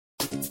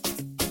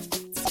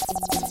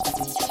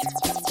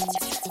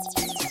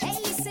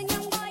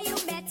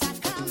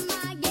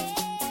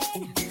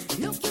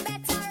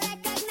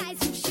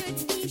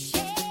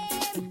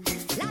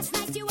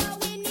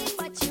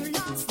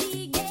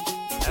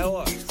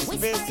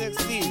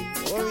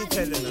SPACExDEE. What are we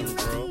telling them,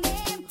 bro?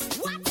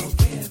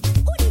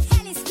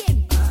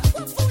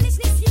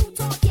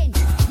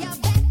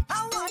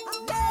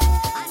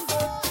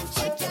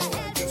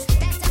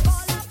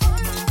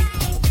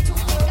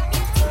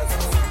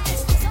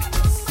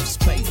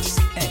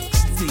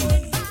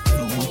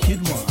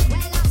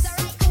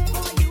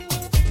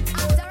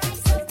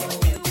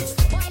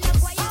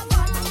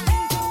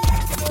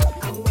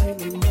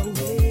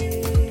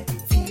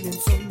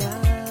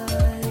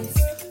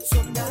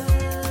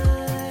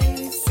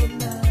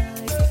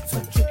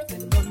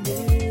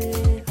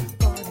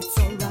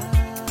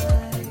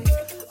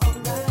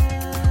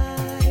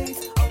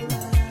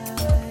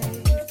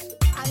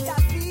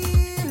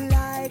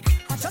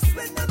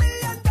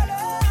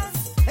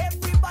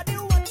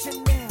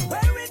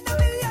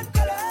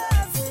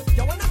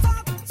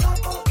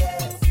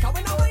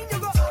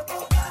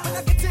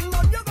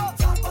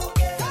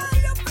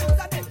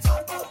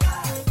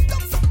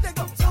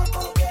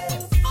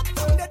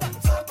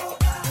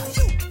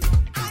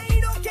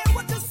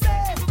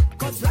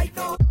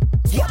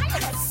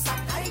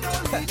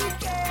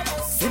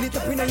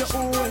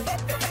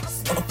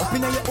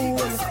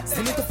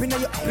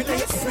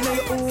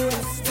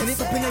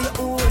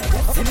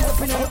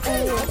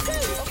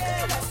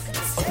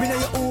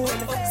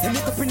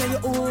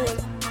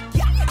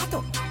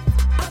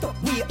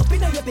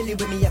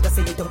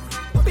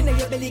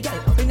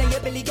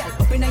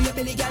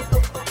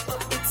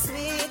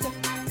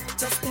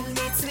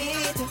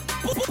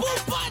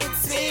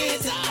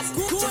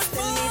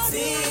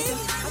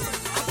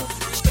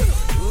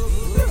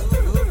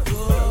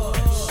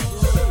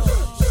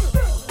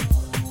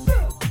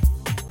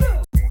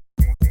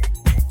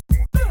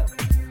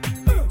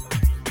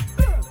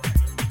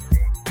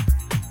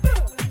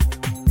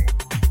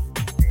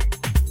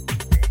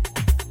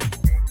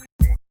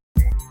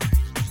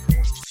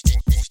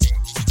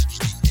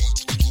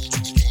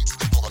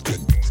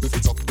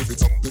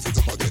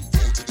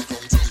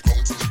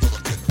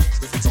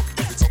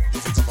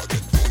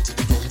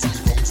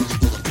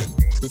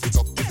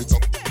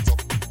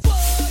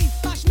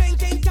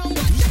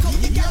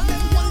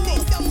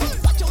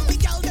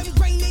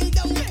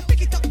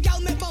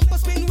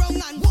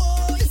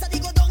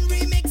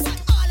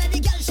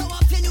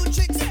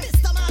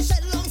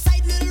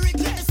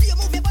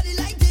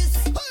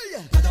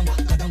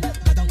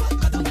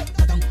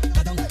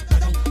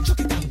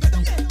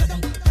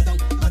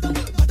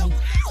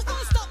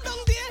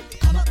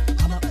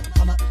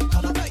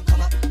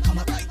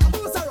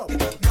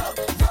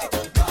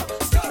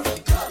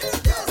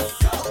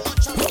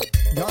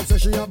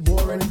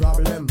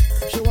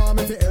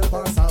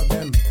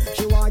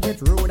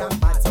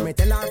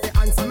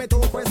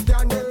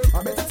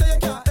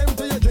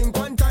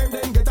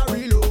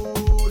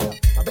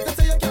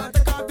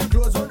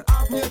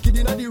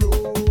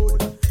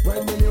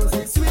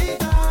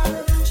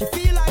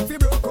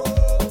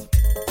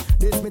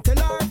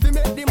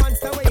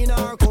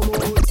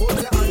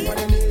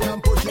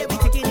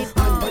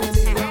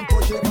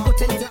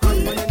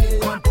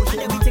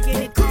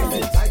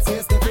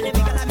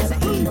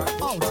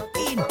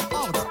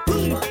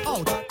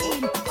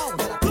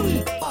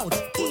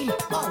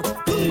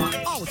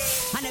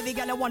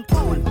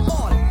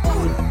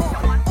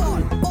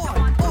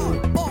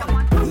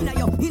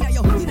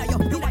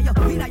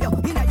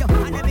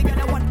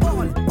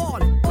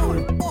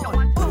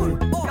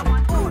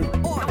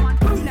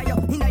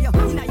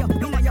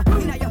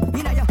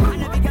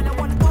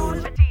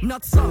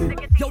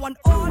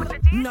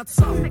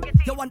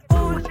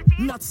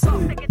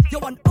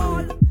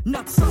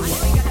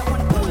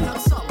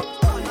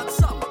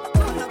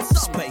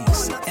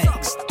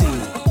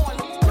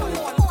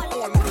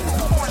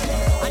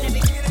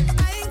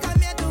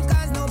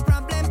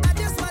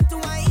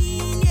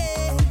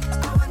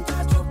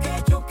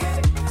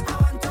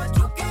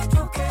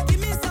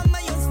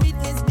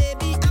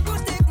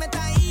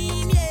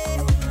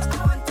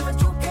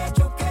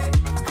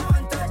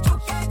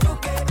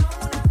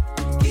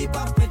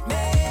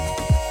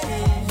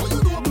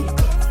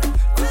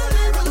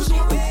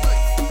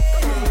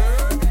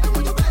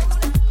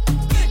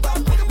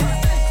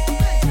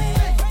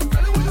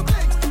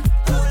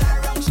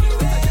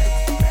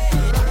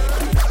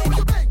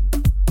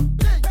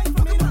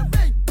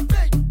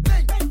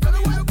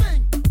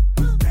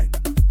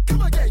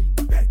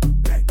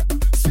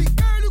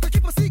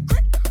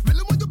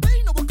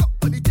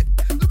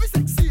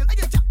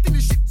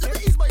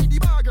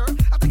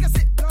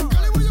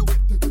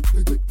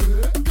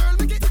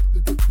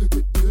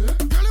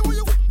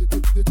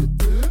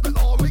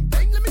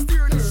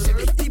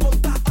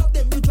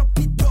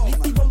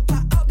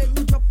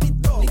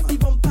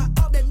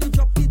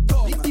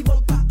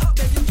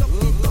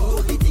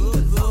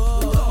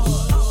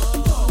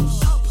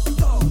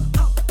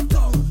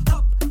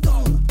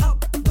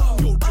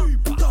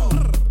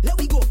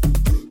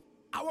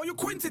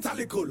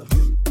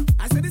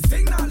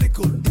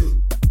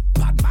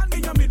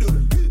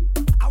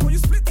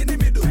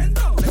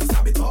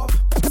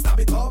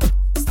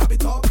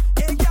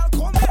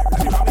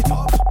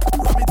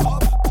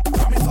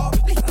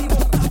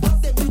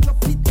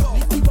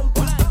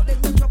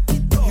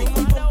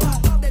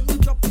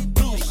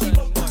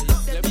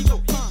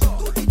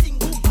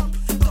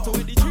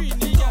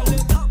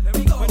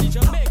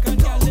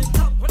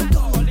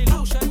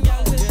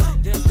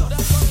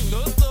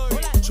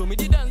 Show me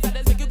the dance and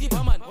then make you give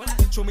a man.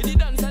 Show me the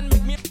dance and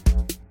make me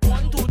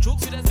 1, 2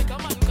 jokes with us make a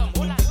man come.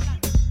 Hold on,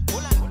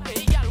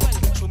 hey girl, well.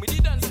 Show me the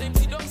dance,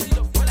 MC don't see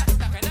the hold on.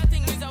 That kind of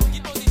thing is how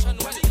you position.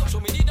 Well,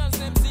 show me the dance,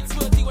 MC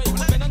 30 where you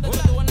put pen on the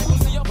table and I go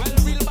see you. Well,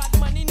 real bad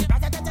man in here.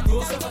 Go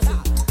so listen.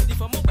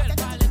 If I'm mobile,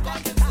 call it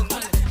Parkinson.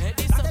 Well,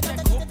 this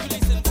subject hope you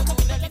listen. Put you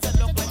in a little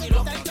lock like you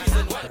lock in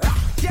prison. Well,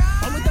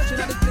 I'm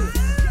touching at the place.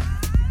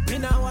 Me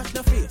now wash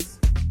the face.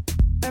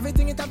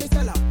 Everything it a be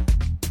sell out.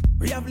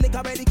 We have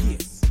liquor by the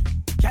case.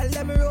 Tell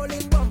them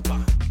rolling bumper.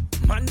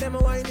 Man them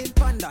whining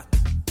panda.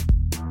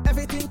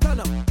 Everything turn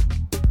up.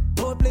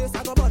 Whole place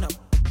I go burn up.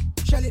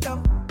 Shell it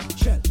down,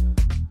 shell.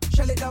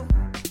 Shell it down,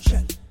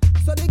 shell.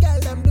 So the girl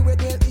them do it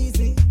real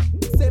easy.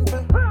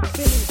 Simple,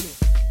 easy.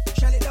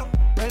 Shell it down,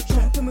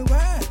 welcome to me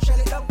world. Shell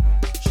it down,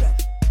 shell.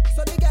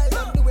 So the girl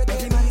them do it real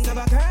easy. Every man have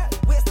a girl.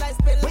 Waistline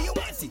spin. Where you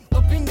want it?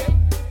 Up in there.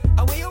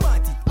 Where you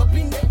want it? Up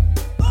in there.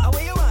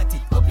 Where you want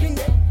it? Up in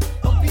there.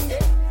 Up in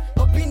there.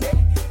 Up in there.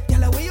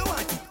 Girl, where you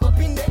want it? Up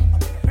in there.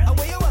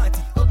 Where you want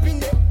it? Up in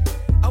there.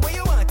 Where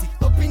you want it?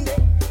 Up in there.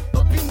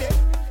 Up in there.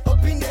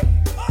 Up in there.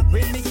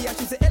 When me here,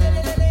 she say, when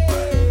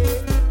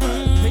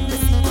the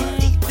scene keep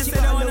deep, she go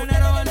low.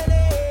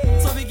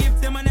 So we give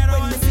them another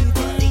one. When the scene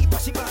keep deep,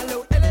 she go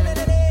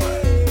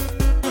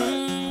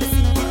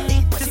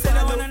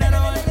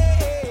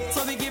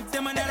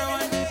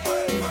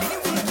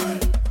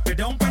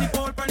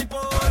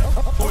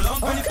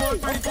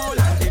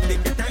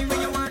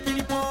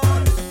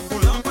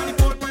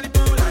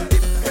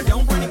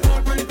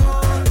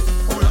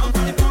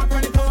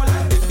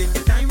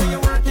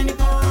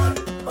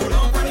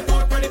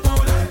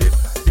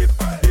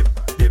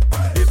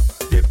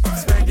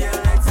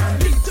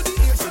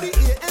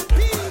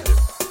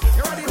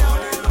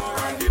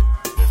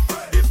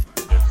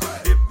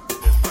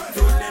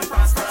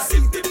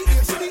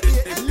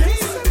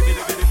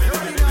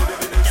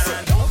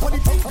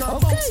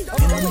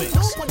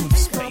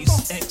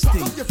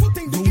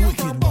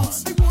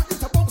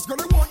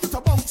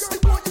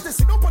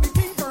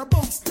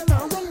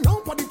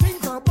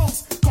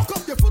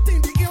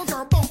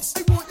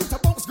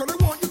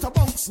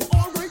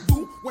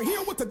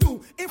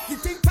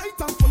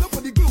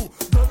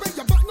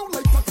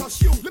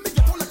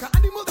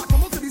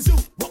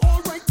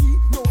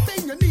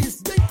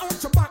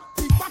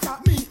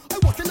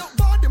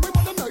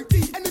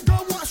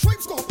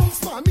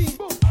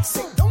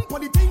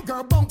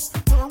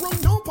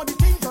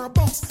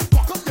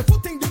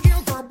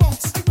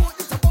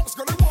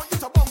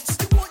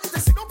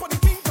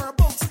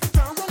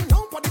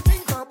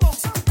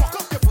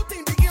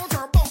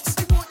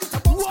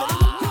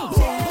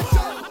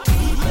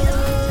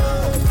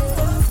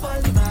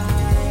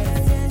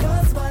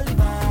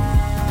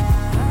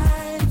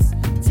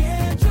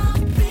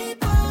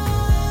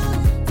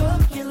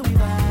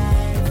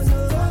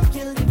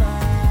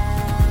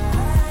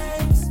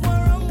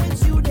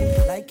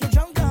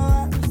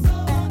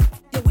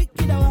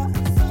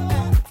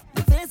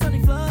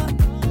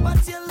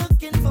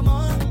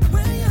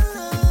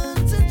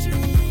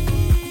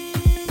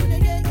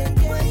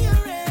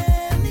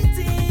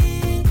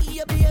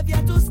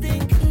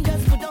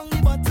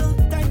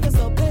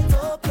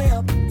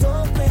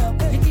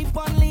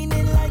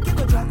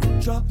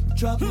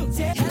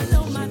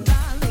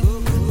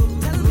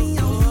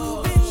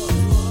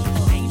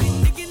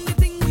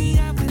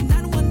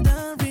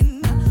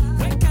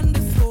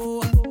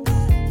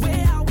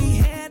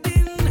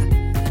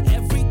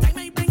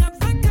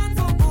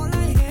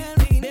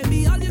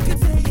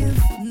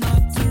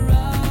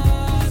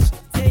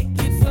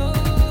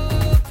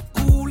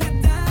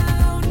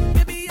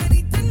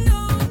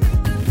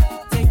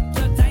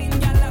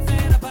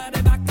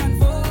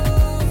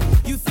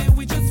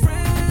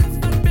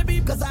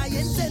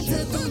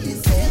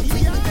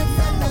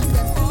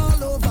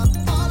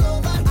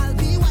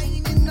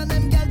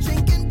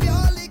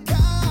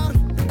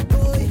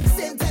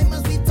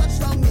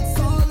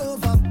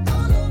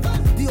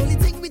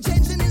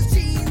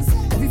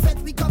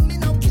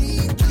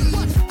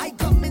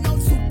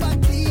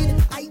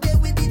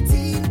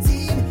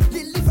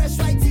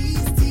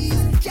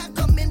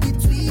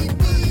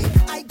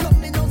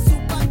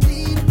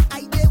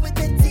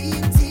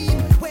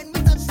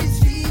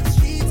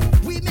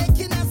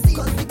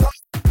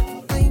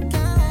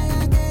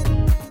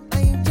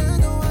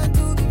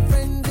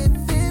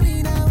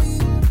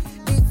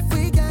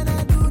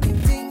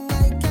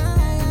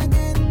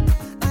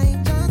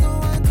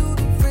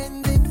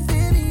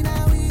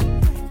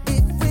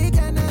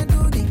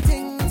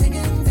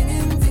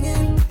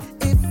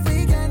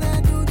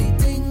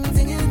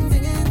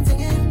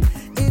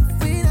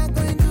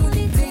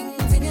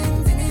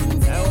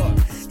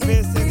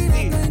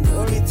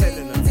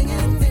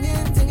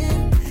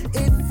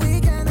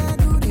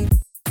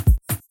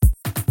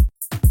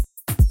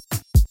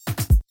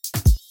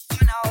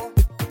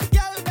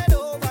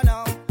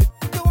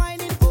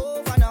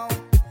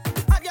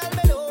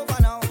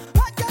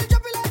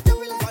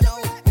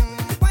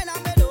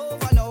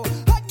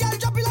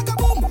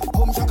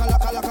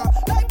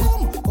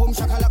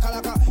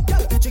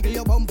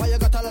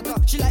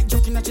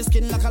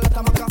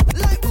shakalaka maka.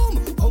 Like boom,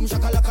 boom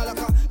shakalaka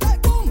laka.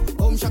 Like boom,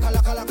 boom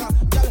shakalaka laka.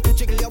 Girl,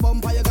 jiggle your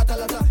bumper, you got a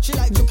lotta. She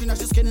like choking at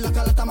your skin like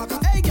a lotta maka.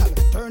 Hey girl,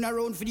 turn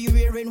around for the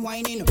wearing,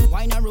 whining.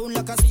 Wine around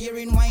like a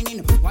steering,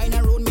 whining. Wine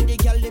around me the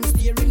girl them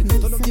steering.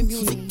 Turn up the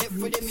music, deaf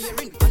with them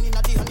hearing. And in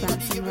the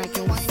hearing,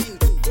 you whining.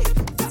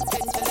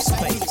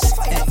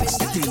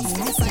 SPACExDEE.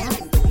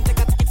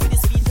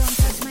 Don't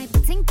touch my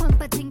ting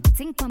pumpa ting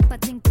ting pumpa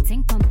ting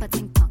ting pumpa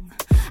ting pong.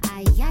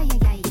 Ay ay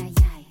ay ay ay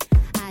ay.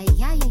 Ay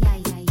ay ay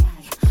ay ay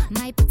ay.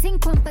 My ting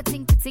pumpa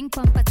ting ting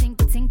pumpa ting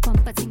ting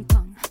pumpa ting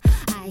pong.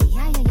 Ay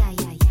ay ay ay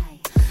ay ay.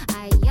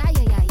 Ay ay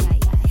ay ay ay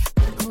ay.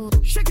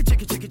 Shake it,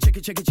 shake it, shake it, shake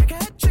it, shake it, shake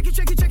it, shake it,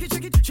 shake it, shake it,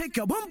 shake it, shake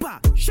your bumper.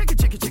 Shake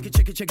it, shake it, shake it,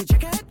 shake it, shake it,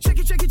 shake it, shake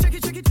it, shake it, shake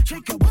it, shake it,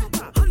 shake your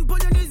bumper. Hand on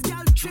your knees,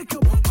 girl, shake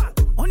your bumper.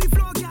 On the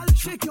floor, girl,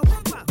 shake your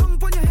bumper.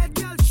 Bump on your head,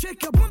 girl,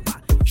 shake your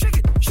bumper. Shake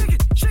it, shake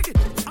it, shake it.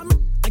 I'm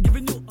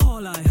giving you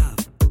all I have.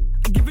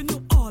 I'm giving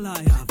you all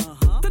I have.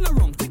 Turn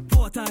around, take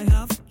what I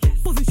have.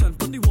 Position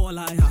on the wall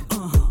I have.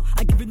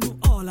 I'm giving you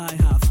all I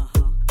have.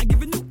 I'm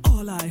giving you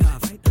all I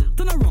have.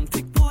 Turn around,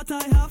 take what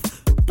I have.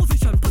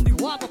 Position on the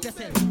wall. Walk up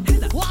yourself.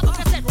 Walk up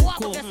yourself.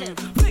 Walk up yourself.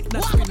 Make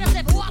that Walk up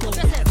yourself. Walk up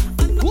yourself.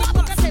 Walk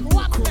up yourself.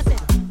 Walk up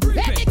yourself.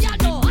 Every girl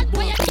know and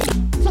for your knee.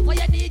 So for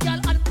your knee, girl,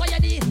 and for your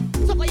knee.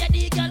 So for your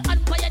knee, girl, and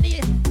for your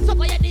knee. So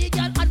for your knee,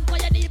 girl, and for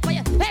your knee. For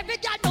your every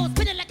girl know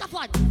spinning like a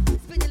fun.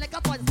 Spinning like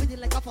a fun. Spinning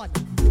like a fun.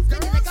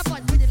 Spinning like a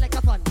fun. Spinning like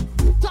a fun.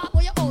 Talk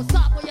for your house.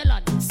 Talk for your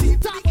land.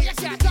 Talk for your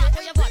car. Talk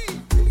for your butt.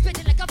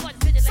 Spinning like a fun.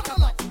 Spinning like a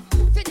fun.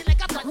 Spinning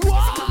like a fun.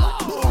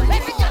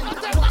 Every girl know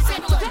turn back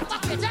here. Turn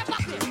back here. Turn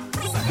back here.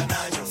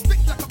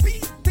 Spit like a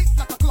bee, tick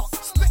like a clock.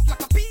 Spit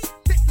like a bee,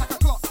 tick like a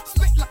clock.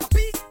 Spit like a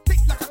bee, tick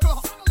like a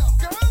clock.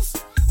 Girls,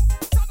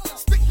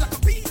 spit like a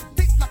bee,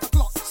 tick like a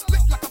clock.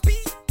 Spit like a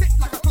bee, tick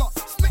like a clock.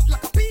 Spit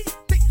like a bee,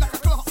 tick like a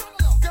clock.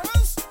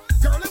 Girls,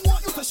 girl, I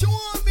want you to show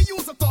me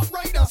use a top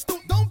rider.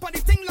 Stoop down on the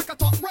thing like a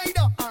top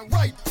rider. And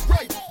right.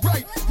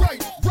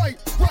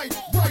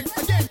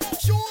 Again,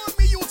 show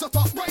me use a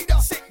top rider.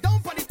 Sit down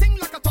on the thing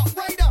like a top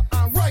rider.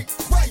 And right.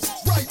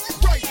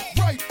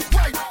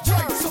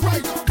 So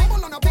right,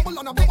 bubble on a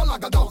bubble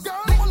like a dog.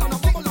 Bubble on a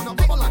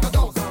bubble like a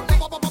dog. Bubble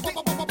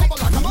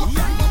like a mop.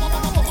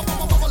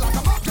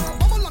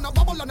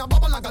 Bubble on a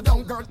bubble like a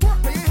dog. Girl,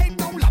 twerk me, ain't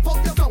no lap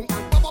up your tongue.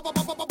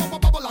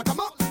 Bubble like a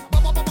mop.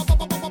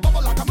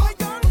 Bubble like a mic.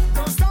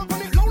 Girl, stamp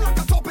on it low like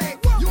a topic.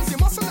 Use your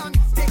muscle and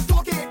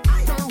tick-tock it.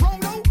 Turn round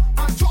now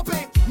and drop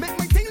it. Make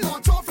my thing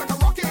launch off like a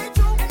rocket.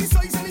 Any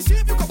size, any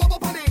shape, you can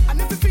bubble on it.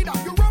 And if you feed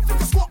up, you rough, you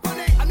can squat on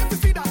it. And if you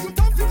feed up, you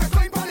tough, you can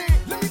climb on it.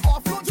 Let me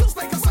offload just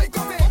like a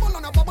psycho. Bubble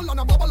on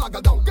a bubble like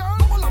a dog. Girl,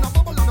 bubble on a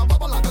bubble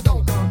like a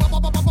dog. Bubble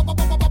like a mop.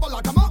 Bubble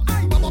like a mop.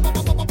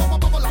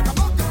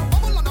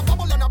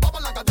 Bubble on a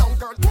bubble like a dog.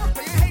 Girl, twerk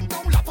me, ain't no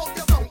lap up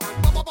your tongue.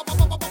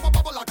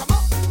 Bubble like a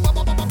mop.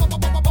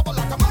 Bubble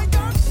like a mic.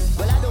 Girl.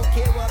 Well, I don't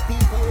care what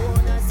people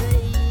wanna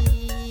say.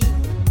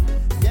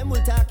 Them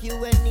will talk you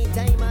any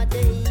time of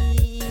day.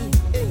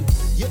 Hey,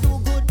 you do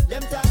good,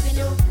 them talking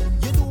you.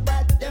 You do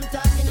bad, them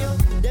talking you.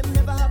 Them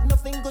never have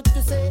nothing good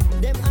to say.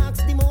 Them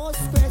ask the most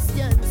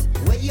questions.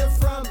 Where you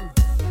from?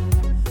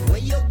 Where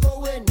you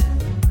going?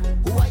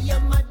 Who are your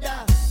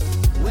mother?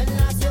 When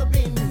last you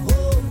been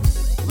home?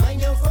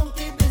 Mind your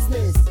funky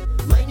business.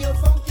 Mind your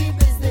funky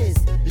business.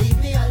 Leave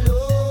me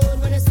alone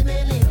when you see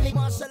me leave me.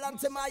 Marshall and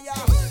Timaya.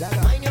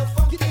 Mind your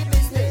funky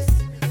business.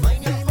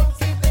 Mind your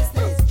funky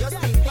business. Just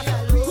leave me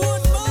alone.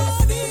 Good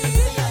morning.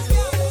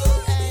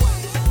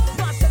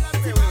 Marshall and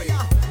Timaya.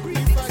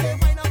 Say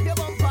wind up your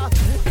bumper.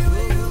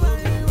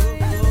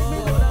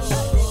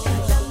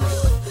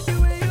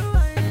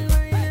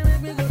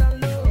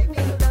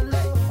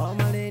 All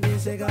my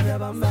ladies, shake up your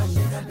bum bum.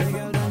 The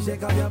girl don't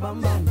shake up your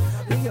bum bum.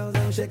 The girls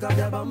don't shake up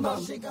your bum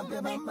bum. Shake up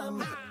your bum bum.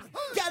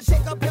 Girl,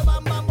 shake up your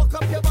bum bum, walk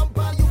up your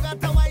bumper. You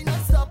got to wine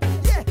and stop.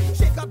 Yeah,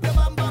 shake up your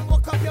bum bum,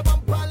 walk up your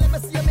bumper. Let me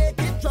see you make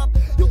it drop.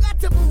 You got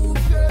to move,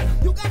 girl.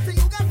 You got to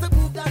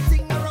move that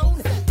thing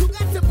around. You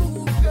got to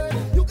move, girl.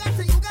 You got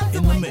to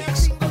In the wind mix that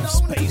thing of down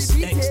to the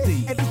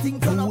SPACExDEE, everything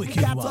the turn up, wicked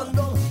we got one. turn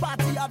down.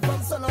 Party hard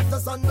from sun up to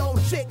sundown.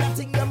 Shake that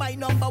thing, you're my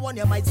number one.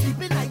 You might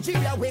sleep in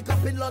Nigeria, wake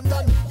up in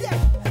London. Yeah,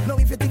 now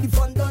if you think the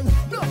fun done,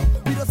 no,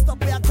 we don't stop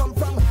where I come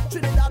from.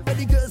 Trinidad where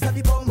the girls are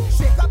the bum.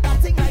 Shake up that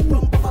thing like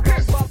bum, bum, bum,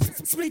 bum.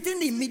 Split in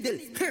the middle.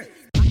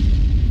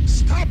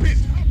 Stop it,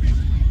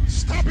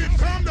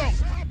 calm down.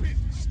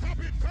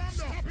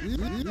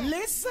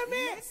 Listen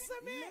me.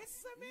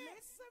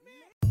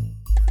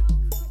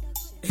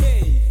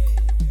 Hey,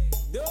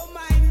 don't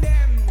mind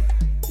them.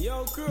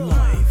 Yo, crew.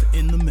 Live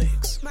in the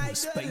mix with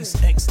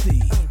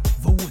SPACExDEE,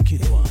 the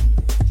wicked one.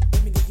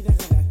 Let me dig it like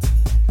that.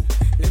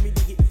 Let me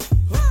dig it.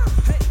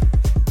 Hey,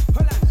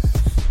 hold on.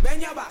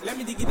 Bend your back. Let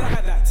me dig it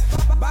like that.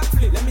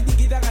 Backflip. Let me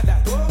dig it like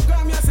that.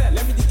 Program yourself.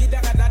 Let me dig it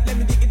like that. Let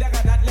me dig it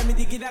like that. Let me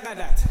dig it like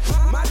that.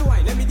 Mad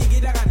wine. Let me dig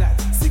it like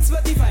that.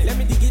 645. Let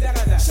me dig it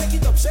like that. Shake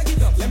it up.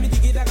 Let me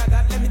dig it like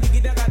that. Let me dig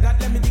it like that.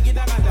 Let me dig it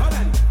like that. Hold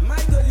on. My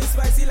girl, you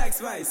spicy like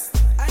spice.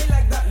 I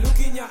like that look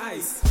in your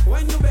eyes.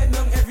 When you bend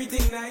down,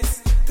 everything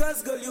nice.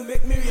 Cause girl, you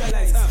make me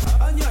realize.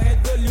 On your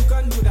head, girl, you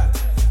can do that.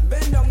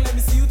 Bend down, let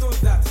me see you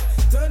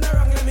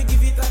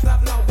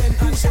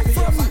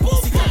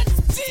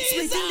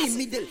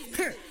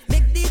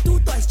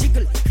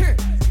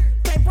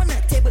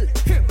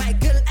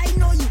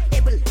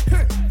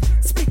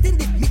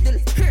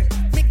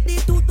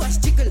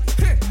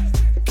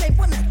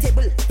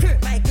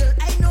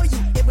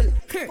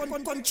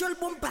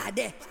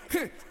bumper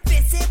there.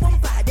 Face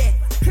bumper there.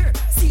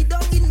 Sit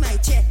down in my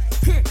chair.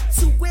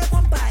 Sukwe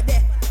bumper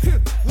there.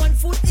 One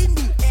foot in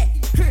the air.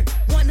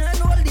 One hand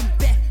holding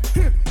back.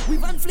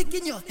 With one flick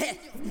in your hair.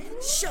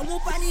 Show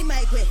up on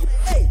my way.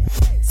 Hey,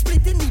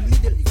 split in the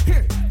middle.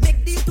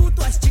 Make the two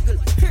twice jiggle.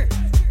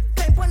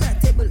 Climb on a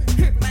table.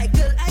 My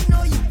girl, I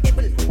know you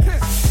able.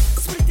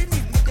 Split in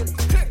the middle.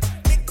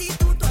 Make the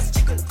two twice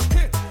jiggle.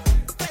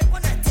 Climb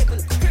on a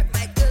table.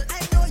 My girl, I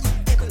know you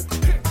able.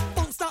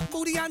 Don't stop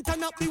booty and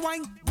turn up the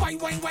wine.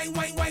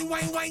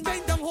 Wine.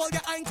 Bend down, hold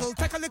your ankle.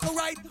 Take a little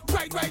ride.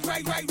 Right.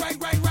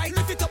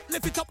 Lift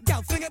it up,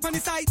 girl. Fling it on the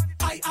side.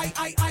 I.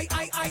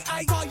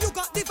 Cause you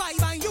got the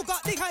vibe and you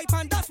got the hype,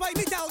 and that's why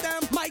we tell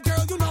them, my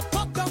girl, you not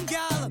pop down,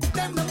 girl.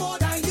 Them no more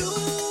than you.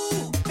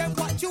 Them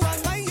watch you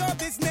and mind your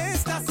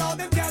business. That's all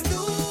them can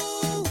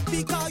do.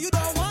 Because you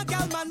don't want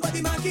girl, man, but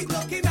the man keep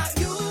looking at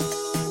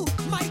you.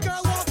 My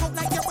girl, walk up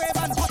like you're brave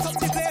and hot up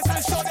the place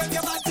and show them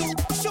your bad too.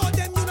 Show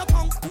them you no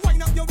punk.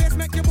 Wind up your waist,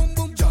 make your boom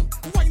boom jump.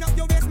 Wind up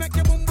your waist, make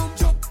your boom boom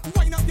jump.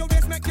 Wind up your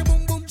waist, make your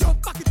boom boom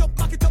jump. Back it up,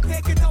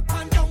 take it up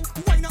and down.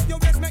 Wind up your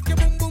waist, make your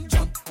boom boom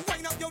jump.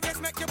 Wind up your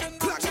waist, make your boom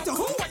boom jump.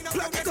 Wind up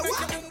your waist, make your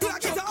boom boom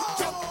jump.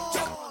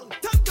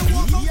 Time to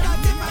walk out and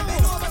dip and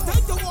bend over.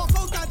 Time to walk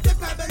out and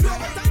dip and bend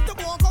over. Time to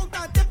walk out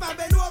and dip and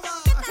bend over.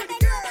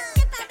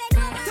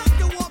 Time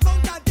to walk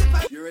out and dip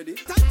and. You ready?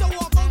 Time to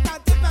walk out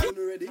and dip and.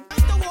 You ready?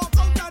 Time to walk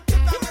out and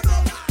dip and bend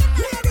over.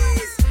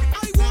 Ladies,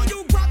 I want you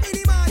grab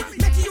any man.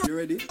 Make you. You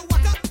ready?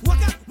 Walk up.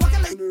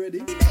 You ready?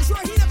 Make sure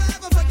he never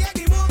ever forget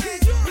the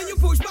moment when you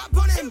push back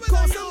on him.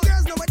 Cause some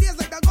girls nowadays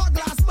like that got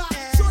glass back.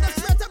 Show them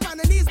straight up and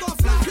the knees go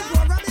flat. You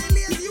go rub it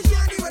lazy, you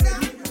can't deal with that.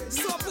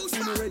 So push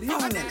back. You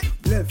ready?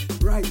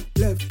 Left, right,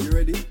 left. You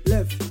ready?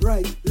 Left,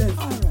 right, left.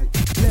 Alright.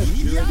 Left,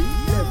 you ready?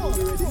 Left,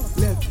 you ready?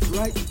 Left,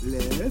 right,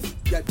 left.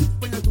 Yeah,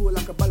 dip on your toe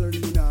like a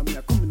ballerina. Me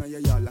a coming on your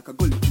yard like a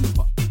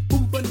goalkeeper.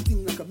 Pump on the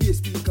thing like a bass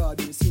speaker.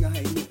 Then sing a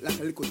high note like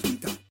a little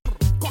tweeter.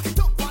 Cock it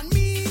up on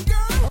me,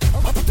 girl.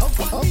 Cock it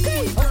up on me,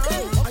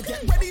 girl. I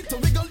get ready to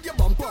wiggle your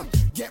bum bum.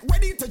 Get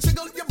ready to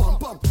jiggle your bum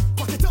bum.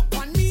 Cock it up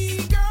on me,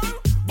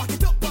 girl. Back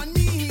it up on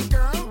me,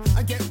 girl.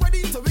 I get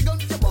ready to wiggle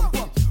your bum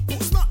bum.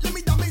 Push smart, let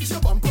me damage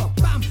your bum bum.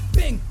 Bam,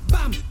 bing,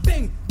 bam,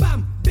 bing,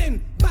 bam,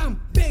 bing, bam,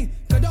 bing.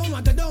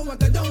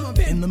 Kadoma,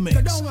 bing. In the mix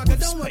with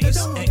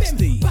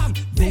SPACExDEE,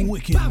 the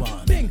wicked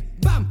one. Bing,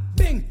 bam,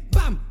 bing,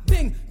 bam,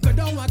 bing.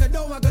 Kadoma, bing.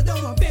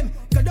 Kadoma, bing.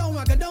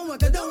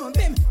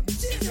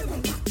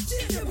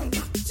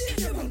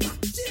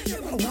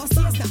 I want to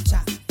see a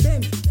Snapchat,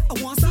 bim. I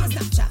want to see a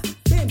Snapchat,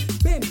 bim.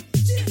 Bim,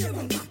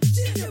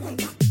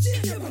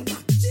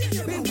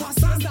 want to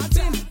see that,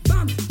 bim,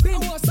 bam, bim. I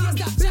want to see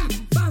that, bim,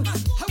 bam.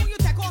 How will you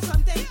take off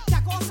something and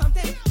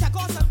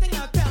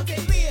pelt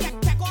it, please?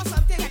 Take off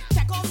something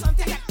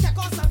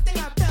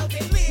and pelt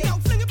it, please. Now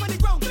fling it on the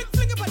ground, girl.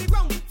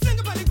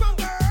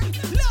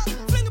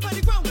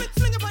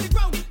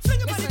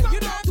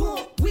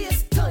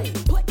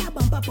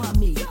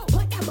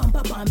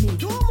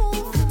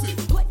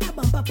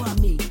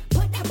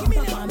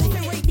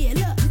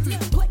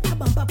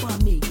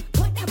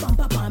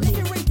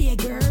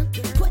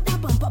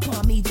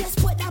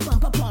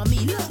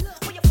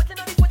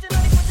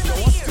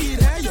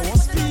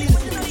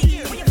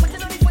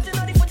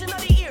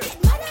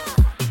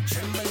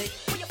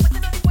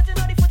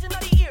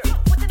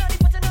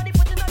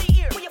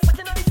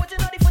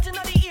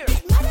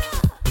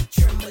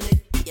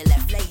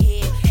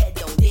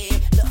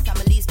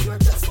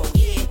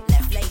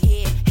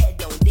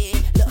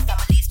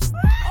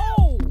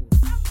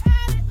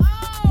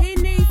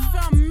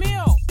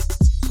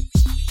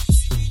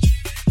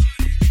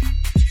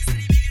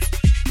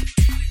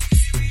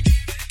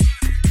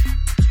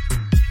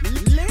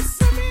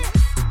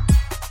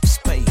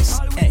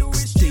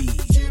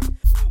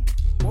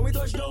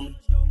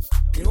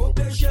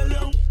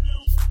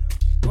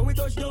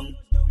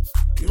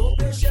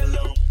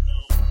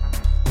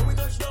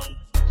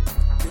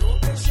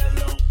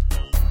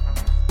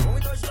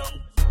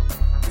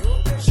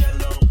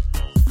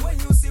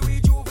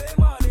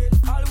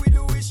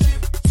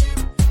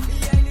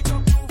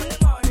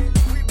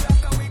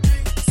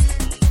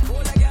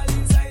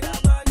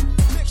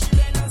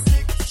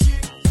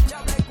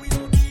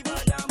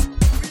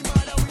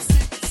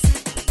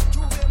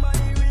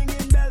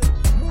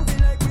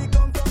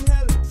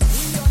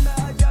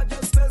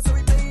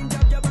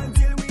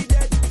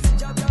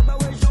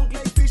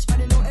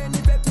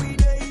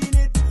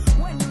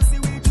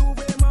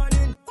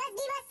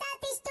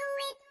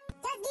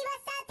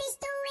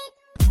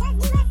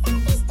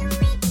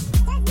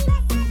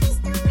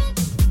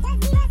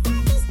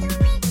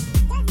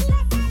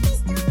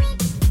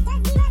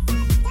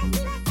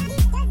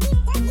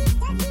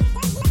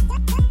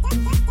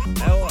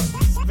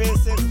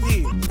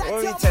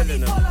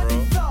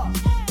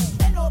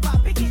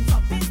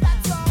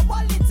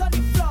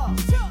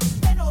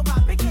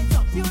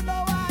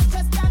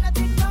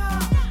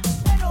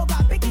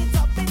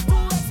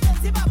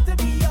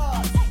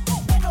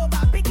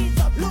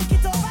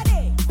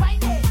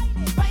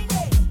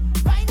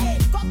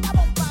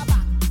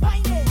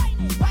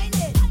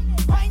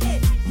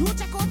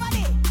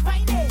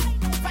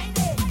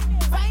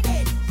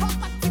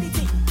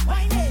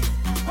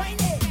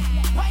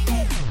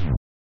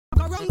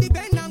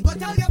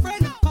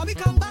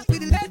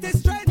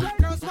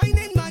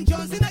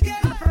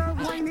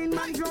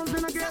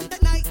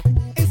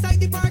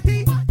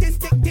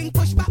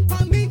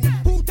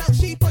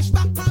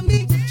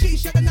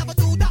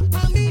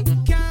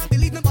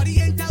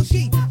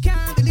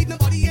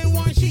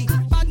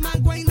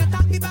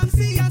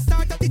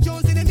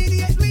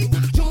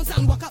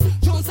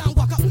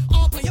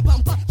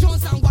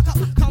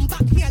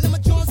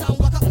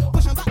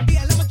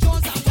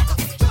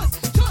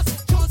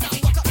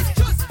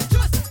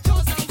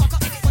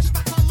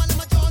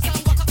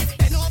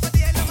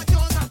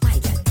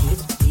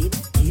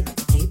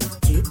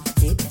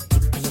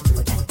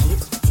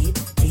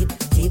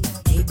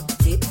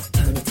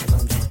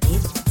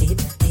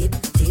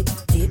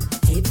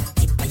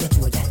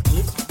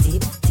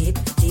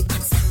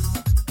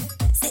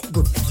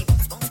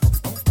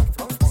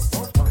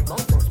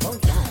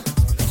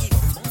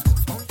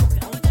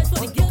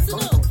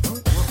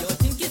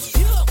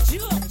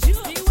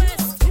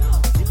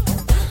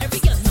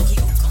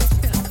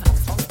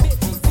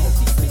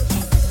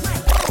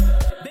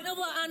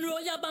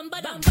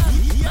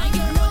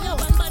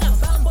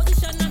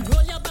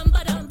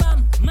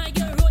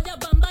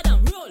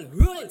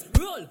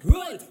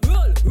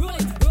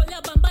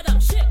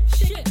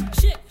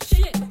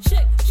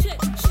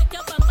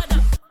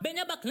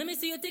 back, let me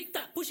see you tick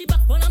tock. Push it back,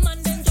 on a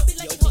man, then drop it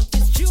like it hot.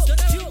 It's true,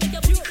 make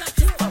your booty clap.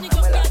 Just on the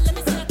gun, girl, let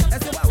me see that tap.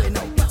 That's what we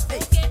know.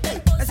 Okay,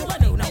 then pose for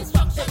the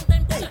instruction,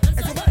 then pull your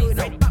hands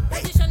up.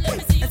 Position, let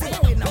me see you bend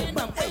down, bend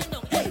down, bend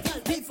down. Hey, girl,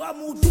 FIFA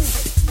mutu,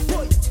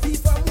 boy,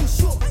 FIFA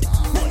musho,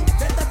 boy,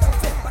 benda don't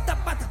fit, pata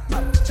pata,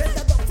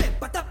 benda don't fit,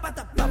 pata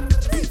pata,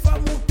 FIFA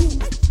mutu,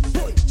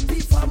 boy,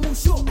 FIFA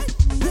musho,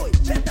 boy,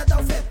 benda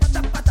don't fit,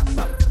 pata pata,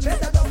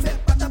 benda don't fit,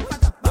 pata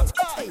pata,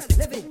 hey,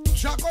 levez.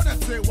 Chaque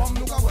honnête c'est Wam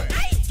Noukabwe.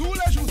 Tous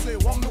les jours c'est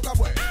Wam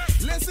Noukabwe.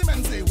 Les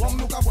semaines c'est Wam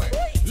Noukabwe.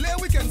 Les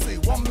week-ends c'est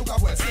Wam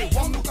Noukabwe. C'est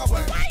Wam Noukabwe.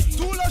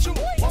 Tous les jours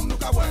Wam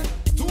Noukabwe.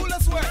 Tous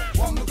les soirs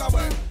Wam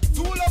Noukabwe.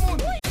 Tout le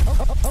monde.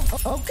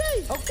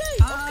 Okay.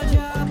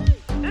 Aja,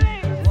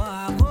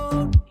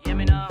 Wabo, hear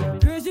me now.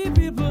 crazy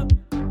people,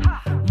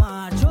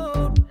 march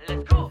out,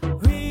 Let's go.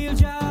 real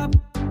job,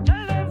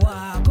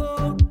 walk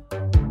out,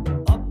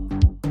 up,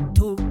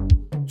 2,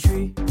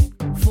 3,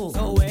 4.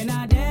 So when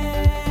I dead,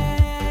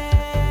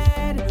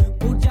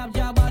 put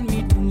jab on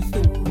me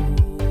tombstone.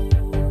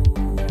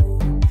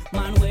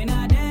 Man, when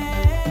I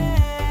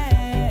dead,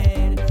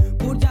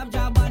 put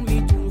jab on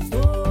me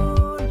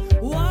tombstone.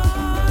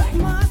 What,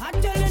 man?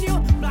 I'm telling you,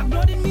 black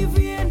blood in me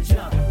vein,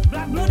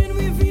 black blood in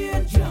me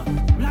vein,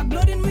 black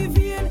blood in me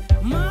vein.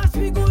 Mass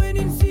we going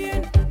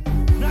insane.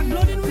 Black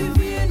blood in me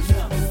vein,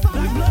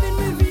 black blood in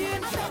me vein,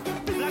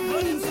 black blood in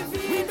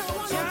me vein.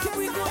 Yeah,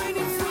 we going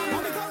insane.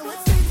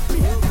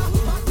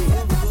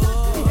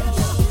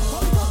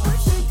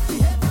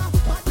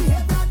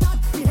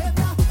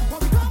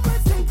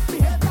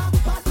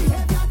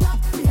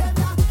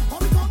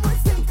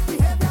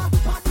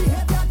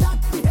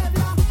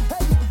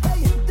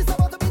 This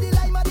about to be the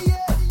lime of the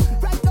year.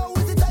 Right now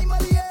is the time of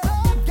the year.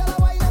 Girl,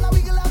 a wine and a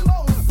wiggle and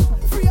bounce.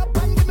 Free up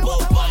and give me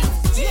what I want.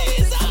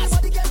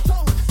 Everybody get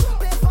drunk.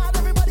 Play hard,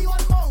 everybody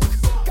want monk.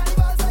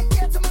 Carnival's like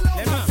here to me long.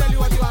 Let me tell you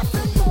what you have to.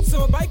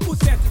 So by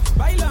Coutette,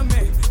 by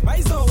Lamé,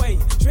 by Zoé,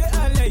 je vais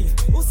aller.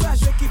 Où ça,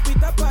 je vais keep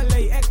it up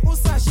aller. Ek où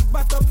ça, chic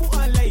bateau pour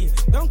aller.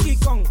 Donkey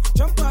Kong,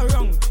 jump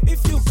around.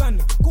 If you can,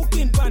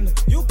 cooking pan,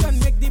 you can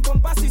make the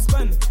bumper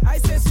spin. I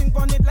say swing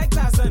on it like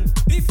Tarzan.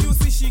 If you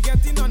see she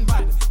getting on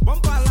bad,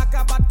 bumper like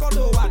a bad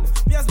cordowad.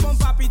 Pièce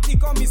bumper piti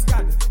comme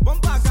miscad.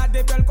 Bumper garde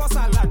des belles comme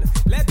salade.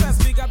 Let us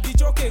big up the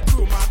choke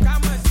crew. Ma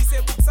caméra dit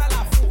c'est pour ça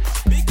la fou.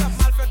 Big up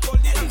Malfait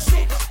Goldie and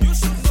show. You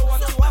should know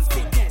what you have to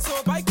do.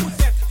 So by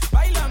Coutette,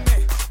 by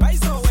Lamé, by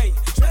Zoé,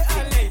 je vais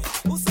aller.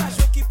 Où ça,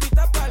 je keep it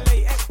up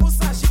aller. Ek où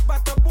ça, chic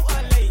bateau pour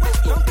aller.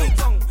 Donkey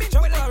Kong,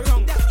 jump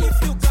around.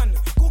 If you can,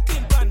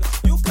 cooking pan,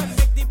 you can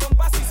make the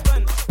bumper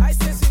spin. I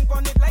say swing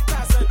on it like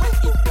Tarzan.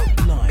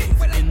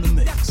 Live in the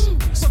mix.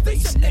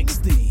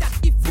 SPACExDEE.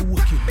 The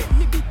Wicked.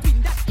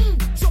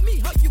 Show me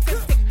how you can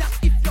take that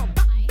if you're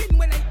back in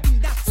when I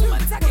in that.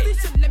 Once again,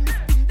 let me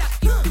spin that.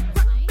 If you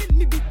back in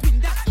me between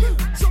that.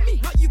 Show me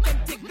how you can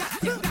take that.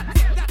 Take that.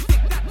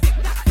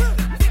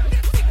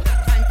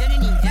 Under the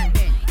knees and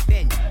bend.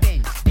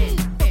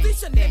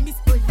 Position, let me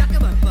spin that.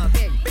 Come on,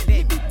 bend.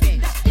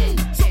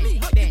 Show me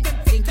how you can take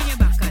Think in your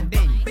back and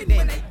bend.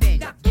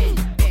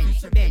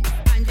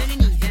 Under the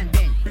knees and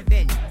bend.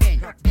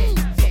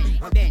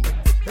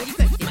 Ready,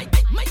 first,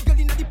 my girl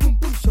inna the pum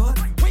pum shot.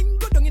 When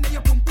go down inna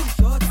your pum pum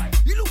shot.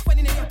 You look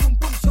funny inna your pum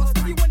pum shot.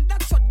 You want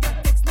that shot, girl,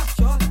 take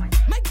snapshot.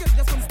 My girl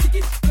just come stick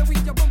it. Play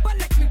with your bumper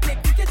like me play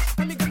cricket.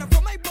 And me gonna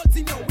throw my balls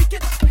in your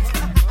wicket.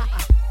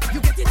 You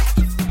get it?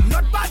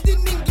 Not bad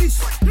in English,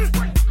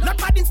 not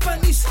bad in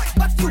Spanish,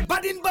 but you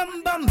bad in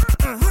bum bum.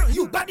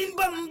 You bad in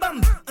bum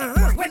bum.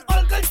 When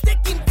all girls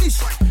taking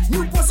fish,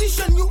 new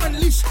position you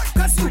unleash.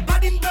 'Cause you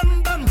bad in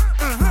bum bum.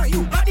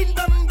 You bad in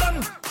bum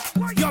bum.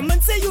 Your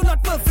man say you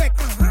not perfect.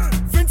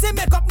 Friends say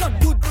makeup not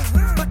good.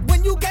 But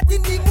when you get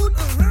in the mood,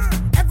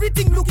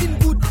 everything looking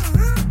good.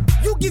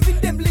 You giving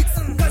them licks.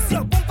 'Cause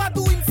your bumper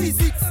doing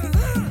physics.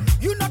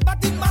 You not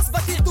batting mass,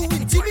 but it's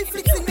doing Jimmy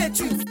flicks in their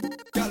trees.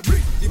 Girl,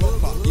 bring the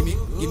bumper. Gimme,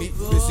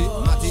 Missy,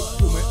 Matty,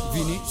 Ume,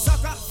 Vini.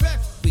 Soca flex.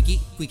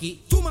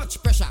 Quickie. Too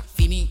much pressure.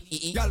 Fini.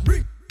 Girl,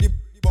 bring the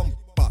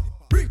bumper.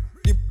 Bring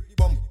the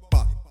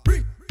bumper.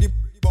 Bring the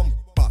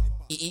bumper.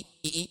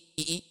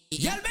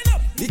 Girl, bend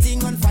up. The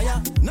thing on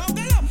fire. Now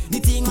get up. The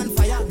thing on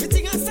fire. The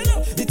thing on stand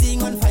up. The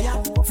thing on fire.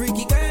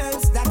 Freaky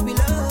girls that we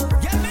love.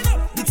 Girl, bend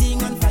up. The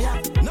thing on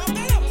fire. Now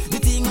get up. The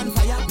thing on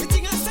fire. The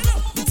thing on stand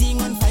up. The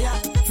thing on fire.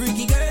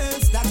 Freaky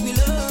girls that we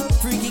love.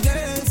 Freaky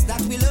girls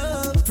that we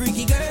love.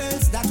 Freaky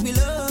girls that we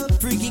love.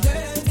 Freaky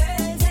girls.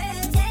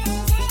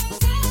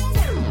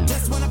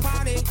 Just wanna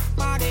party.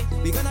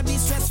 We gonna be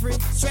stress free.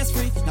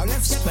 Now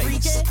let's get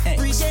freaky.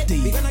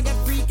 SPACExDEE. We gonna get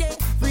freaky.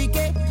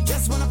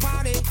 Just wanna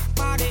party.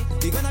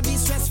 We gonna be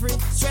stress free.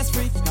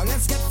 Now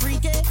let's get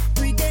freaky.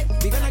 We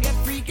gonna get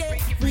freaky.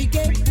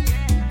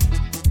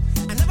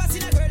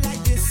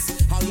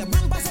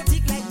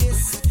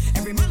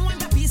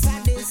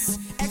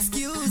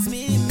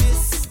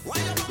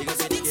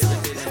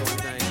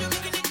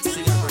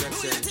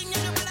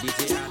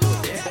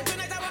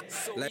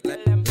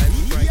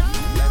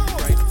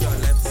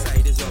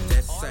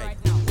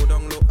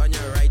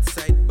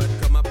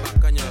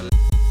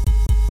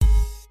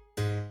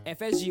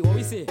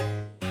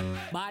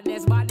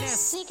 Badness.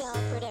 Seagull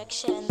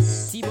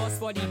Productions. T-Boss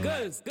for the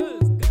girls.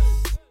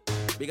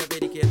 Big up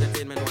ADK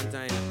Entertainment one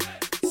time.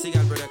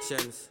 Seagull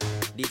Productions.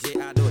 DJ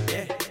Ado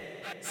there.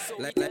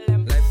 Left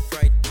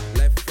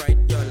right.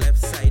 Your left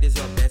side is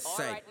your best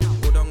side.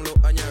 Go down low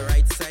on your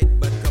right side,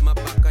 but come up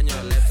back on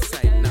your left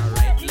side. Now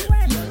right, left.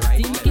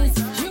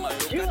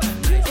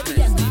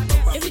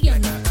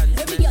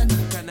 Every gun.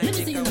 Let me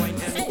see you.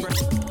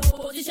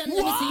 Position,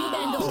 let me see you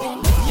bend up.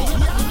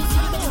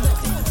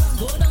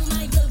 Go down,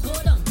 my girl, go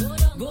down.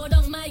 Go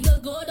down, my girl,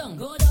 go down.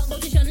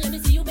 Position, let me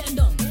see you bend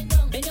down.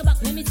 Bend your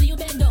back, let me see you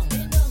bend down.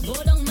 Go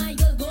down, my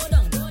girl, go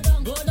down.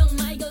 Go down,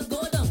 my girl,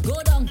 go down.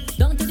 Go down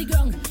to the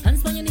ground.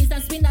 Hands on your knees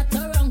and spin that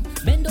around.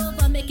 Bend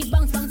over, make it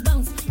bounce. Go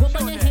up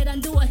on your head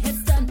and do a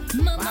headstand.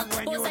 Mama,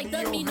 pose like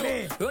the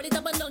Mino. Roll it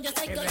up and down just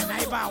like a yo-yo.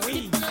 Keep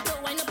on your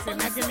toe, wind up on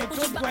the floor,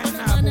 push it back on the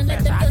man and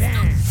let them just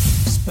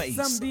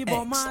Samedi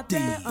bon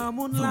matin, un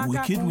moun la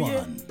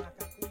kakouye.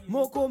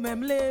 Moko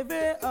même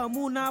levé, un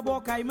moun a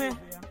bokay men.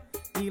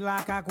 Il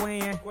a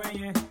kakouye,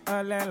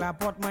 elle la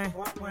porte men.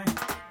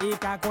 Il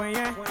kakouye,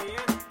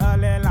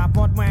 elle la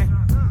porte men.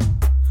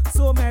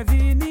 So me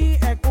vini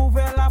et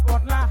ouvre la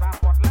porte là.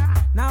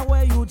 Now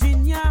where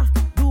Eugenia,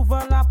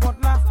 d'ouvre la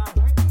porte là.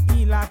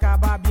 Il a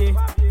kababie,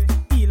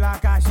 il a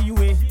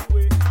kajiwe.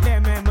 Les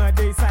mêmes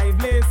des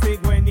saïvles, c'est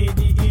gwen ni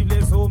di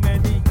ivle so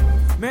meni.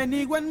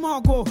 Meni gwen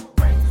mogo.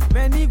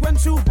 Many gwen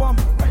choupom,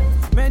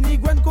 many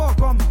gwen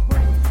kokom,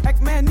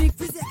 ek many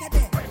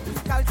fizekade,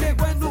 kalte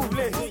gwen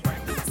nouble,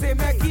 se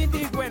meki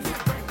di gwen,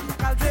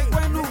 kalte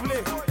gwen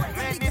nouble,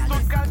 many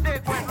tout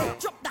kalte gwen.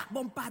 Drop that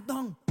bumper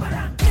down.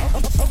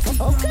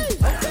 Okay.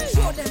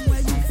 Show them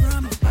where you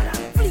from.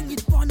 Fling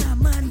it on a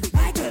man.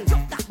 My girl,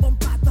 drop that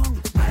bumper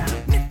down.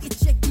 Make it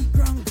shake the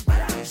ground.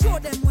 Show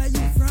them where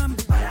you from.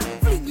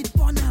 Fling it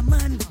on a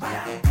man.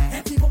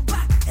 Heavy bumper.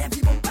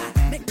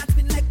 Make that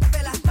spin like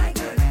fella. My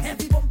girl,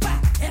 heavy bumper.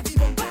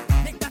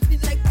 Make that spin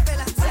like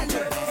fella. My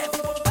girl,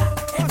 heavy bumper.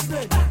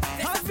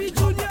 Happy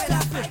Junior,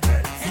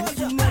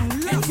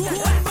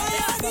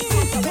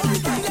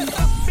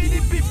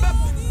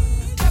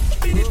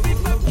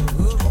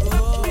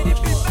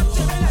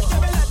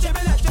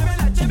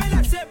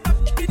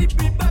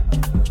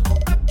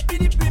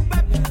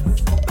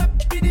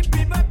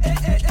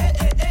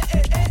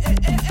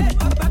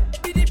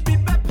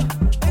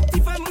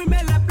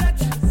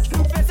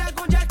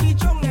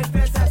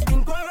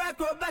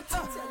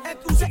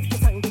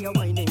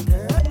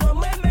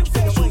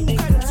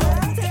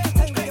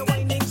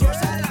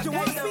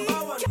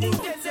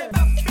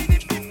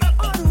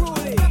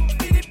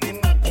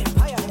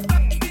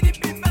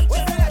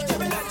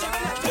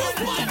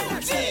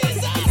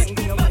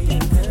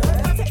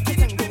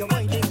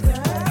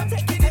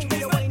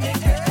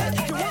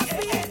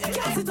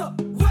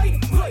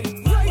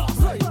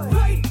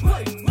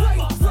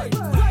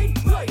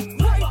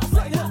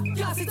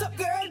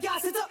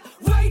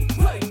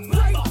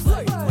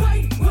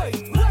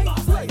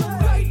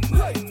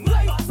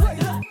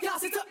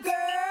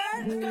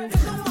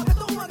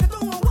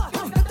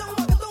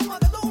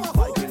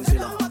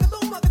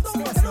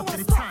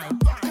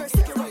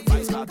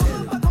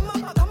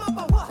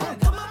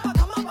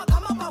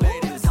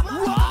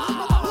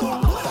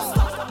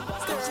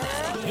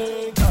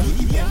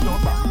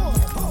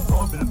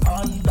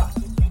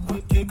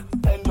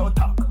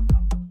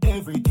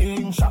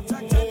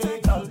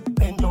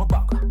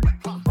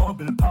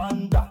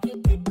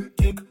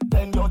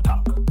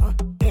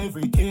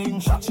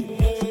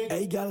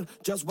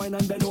 Just wine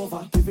and bend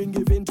over, giving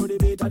to the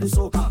beat of the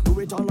soca. Do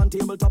it all on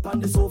tabletop on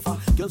the sofa.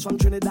 Girls from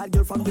Trinidad,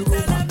 girl from the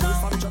Rover, girls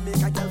from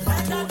Jamaica, girl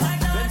from Cuba.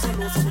 Bend so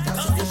low so we can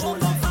see the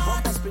shoulder.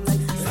 Bump and spin like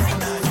this.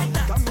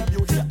 Come here,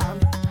 beauty,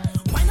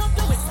 Why not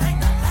do it like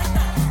that?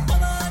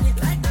 Bubble it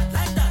like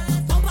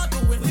that. Bump out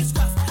doing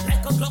witchcraft.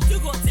 Like a clock, you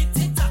go tick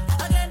tock.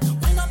 Again,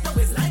 why not do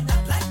it like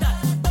that?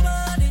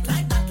 Bubble it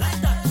like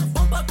that.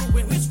 Bump out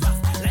doing witchcraft.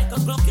 Like a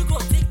clock, you go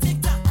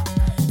tick tock.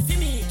 See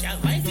me, girl,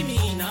 wine see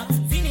me now.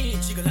 See me,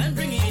 jiggle and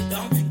bring it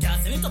down. Girl,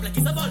 send it up like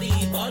it's a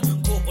volleyball.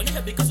 Go on your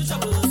head because you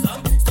trouble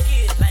some. Stick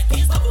it like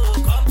it's bubble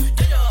gum.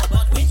 Get your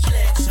butt with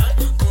selection.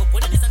 Go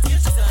on your knees until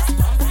she's a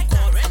spum.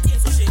 Quarantine,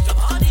 so shake your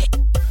body.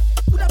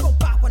 Put a bump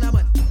back on a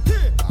man.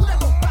 Put a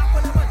bump back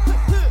on a man.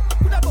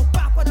 Put a bump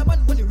back on a man.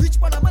 When you reach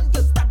on a man,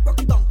 just start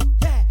rock it down.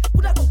 Yeah.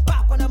 Put a bump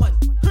back on a man.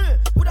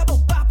 Put a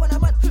bump back on a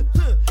man.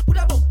 Put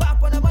a bump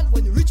back on a man.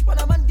 When you reach on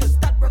a man, just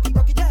start rock it,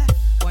 yeah.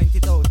 Point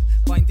it out.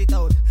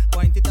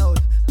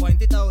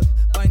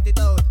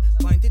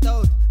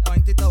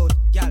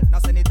 Girl, now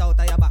send it out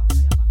of your back.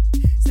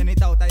 Send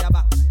it out of your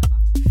back.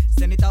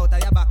 Send it out of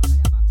your back.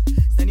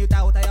 Send it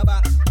out of your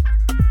back.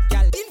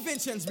 Girl,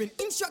 inventions bring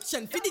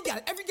instruction for the girl.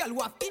 Every girl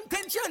who have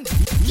intention.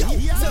 Yo,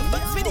 so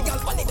that's for the girl,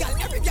 for the girl.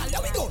 Every girl,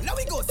 let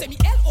we go. Say me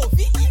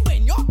L-O-V-E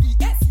when you're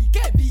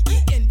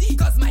B-S-E-K-B-E-N-D.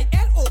 Cause my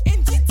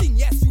L-O-N-G thing,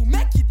 yes, you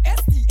make it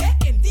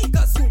S-T-A-N-D.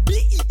 Cause you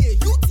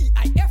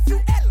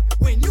B-E-A-U-T-I-F-U-L.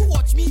 When you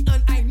watch me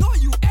and I know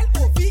you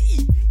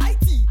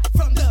L-O-V-E-I-T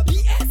from the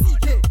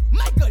B-S-E-K.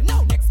 My girl,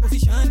 now next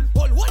position.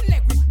 Hold one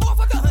leg with both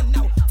of your hand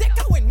now. Take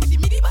a win with the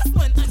midi bus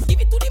man and give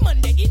it to the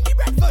man there in the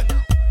bread fun.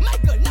 My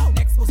girl.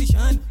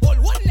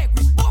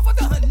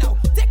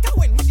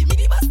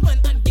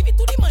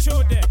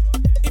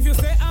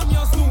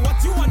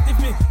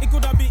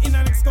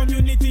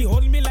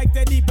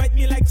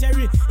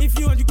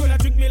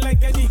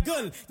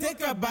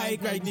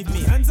 with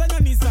me. Hands on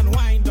your knees and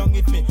wind down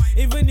with me.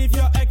 Even if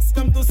your ex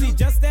come to see,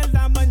 just tell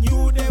them and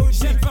you there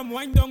with me. From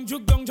wind down,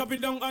 juke down, drop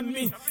it down on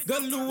me.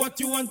 Girl, do what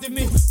you want with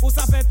me.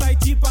 Usa fait tai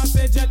chi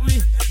passe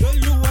gently. Girl,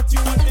 do what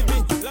you want with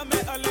me. La me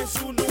alle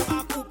shoe no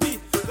a coupi.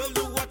 Girl,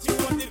 do what you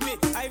want with me.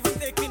 I even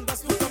taking the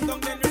to come down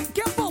then ring.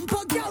 Get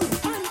bumper, girl,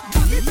 and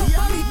jam it up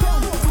on the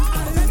ground.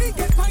 And let me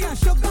get fire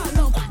sugar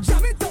lump.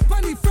 Jam it up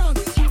on the front.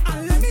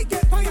 And let me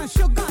get fire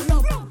sugar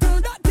lump.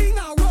 Turn that thing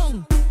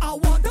around. I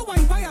want the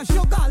wine fire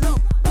sugar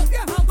lump. Up your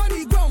hand on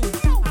the ground.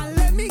 And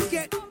let me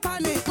get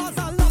panic. Cause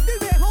I love the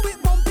way how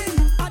it bumping.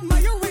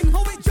 Admiring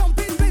how it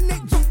jumping. When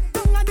it jump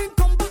down and then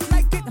come back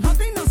like it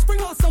having a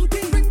spring or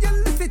something. When you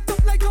lift it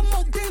up like a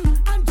mountain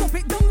and drop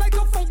it down like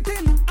a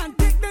fountain. And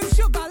take them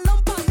sugar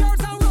lump and yours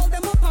and roll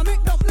them up and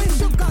make dumplings.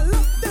 Sugar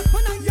lump, them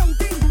on a young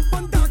thing.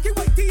 On darky,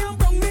 whitey and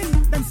brown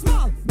men. Them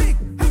small, big,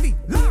 heavy,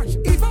 large.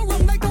 Even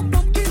round like a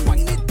pumpkin.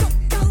 Wind it up,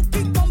 girl,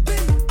 keep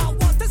bumping. I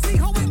want to see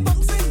how it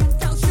bouncing.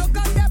 Girl,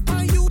 sugar, that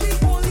pan you the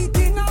only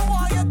thing I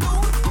want you to.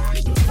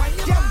 Wind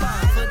your bumper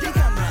for the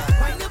camera.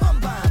 Wind your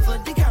bumper for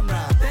the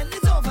camera. Bend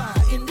it over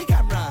in the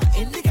camera.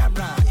 In the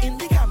camera. In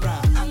the camera.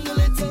 Angle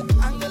it,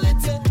 angle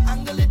it,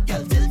 angle it,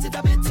 girl, tilt it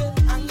a bit.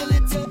 Angle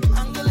it,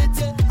 angle it,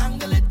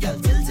 angle it, girl,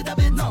 tilt it a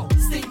bit. Now,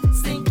 sting,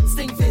 sting,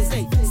 sting face,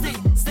 hey,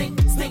 sting, sting,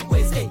 sting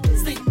waist, hey,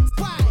 sting.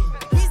 Why?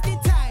 Waste the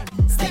time.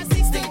 Sting,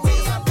 sting, sting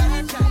waist. I'm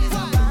gonna try this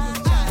on my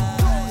child.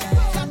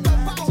 Shut the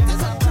fuck up,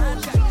 this on my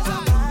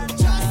child.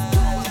 Just do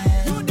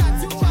you that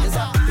you want.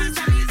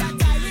 Pizza is a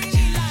guy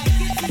really like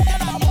it.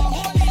 Instead of a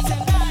holy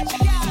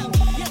Sebastian,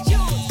 you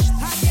choose.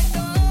 How you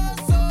know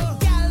so?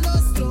 Girl, no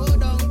slow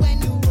down when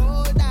you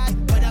roll that.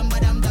 Badam,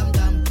 badam, dum,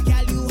 dum.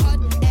 Girl, you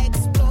hot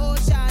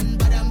explosion.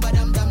 Badam,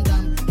 badam, dum,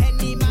 dum.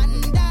 Any man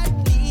that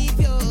leave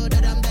you,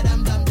 dadam, dadam,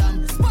 dum, dum.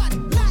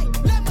 Spotlight,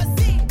 let me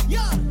see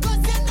you,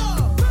 'cause you know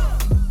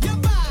you're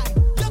bad,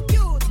 you're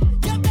cute,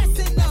 you're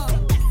blessing now.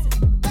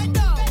 Bend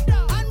down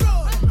and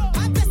roll,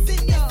 I'm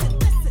testing you.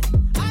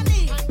 I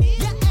need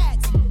your ex,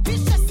 be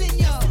stressing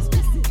you.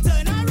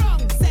 Turn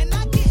around, send a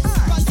kiss,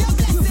 'cause you're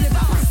blessing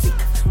now.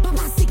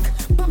 Papa sick,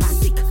 papa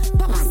sick,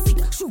 papa sick.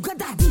 Sugar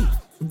daddy,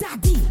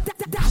 daddy,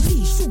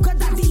 daddy, sugar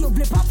daddy, you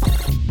play papa.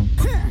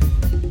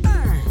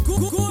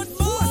 Good morning.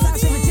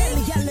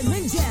 Jelly, jelly,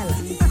 min gel.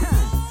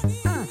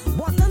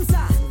 Bottom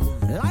sa,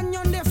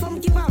 lanyon de from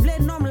ki pa vle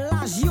nom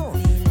laj yo.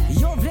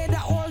 Yo vle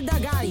the older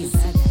guys.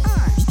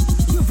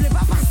 You play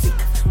papa sick,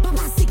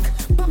 papa sick,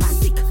 papa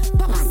sick,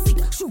 papa sick.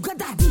 Sugar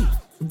daddy,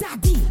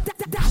 daddy,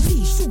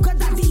 daddy, sugar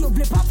daddy, you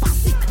play papa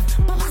sick,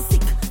 papa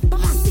sick,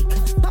 papa sick,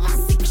 papa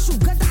sick.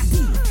 Sugar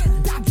daddy,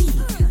 daddy,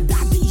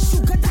 daddy,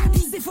 sugar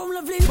daddy. C'est from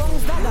le vle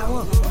bongs dada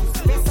one.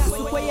 Pesa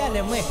soukwe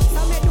yale mwen.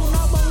 Sa me do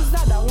no bongs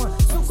dada one.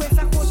 Soukwe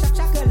sa ko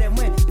chak le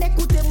mwen.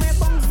 Écoutez moi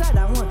bongs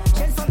dada one.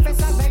 Jen son fait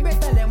sa vibe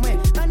tele mwen.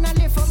 An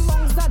ale from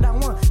bongs dada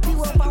one. Di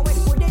wo pa wet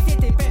ko de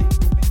tete pen.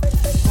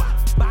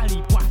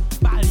 Bali bois,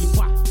 bali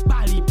bois,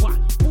 bali bois.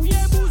 Pouye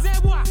bouze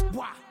bois,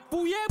 bois.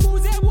 Pouye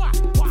bouze bois,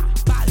 bois.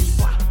 Bali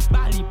bois,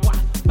 bali bois,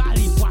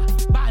 bali bois,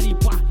 bali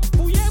bois.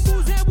 Pouye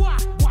bouze bois,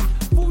 bois.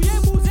 Pouye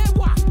bouze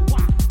bois,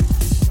 bois.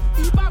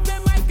 Il pa vle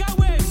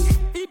microwave,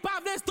 il pa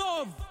vle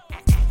stove,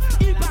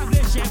 il pa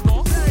vle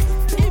chevron,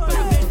 il pa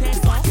vle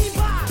tesson.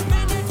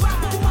 Menet pa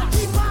bois,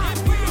 et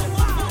puis on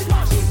va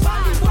bali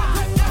bois,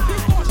 et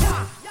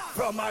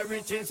puis From my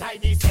rich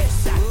inside the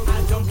session,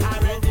 I jump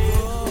already.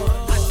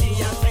 I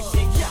see a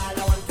sexy girl,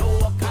 I want to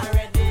walk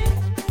already.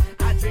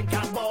 I drink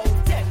about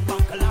 10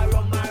 buckle of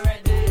rum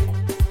already.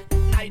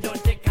 I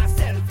don't take a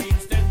selfie,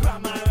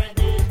 Instagram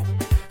already.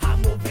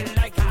 I'm moving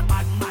like a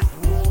madman,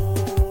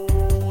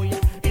 whoa.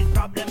 It's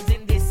problems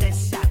in this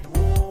session,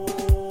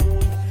 whoa.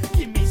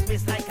 Give me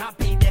space like a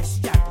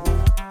pedestrian,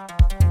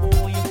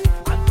 whoa.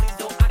 And please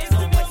don't act so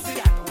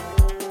question,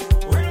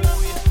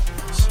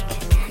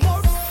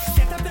 more.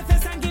 Set up the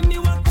face and give me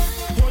one.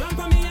 Hold on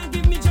for me and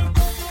give me jump.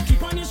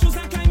 Keep on your shoes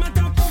and climb on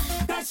top.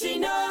 That she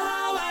know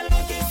how I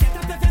like it. Set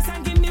up the face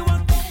and give me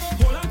one.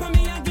 Hold on for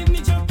me and give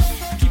me jump.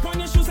 Keep on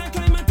your shoes and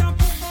climb on top.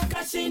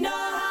 That she know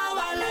how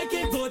I like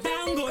it. Go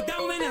down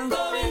when I'm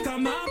going.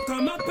 Come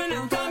up when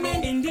I'm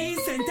coming. In the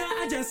center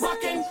I just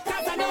walking.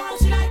 'Cause I know how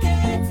she like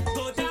it.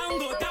 Go down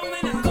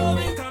when I'm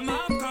going. Come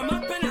up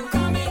when I'm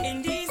coming.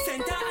 In the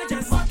center I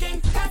just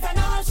walking. 'Cause I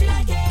know how she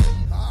like it.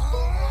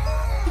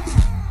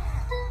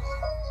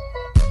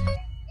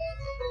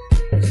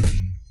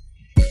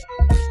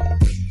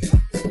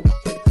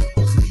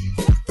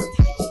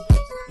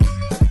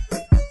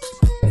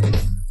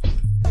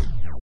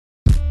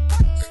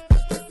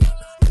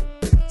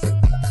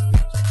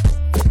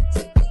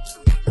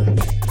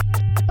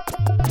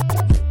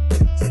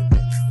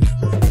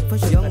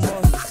 Push young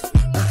boss,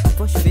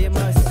 push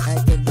famous, I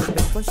tell you,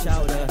 push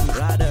outer,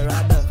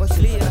 rather, push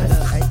leader,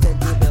 I tell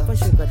you, push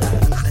sugar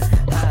daddy,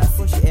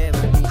 push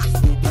everybody,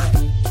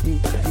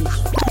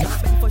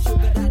 push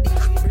sugar daddy,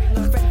 bring a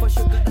friend for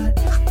sugar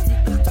daddy,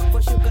 TikTok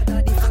for sugar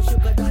daddy, for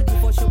sugar daddy,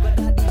 for sugar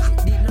daddy,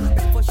 dinner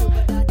break for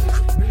sugar daddy,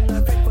 bring a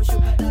friend for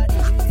sugar daddy,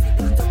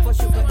 TikTok for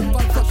sugar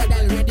daddy.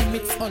 Crocodile ready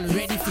mix,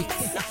 already fix.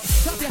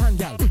 Clap your hand,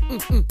 girl.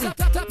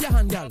 Clap your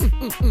hand, girl.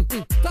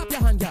 Clap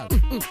your hand, girl.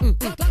 gal.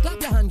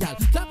 Clap your hand, gal.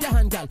 Clap your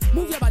hand, gal.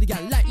 Move your body,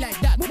 gal, like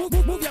that. Move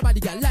your body,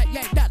 gal,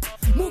 like that.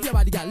 Move your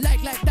body, gal,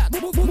 like that.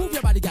 Move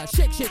your body, gal.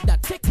 Shake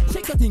that.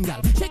 Shake your thing,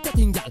 gal. Shake your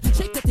thing, gal.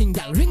 Shake your thing,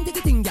 gal. Ring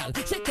tiki ting, gal.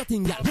 Shake your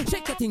thing, gal.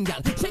 Shake your thing,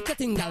 gal. Shake your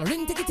thing, gal.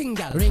 Ring tiki ting,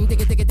 gal. Ring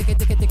tiki ting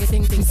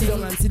ting. Sit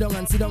down and sit down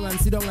and sit down and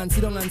sit down and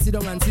sit down and sit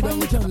down and sit down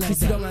with your like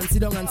sit down and sit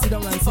down and sit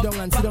down and sit down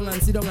and sit down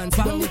and sit down and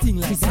sit down with thing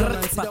like sit down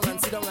and sit down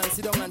and sit down and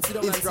sit down and sit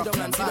down and sit down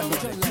and sit down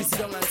with your like sit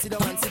down and sit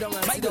down and sit down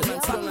and sit down and sit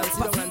down and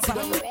sit down and sit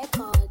down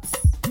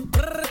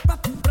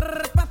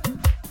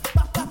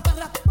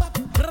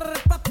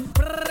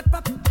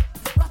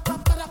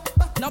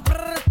now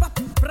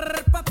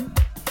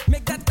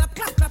make that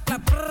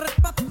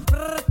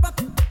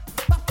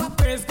clap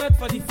praise God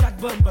for the fat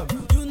bum bum.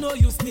 You know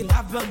you still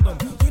have bum bum.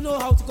 You know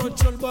how to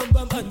control bum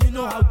bum and you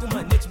know how to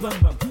manage bum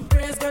bum.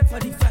 Praise God for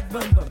the fat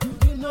bum bum.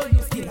 You know you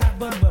still have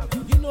bum bum.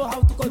 You know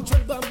how to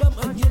control bum bum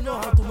and you know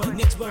how to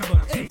manage bum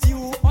bum. It's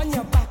you on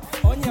your back,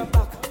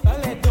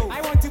 let go.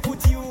 I want to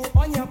put you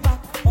on your back,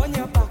 let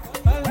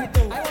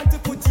go. I want to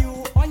put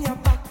you on your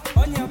back,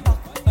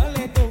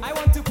 let go. I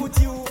want to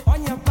put you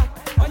on your back,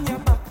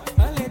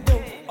 let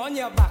go. On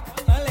your back,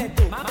 let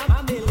go.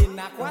 Mama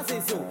Melina,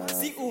 quase so.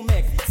 Si ou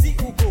make, si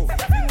ou go.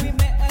 We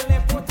met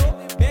a poto,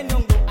 ben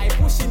yongo. I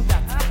push in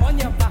that. On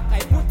your back, I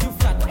put you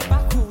flat.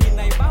 Back to win,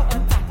 I bow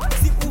and tap.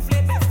 Si ou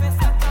flip, fast. I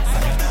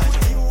want to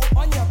put you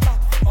on your back,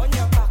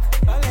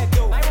 let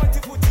go. I want to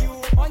put you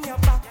on your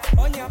back,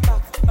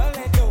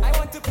 let go. I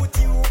want to put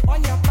you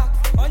on your back,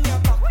 let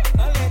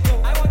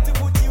go. I want to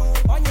put you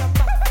on your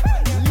back.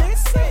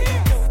 Listen.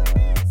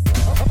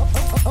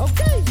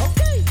 Okay.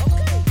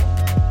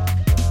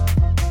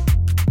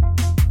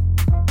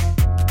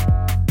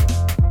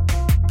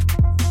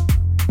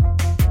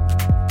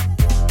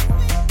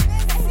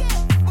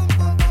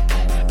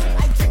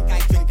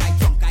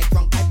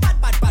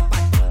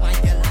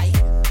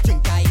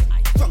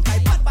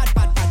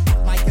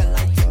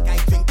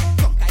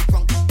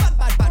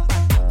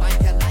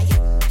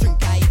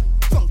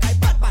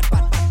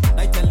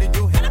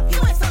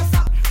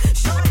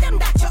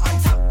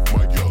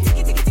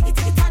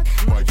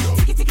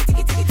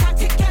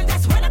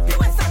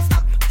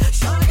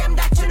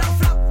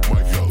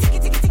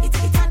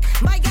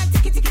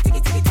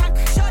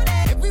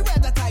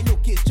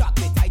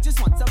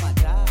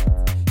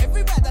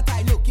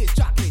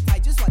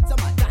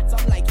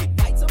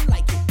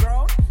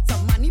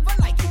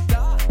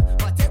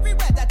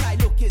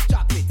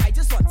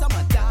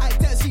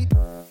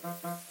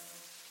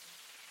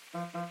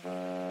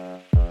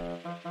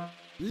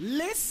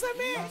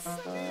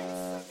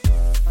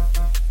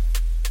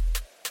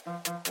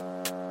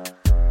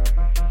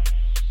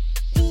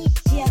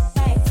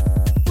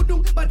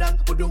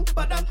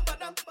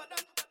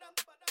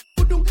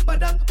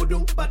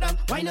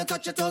 Why not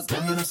touch your toes?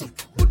 Y'all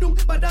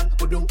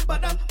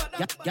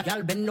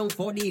bend down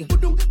for the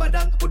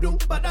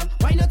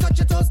Why not touch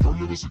your toes?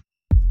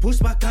 Push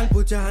back and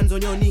put your hands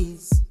on your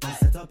knees.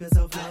 Set up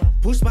yourself now.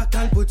 Push back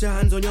and put your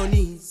hands on your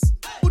knees.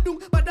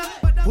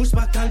 Push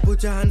back and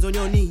put your hands on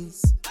your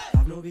knees.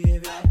 Have no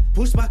behavior.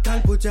 Push back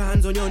and put your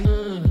hands on your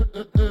knees.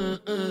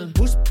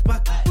 Push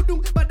back. Back.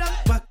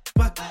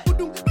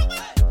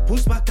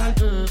 Push back and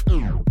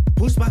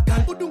push back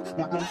and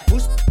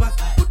push back.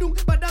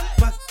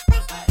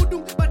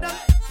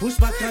 Push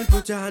back and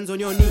put your hands on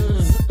your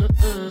knees. Sit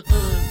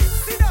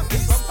down,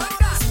 bump and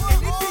dance.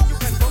 Anything you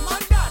can bump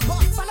and dance.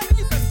 Salad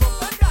you can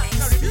bump and dance.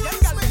 Caribbean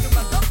girl when you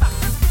bump up back.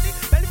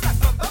 Belly flat,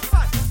 bump up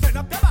fat. Turn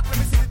up your back, let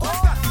me see it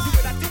like that. You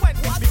will have to wine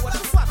with me, what you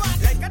swap.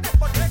 Like a dead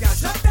body, girl,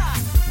 shut that.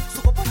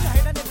 So go put your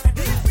head on it,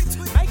 ready?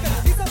 Michael,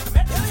 this is the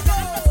metal.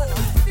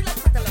 Pretty like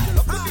metal, you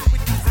look pretty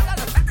with this.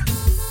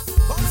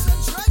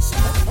 Concentration.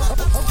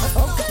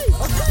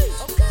 Okay.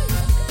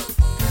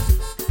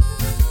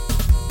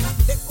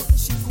 They put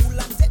she cool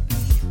and deadly.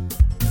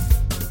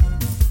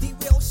 The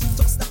way how she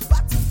just that.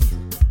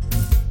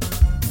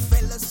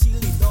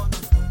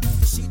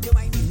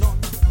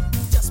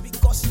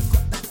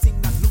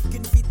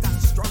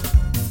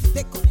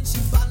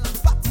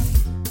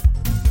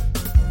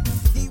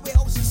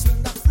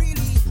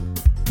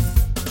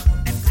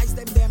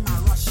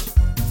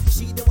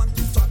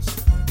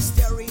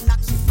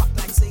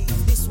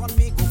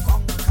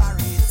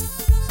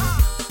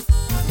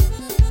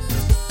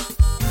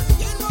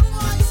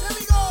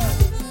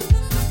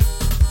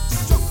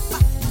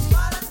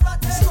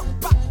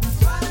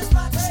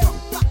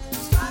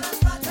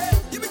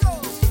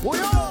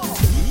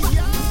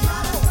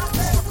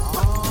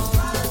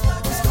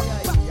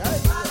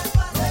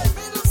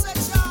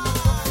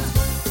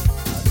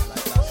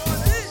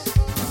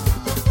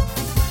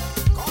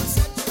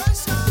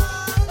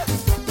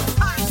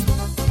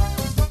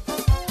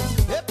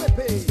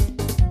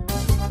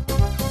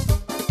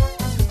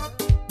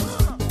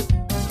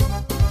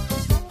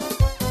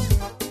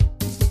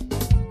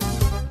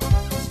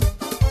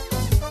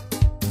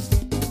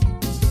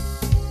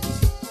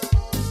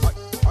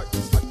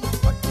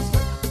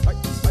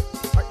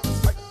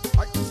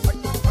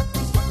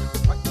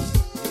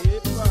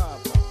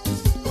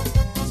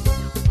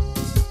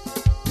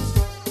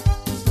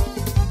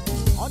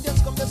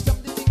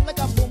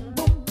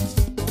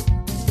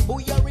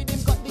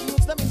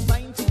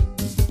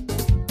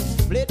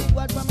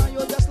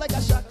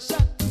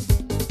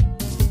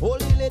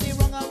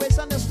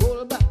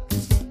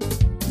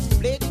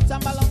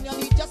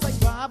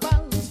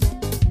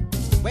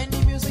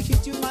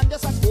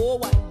 Oh,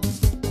 what?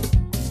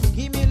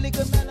 Give me a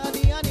little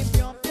melody and it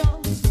pion pion.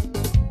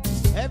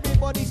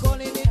 Everybody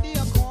calling it the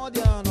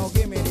accordion. Now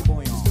give me the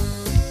bouillon.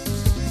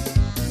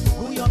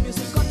 Who your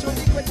music control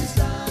the greatest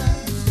style?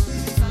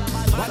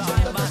 Watch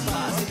out the bad.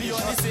 Be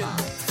on this in.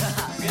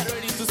 Get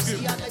ready to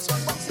scream.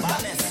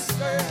 Balance.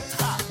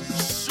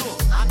 Sure.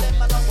 And then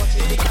man watch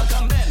it. Hey, girl,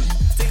 come then.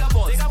 Take a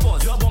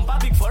pause. Your bumper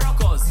big for a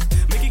cause.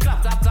 Make it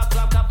clap, clap, clap,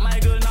 clap, clap. My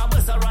girl, now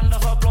bust a round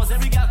of applause.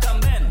 Every girl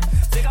come then.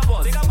 Take a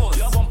pause.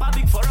 Your bumper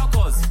big for a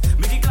cause.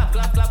 Make it clap,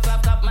 clap, clap,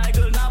 clap, clap. My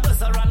girl, now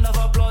bust a round of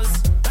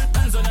applause.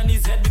 Hands on your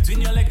knees, head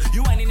between your legs.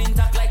 You whining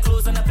intact like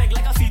clothes on a peg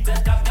like a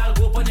fitted cap. Girl,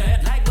 go up on your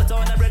head like butter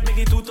on a bread. Make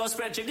it two toss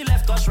spread. Check the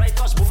left touch, right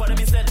touch. Both of them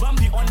instead.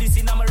 Bumpy on the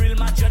scene, I'm a real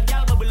match. Your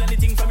girl bubble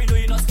anything from me, do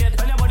you not scared?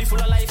 And your body full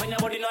of life and your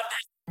body not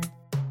dead.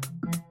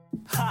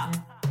 Ha!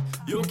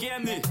 You okay,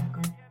 me?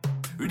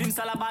 Reading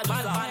Salah bad.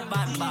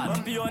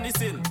 Bumpy on the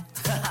scene.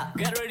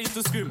 Get ready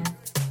to scream.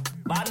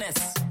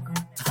 Badness.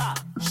 Ha!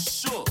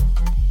 Sure.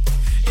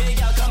 Hey,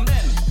 girl, come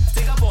then.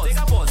 Take a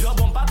pause. Your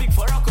bumper big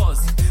for a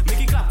cause.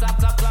 Make it clap, clap,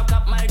 clap, clap,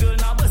 clap. My girl,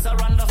 now bust a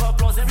round of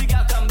applause. Every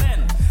girl, come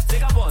then.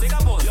 Take a pause.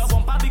 Your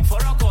bumper big for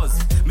a cause.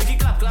 Make it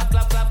clap, clap,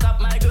 clap, clap, clap.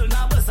 My girl,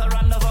 now bust a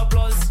round of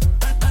applause.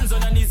 Hands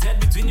on your knees, head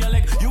between your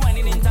legs. You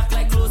whining intact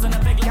like clothes on a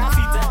peg like a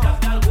fitted cap.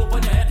 Girl, go up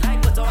on your head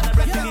like butter on a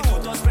bread. Make it two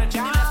toss spread.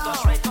 Check the left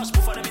touch, right touch.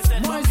 Both of them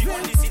instead. Bumpy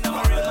on the scene, I'm a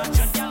real match.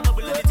 Your girl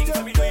bubble anything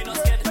from me, do you not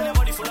scared? And your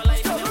body full of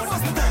life and your body not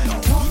dead.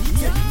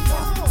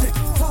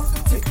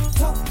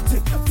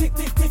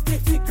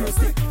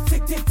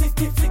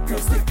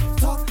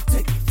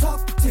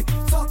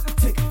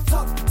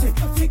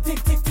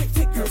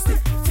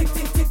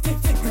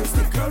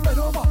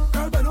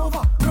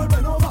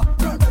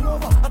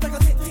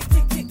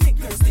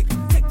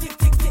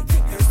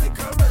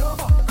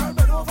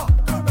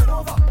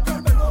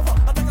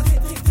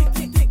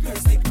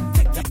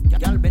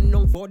 Girl, bend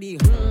down for the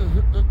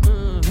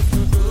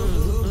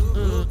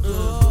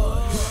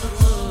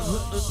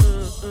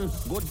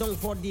go down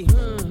for the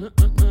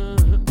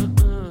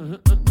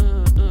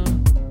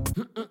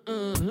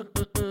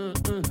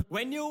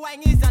When you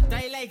whine is that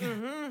I like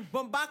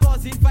bumper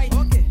causing fight.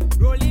 Okay.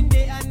 Rolling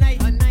day and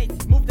night.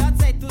 Move that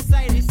side to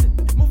side. Listen.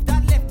 Move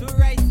that left to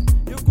right.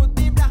 You could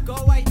be black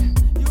or white.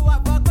 You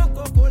have a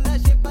Coca-Cola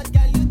shape, but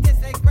girl you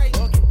taste like Sprite.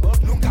 Okay.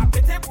 Look at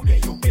pete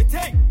bude you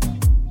pete.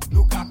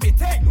 Look at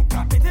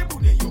pete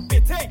bude you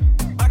pete.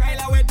 Bagay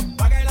la wet,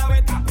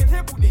 a pete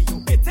bude you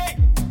pete.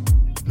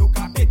 Look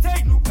at pete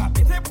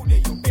bude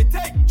you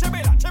pete.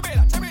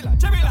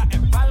 Chebela.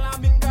 Empala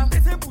minga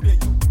pete bude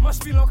you.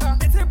 Must be loca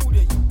pete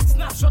bude you.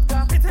 Snapshot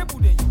ka pete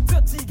bude you.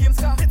 Dirty games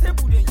ka pete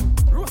bude you.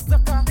 Roaster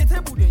ka pete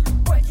bude you.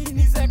 Boy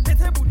Kinizek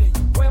pete bude you.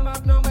 Boy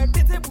Magnum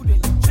pete bude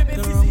you. Chebe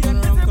Fizzy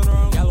and pete bude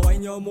you. Girl,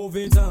 wine your move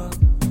it on.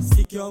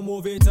 Stick your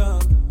move it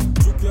on.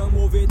 Juke your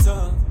move it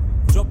on.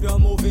 Drop your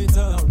move it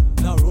on.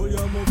 Now roll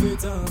your move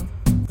it on.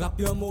 Clap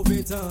your move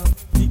it on.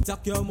 Tick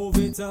tock your move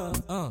it on.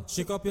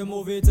 Shake up your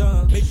move it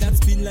on. Make that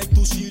spin like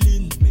 2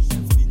 shilling.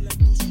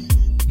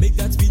 Make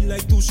that spin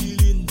like 2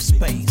 shilling.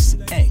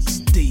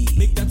 SPACExDEE.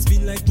 Make that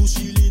spin like 2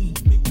 shilling.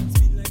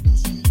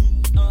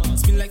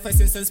 Spin like 5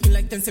 cents and spin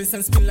like 10 cents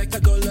and spin like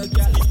 $1,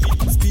 girl.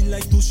 Spin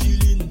like 2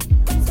 shilling.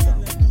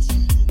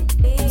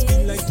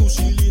 Spin like 2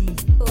 shilling.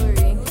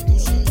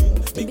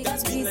 Make that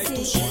spin like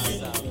 2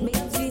 shilling.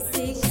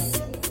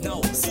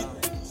 Now sit.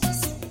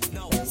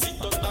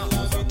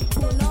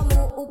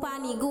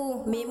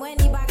 Upanigu, me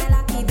mweni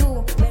bagala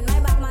kidu. When my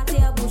back my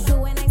tail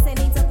bushu, when I send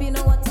it up, you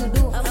know what to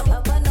do.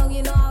 Up and down,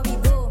 you know how we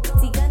go.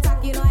 Tick and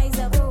tack, you know how it's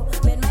a bro.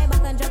 Bend my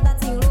back and drop that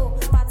thing low.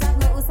 Patak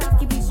me usaf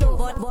keep it show.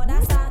 But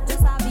that start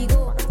just how we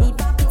go.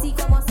 Ipa piti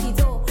como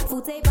mosquito.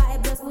 Fute ba e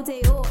just fute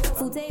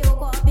yo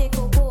ko up e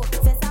coco.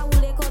 Festa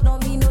ule ko don't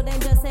be no then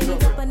just send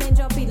it up and then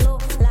drop it low.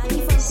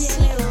 Lani from Pierre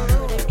Lero.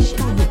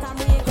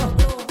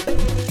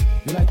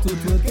 You like to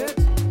twerk it?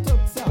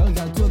 Well,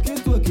 girl, twerk it.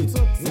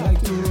 You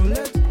like to roll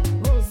it?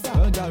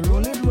 Well, girl,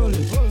 roll it.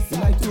 You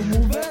like to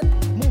move it?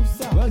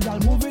 Well, girl,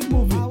 move it.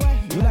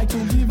 You like to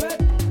give it?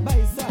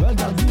 Well,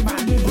 girl, give it.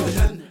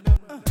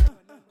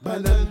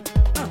 Banan,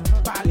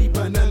 Bali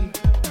banan,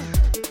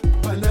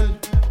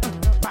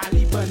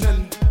 Bali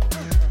banan,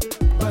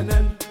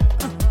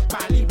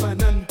 Bali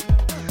banan.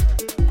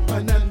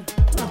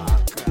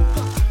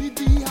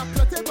 Idi ha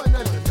plate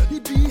banan,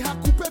 idi ha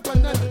coupe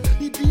banan,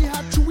 idi ha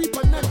chewy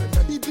banan,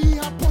 idi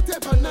ha pote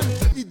banan,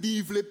 idi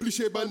vle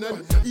pliche banan,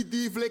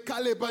 idi vle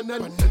kale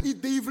banan,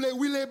 idi vle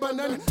wile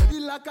banan,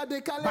 il a ka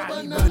de kale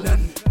banan.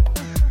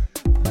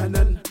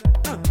 Banan,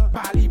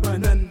 Bali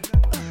banan,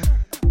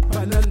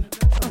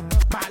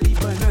 Bali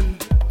banan,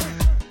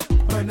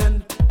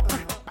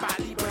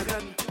 Bali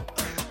banan.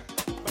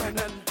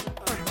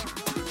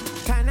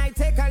 Can I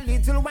take a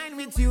little wine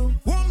with you?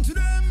 One to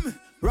them.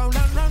 Round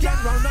and round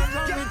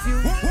with you.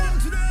 One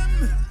to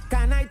them.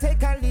 Can I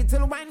take a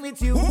little wine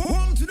with you?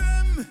 One to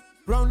them.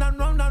 Round and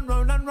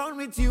round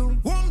with you.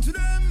 One to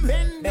them.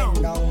 Bend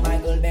down, my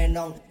girl, bend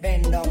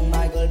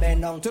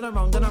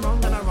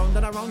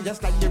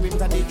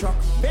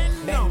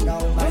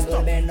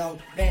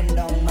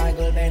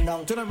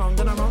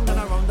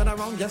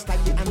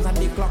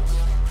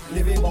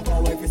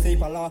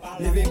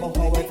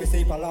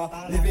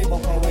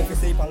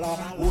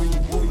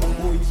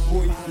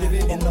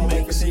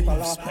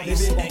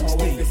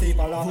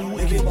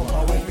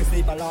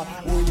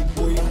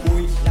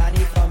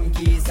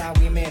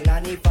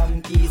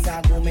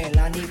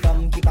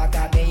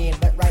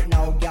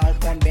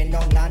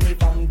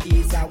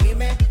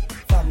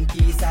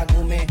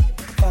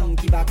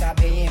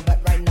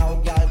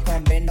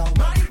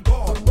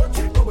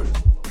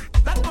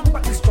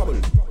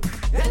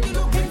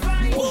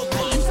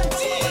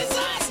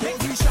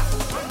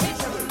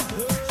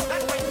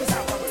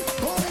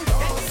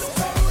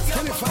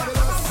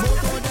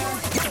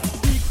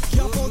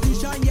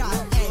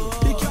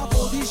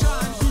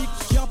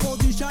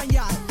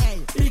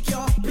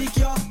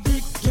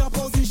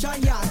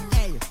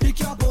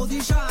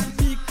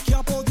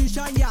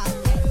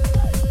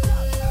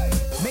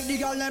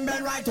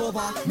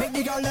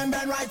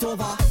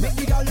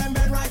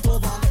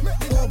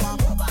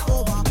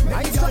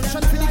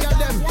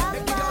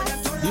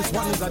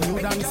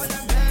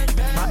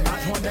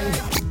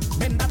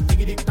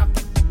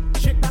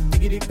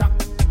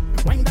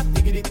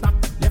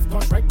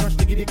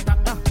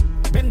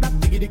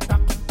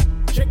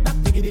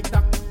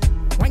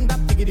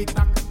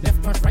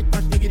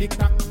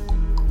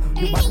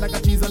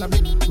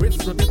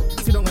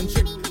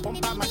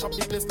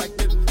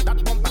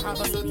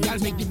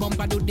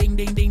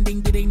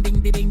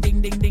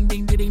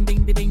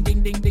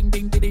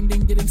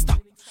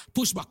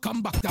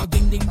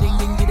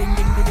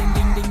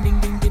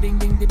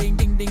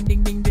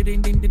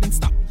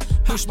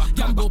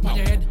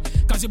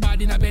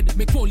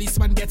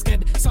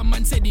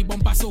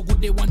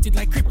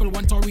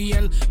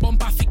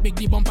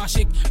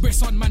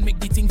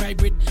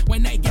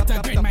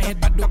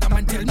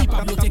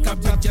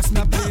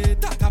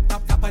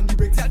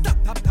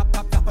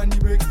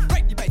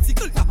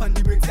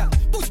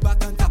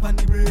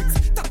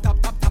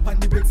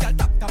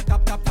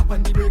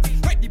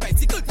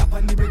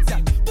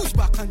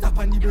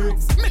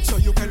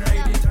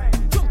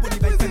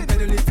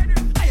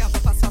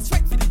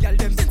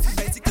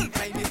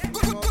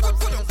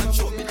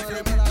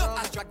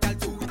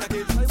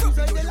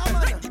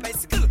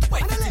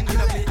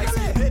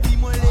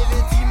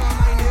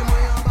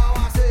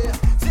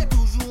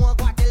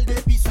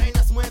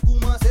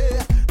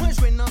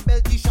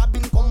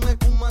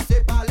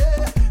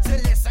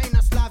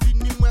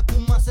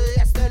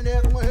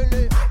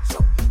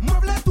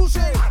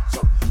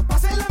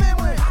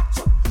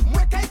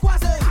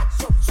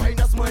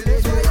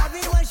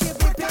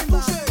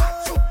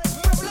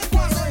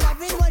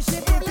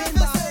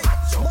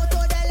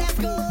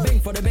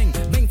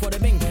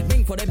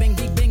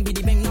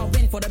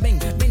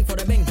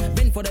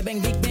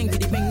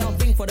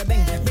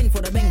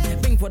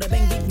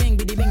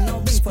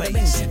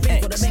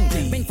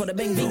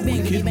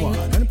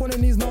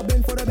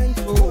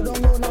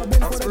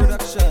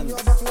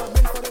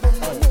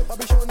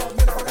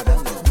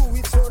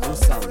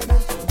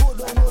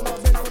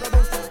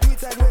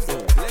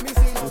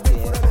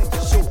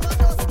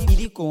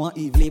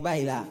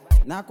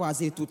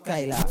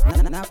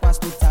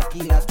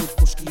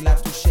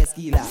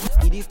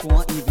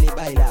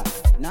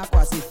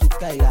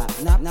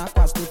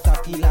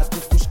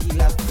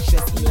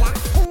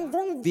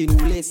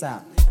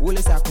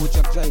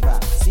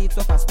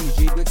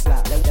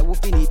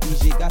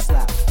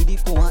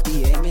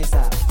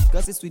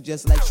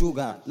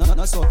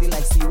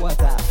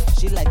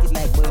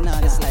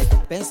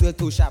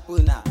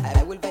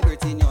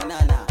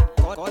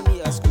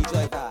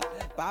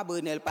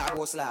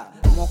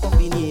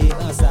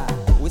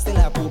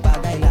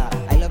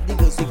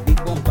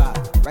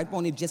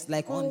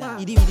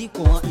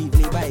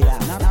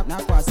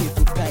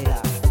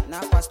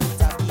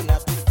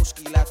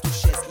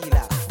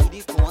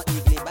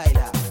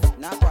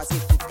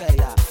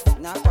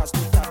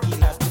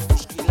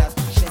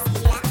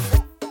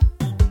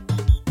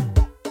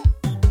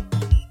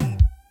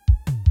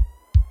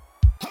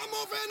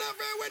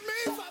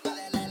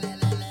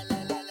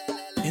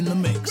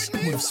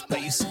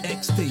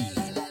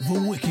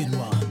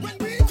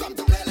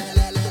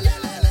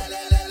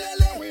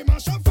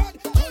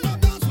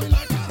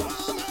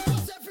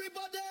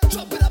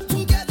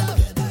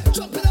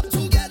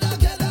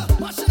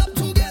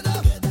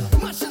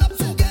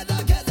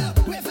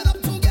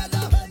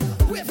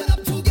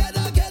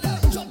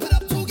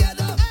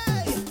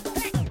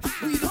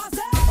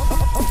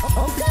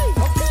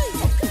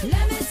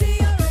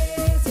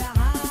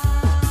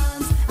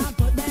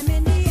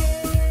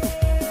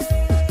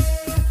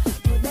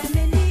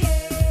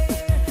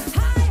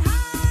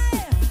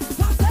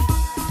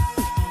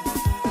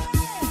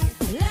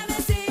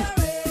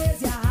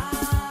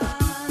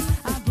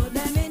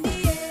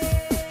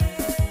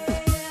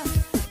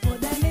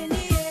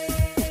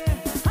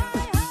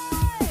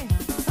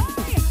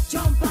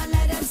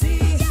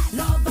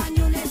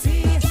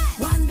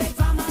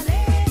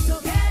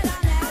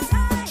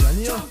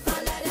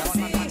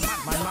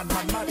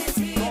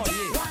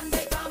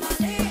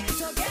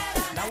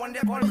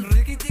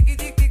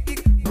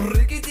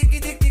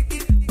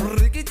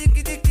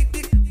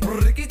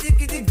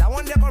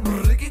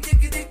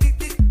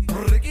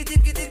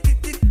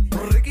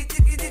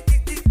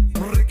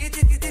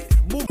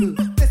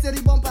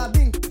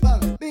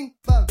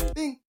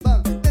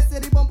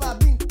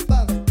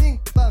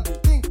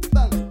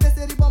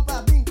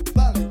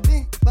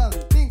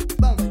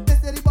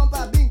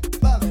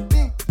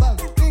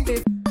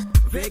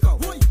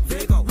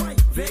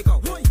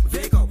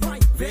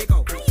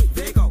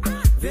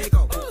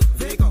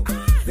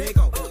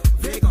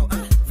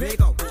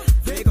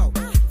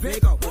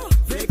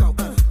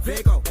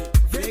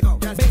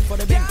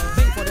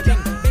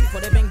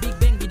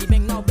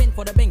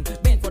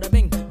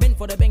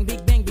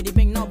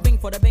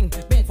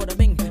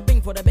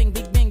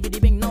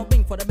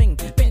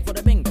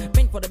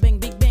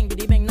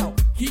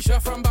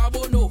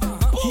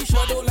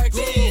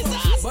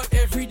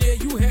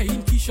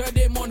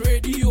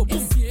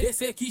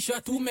say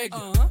Keisha too meg.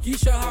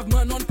 Keisha have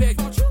man on peg.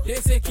 They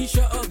say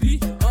Keisha ugly.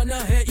 On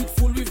her hair it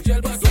full with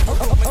gel. But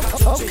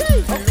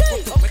Okay.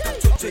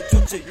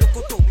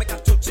 Locoto, make a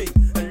choche.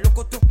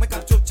 Locoto, make a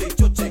choche.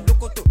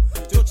 Locoto,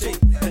 choche.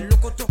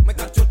 Locoto,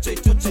 make a choche.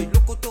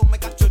 Locoto,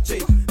 make a choche.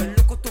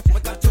 Locoto,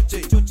 make a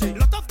choche.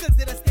 Lot of girls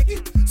they just take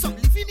it, some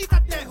leaving it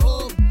at their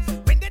home.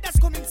 When they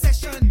just come in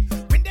session,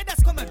 when they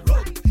just come and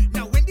roll.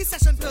 Now when the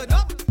session turn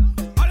up,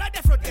 all of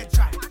their throat get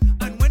dry.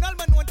 And when all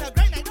man want a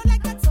grind, I don't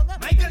like that song.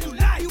 My girl, you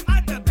lie, you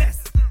are the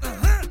best.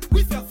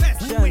 With your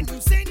vest. When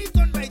you say it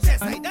on my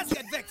chest, I just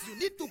get vexed. You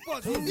need to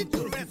pause, you need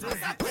to rest.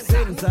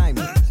 Same time.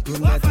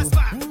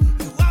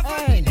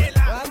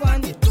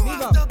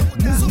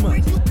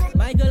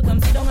 My girl, come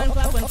sit down and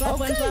clap and clap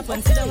and clap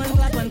and sit down and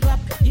clap and clap.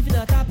 If you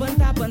tap and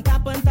tap and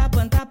tap and tap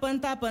and tap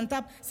and tap and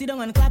tap, sit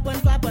down and clap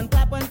and clap and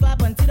clap and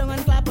clap and sit down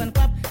and clap and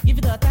clap. If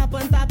you tap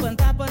and tap and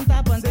tap and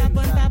tap and tap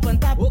and tap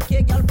and tap.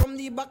 Okay, girl from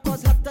the back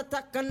cause heart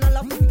attack and I'll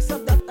have to fix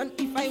up that. And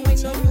if I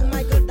wine on you,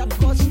 my girl, that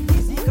cause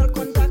physical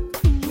contact.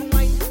 You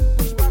mind,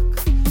 push back,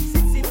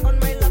 sit on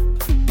my lap.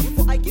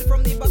 Before I kill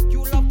from the back,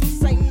 you love to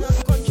sign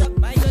a contract.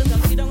 My girl,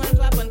 come sit down and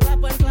clap and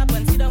clap and clap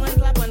and sit down and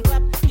clap and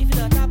clap. If you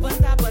tap and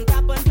tap and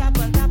tap and tap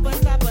and tap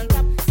and tap and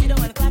tap, sit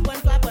down and clap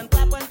and clap and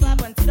clap and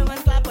clap and sit down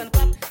and clap and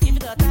clap. If you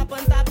tap and tap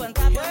and tap and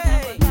tap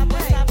and tap and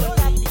tap and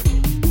tap.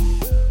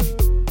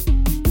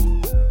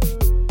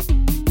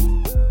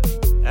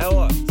 Hey,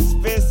 what?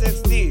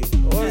 SPACExDEE.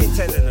 What are you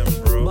telling them,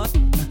 bro?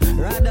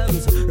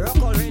 Radams, rock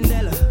or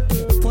Rendella.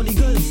 For the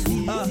girls,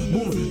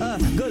 boom,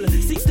 girl,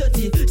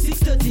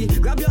 6:30,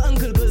 grab your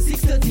uncle, girl,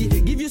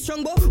 6:30. Give you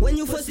strong bow when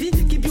you firstly,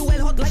 keep you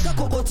well hot like a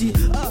cocotte.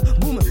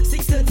 Boom,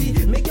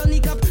 6:30, make your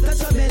kneecap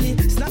touch your belly.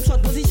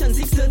 Snapshot position,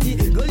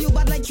 6:30. Girl, you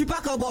bad like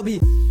Tripac or Bobby.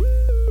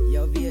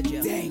 Yo,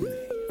 VJ. Dang.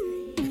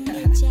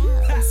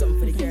 Some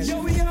for the girls.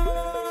 Yo, we are.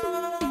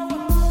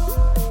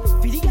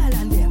 For the girl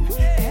and them,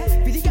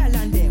 for the girl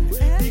and them.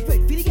 Big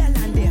wet, for the girl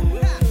and them.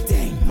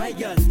 Dang, my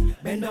girl,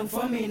 bend down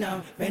for me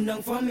now, bend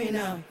down for me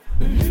now.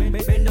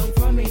 Bend down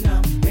for me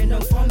now, bend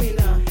down for me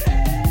now.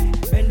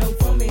 Bend down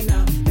for me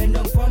now, bend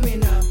down for me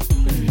now.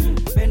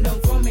 Bend down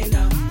for me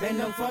now, bend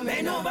down for me now.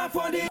 Bend over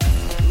for the.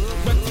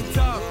 Wet it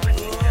up,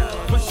 wet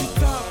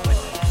it up,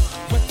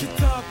 wet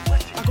it up.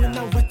 I'm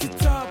gonna wet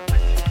it up,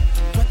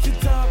 wet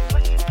it up,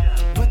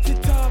 wet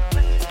it up,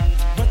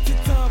 wet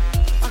it up.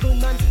 I'm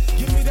gonna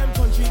give me them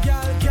country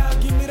gal,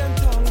 give me them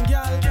tongue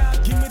gal,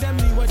 give me them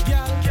leeward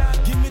gal,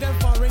 give me them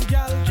foreign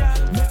gal.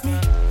 Make me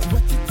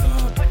wet it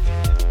up,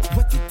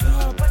 wet it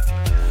up,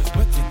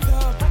 wet it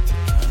up,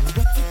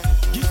 wet it.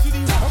 Give to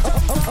the.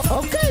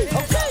 Okay.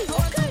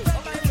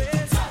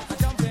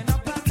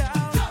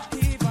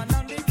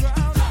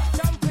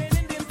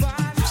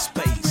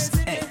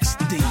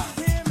 SPACExDEE,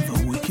 the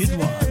wicked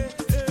one.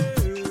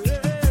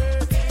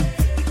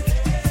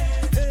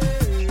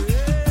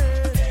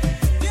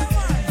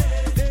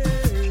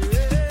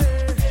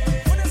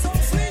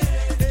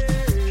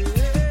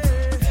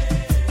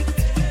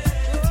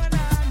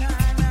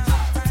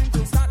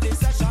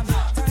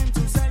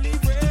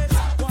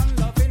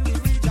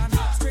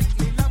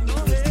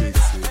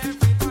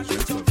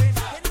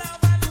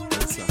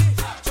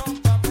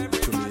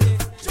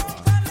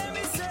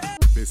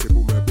 Pese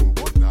pou mwen boom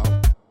bot now.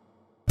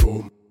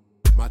 Boom.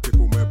 Mate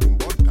pou mwen boom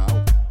bot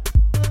now.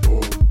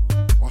 Boom.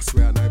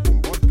 Oswe anay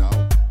boom bot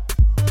now.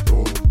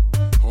 Boom.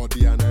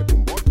 Hodi anay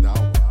boom bot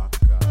now.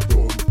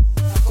 Boom.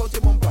 Cote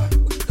your bumper,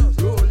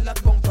 roll that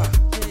bumper.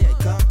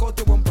 Can't cote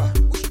your bumper,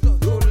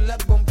 roll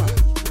that bumper.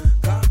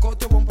 Can't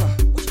cote your bumper,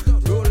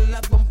 roll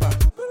that bumper.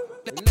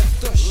 Left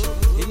touch,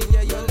 in the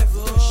air your left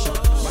touch.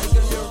 My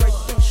girl your right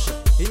touch,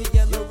 in the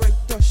air your right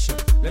touch.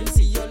 Let me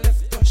see your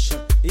left touch,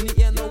 in the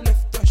air no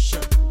left touch.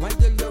 My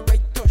girl your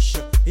right touch,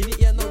 in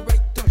the air no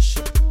right touch.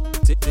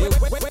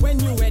 When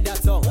you wear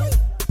that song,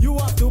 you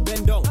have to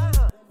bend down.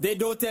 They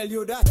don't tell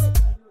you that.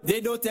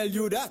 They don't tell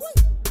you that.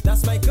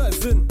 That's my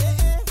cousin.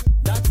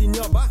 That in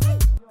your back.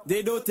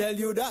 They don't tell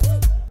you that.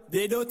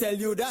 They don't tell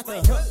you that.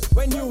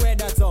 When you wear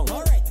that song,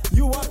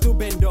 you have to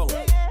bend down.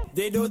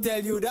 They don't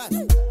tell you that.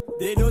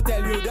 They don't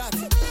tell you that.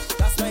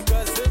 That's my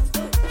cousin.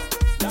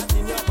 That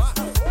in your back.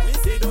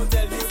 They don't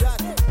tell you that.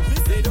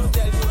 They don't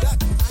tell you that.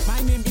 My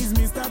name is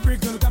Mr.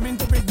 Prickle, coming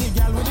to break the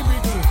girl with the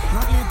prickle.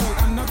 Not little,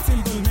 I'm not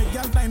simple, make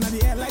girl fly in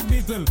the air like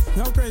beetle.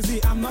 No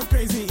crazy, I'm not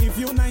crazy. If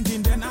you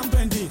 19, then I'm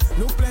 20.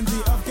 Look plenty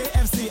of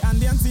KFC and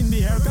then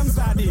Cindy, here comes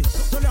Daddy.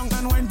 Go down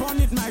and wine pon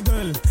it, my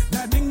girl.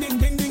 The ding ding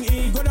ding ding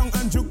e. Go down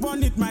and juke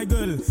pon it, my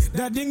girl.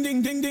 The ding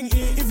ding ding ding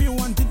e. If you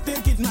want it,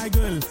 take it, my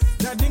girl.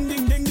 The ding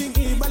ding ding ding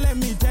e. But let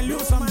me tell you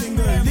something,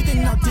 girl. The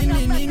thing not in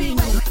me.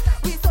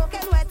 We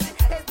soaking wet,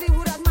 it's the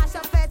who that mash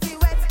up petty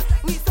wet.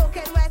 We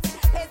soaking wet,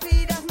 it's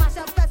the that mash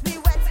up petty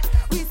wet.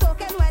 We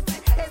soaking wet,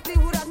 it's the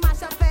who that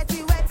mash up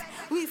petty wet.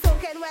 We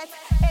soaking wet,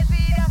 it's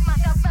the that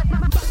mash up petty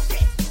wet.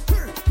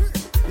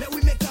 Let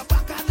we make a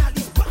bacchanal,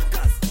 these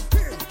backers.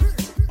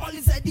 All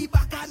inside the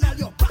bacchanal,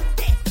 your back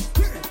there.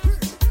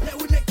 Let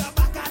we make a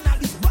bacchanal,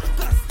 these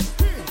backers.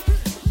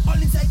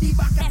 All inside the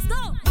bacchanal. Let's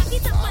go. Back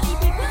it up on the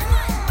people,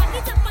 man. Back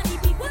it up on the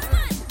people,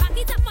 man. Back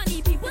it up on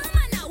the people,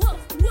 man. Now, whoa,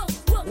 whoa.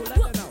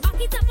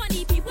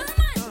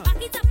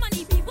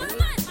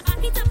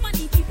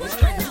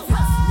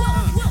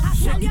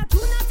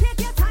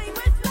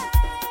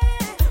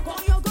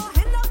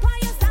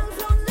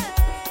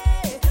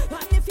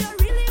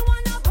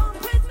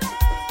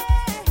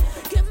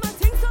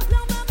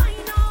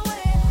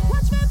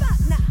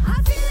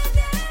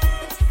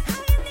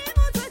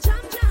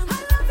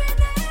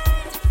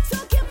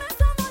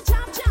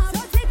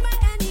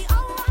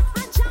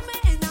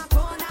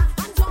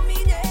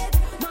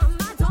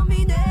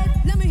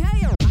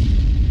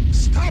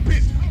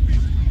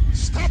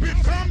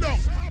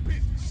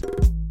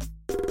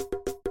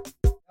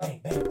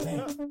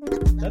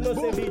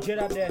 know say BJ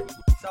that there.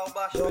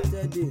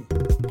 SPACExDEE.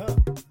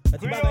 I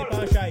think I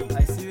might shy.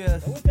 I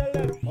serious. How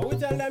we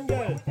tell them,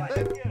 girl?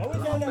 How we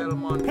tell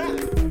them? Ha!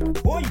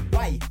 Boy,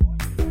 why?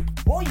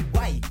 Boy,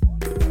 why?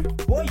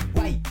 Boy,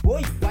 why?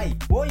 Boy, why?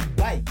 Boy,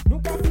 why?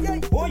 Nunca fiquei.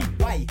 Boy,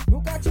 why?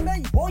 Nunca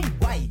tirei. Boy,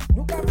 why?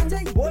 Nunca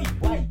matei. Boy,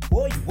 why?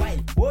 Boy, why?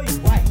 Boy,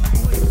 why?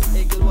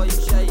 Hey girl, why you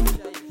shy?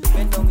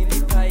 Bend down in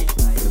the tight.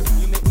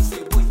 You make me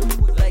say boy,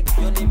 like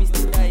your name is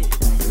the guy.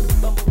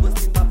 Bamboo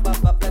busting, bap,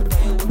 bap, bap, like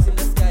fireworks in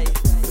the sky.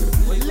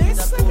 Boy,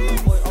 listen me.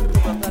 Boy, up to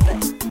my brother.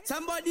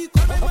 Somebody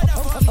call my mother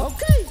for me.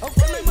 Okay. Call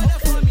my mother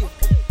for me.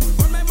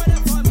 Call my mother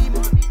for me.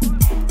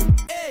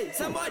 Hey,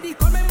 somebody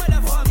call my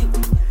mother for me.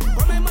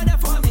 Call my mother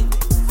for me.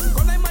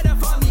 Call my mother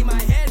for me.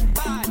 My head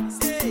bad.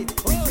 Hey,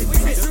 oh,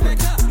 Miss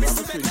Rebecca, Miss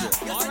Rebecca.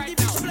 All right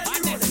now,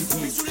 badness.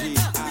 Miss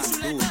Rebecca,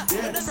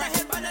 that's my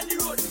head bad on the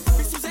road.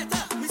 Miss Suzetta,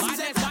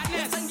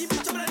 badness. And give me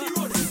trouble on the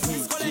road.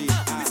 Miss Coletta,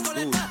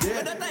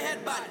 that's my head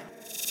bad.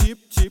 Cheap.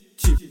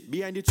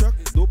 Behind the truck,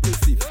 don't play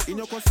safe. In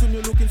your costume,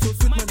 you're looking so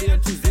sweet, Monday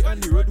and Tuesday on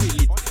the road we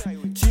lit.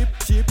 Cheap.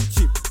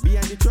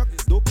 Behind the truck,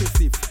 don't play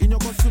safe. In your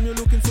costume, you're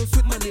looking so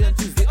sweet, Monday and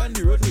Tuesday on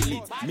the road we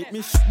lit. Make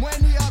me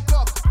When he a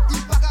cock, he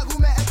pack a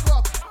gourmet a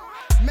cock.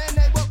 Men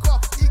a buck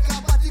cock, he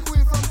can party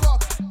queen from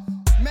cock.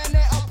 Men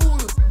a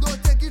pool, don't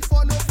take it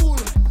for no fool.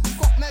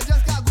 Cock me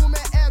just got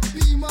gourmet a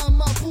be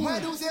mama pool.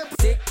 When you say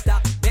tick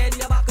tock, bend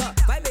your back up.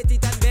 5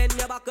 8 and bend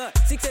your back up.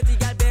 6 8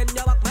 gal bend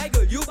your back. My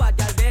girl, you bad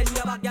gal, bend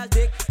your back, gal.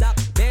 Tick tock,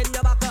 bend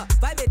your back up.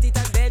 5 8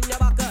 and bend your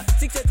back up.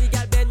 6 8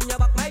 gal bend your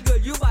back. My girl,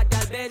 you bad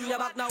gal, bend your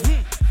back now.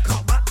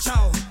 Call back,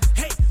 chow.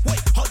 Hey,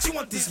 wait, how do you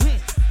want this?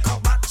 Call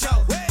back,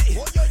 chow. Hey,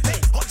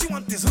 how do you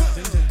want this?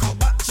 Call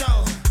back,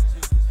 chow.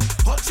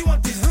 How do you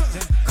want this?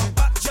 Call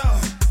back, chow.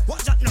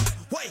 Watch that now.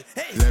 Wait,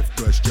 hey. Left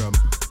twist jump,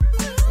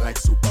 like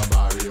Super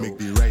Mario. Make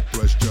the right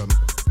twist jump,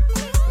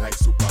 like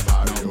Super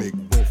Mario. Now make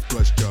both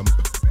twist jump,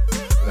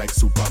 like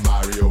Super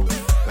Mario.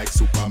 Like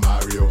Super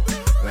Mario,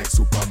 like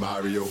Super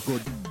Mario.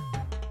 Good.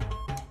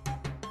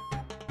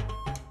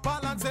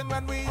 Balancing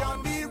when we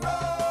on the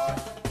road.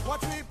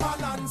 Watch we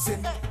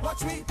balancing,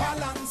 watch we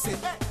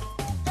balancing.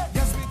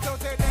 Yes, we don't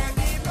take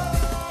any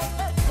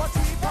road. Watch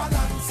we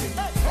balancing,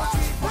 watch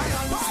we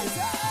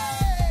balancing.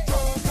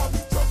 Jump up,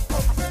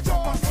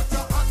 jump and put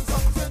your hands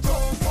up.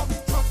 Jump up,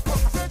 jump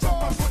and put your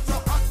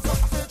hands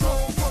up.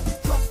 Jump up,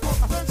 jump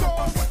and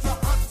put your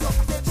hands up.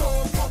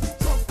 Jump up.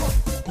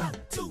 1,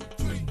 2,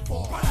 3,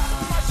 4.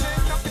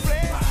 Mashing up the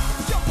place,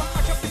 jump and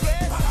mash up the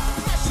place.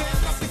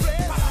 Mashing up the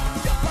place,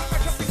 jump and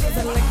mash up the place.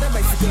 Not like the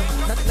bicycle,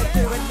 not like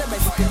the rent the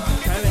bicycle.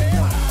 Correct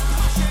now.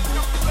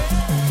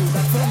 Do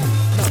that for me.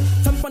 Now,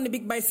 jump on the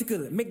big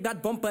bicycle, make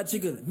that bumper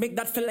jiggle, make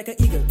that feel like an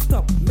eagle.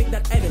 Stop, make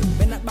that idle,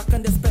 bend that back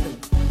on this pedal.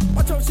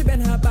 Watch how she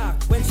bend her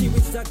back when she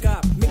reach the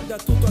gap. Make the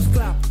two toes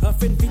clap, her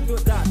fin video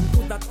that,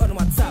 put that on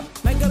WhatsApp.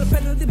 My girl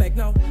pedal the bike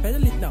now,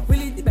 pedal it now,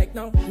 wheel it the bike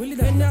now, wheel it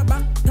bend her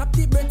back, tap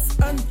the brakes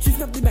and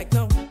shift up the bike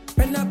now.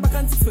 Bend her back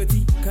and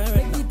 640,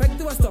 correct the bike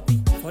to a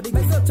stoppy. For the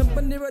bike jump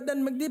on the road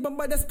and make the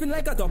bumper just spin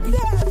like a toppy.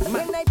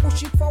 When I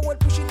push it forward,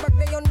 push it back,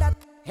 they on that.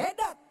 Head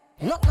that.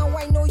 Not now,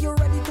 I know you're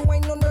ready to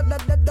wind on that.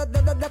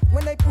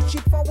 When I push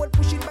it forward,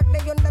 push it back,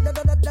 they on that.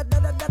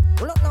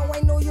 Not now, I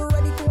know you're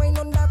ready to wind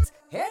on that.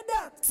 Head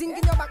that. Sing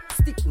in your back,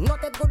 stick,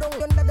 not that go down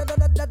on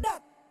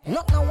that.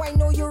 Not now, I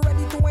know you're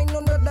ready to wind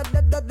on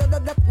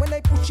that. When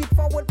I push it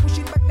forward, push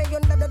it back, they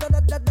on that.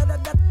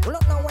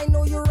 Not now, I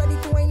know you're ready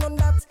to wind on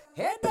that.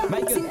 Head that. My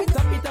girl,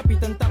 tap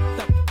it and tap.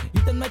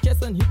 Hit on my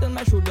chest and hit on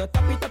my shoulder.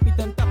 Tap it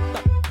and tap.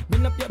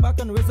 Bend up your back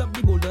and raise up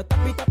the boulder.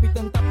 Tap it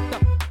and tap.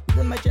 Hit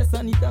on my chest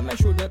and hit on my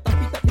shoulder.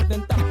 Tap it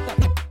and tap.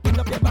 Bend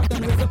up your back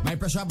and raise up. My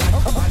pressure bad.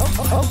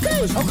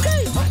 Okay.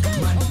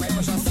 My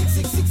pressure sick.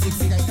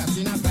 I catch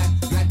in a bad.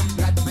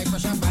 My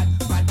pressure bad.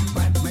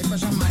 My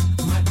pressure mad.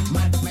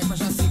 My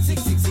pressure sick.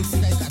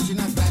 I catch in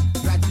a bad.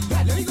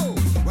 Let me go.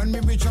 When we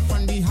reach up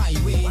on the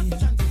highway,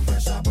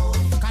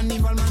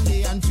 Carnival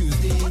Monday and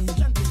Tuesday.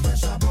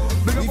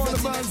 Big up all the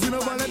bands, you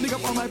know, man. Big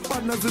up all my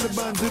partners in the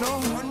bands, you know.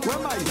 Where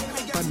am I?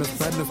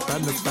 Badness.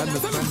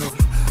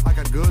 I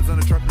got girls on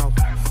the truck now.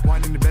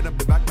 Winding the bed up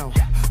the back now.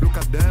 Look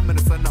at them in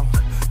the sun now.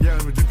 Yeah,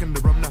 and we're drinking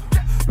the rum now.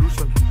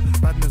 Lucian,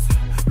 badness.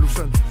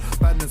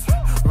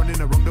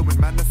 Running around doing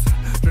madness.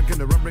 Drinking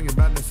the rum, bringing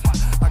badness.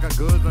 I got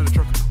girls on the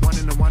truck.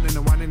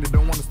 Winding. They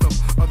don't want to stop.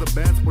 Other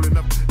bands pulling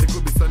up. It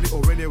could be sunny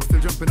or rainy. We're still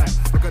jumping out.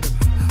 Look at them.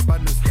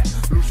 Badness.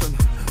 Lucian,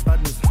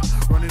 badness.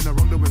 Running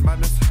around doing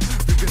madness.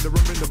 Drinking the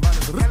rum, bringing the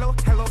badness. Hello,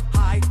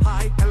 hi, hello,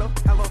 hi. Hello,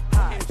 hi,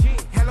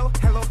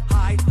 hello,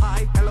 hi.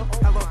 Hello,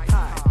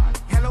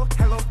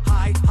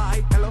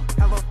 hi,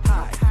 hello,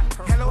 hi.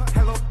 Hello,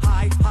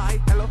 hi,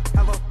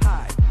 hello,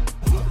 hi.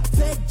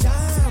 Take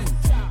jam.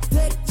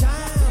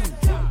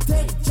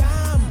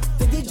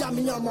 Take the jam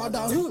in your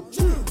mother.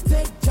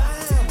 Take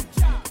jam.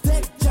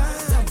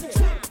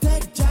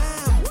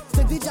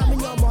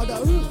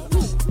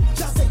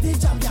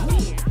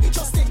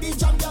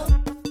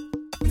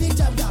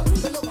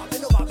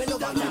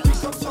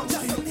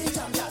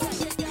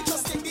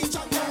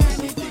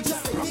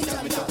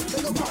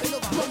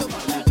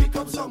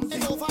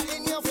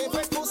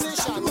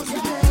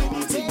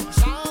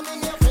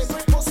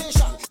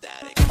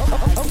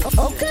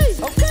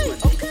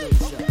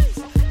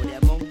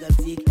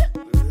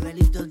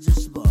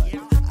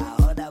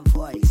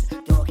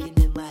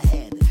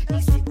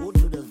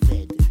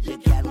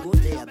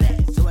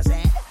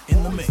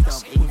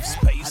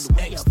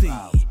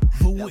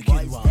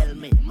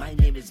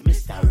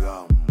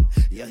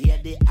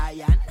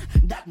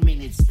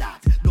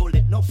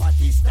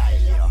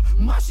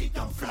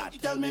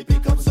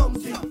 become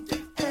something.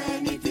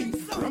 Anything.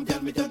 From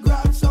tell me to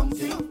grab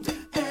something.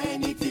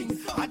 Anything.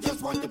 I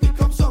just want to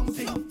become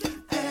something.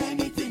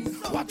 Anything.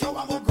 Watch how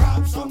I go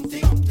grab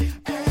something.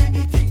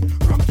 Anything.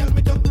 From tell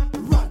me to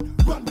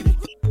run with it.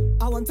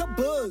 I want a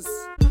buzz.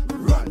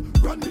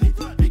 Run with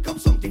it. Become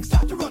something.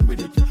 Start to run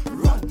with it.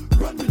 Run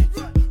with it.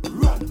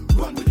 Run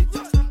with it.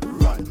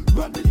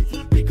 Run with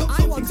it. Become I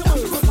something. want to Start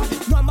to run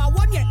with it. Number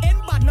one, you're in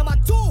bad. Number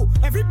two,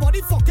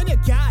 everybody fucking your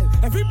gal.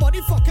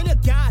 Everybody fucking your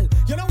gal.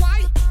 You know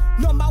why?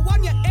 Number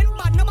one, you're in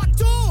bad. Number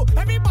two,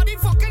 everybody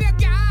fucking your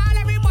gal.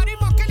 Everybody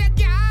fucking your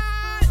gal.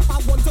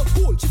 I want to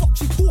pull. She fuck,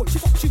 she pull. She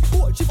fuck, she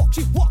pull. She fuck,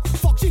 she what?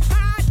 Fuck, she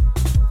had.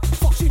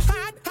 Fuck, she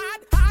had.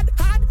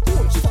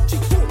 Pull. She fuck, she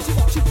pull. She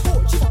fuck, she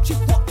pull. She fuck, she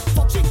what?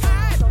 Fuck, she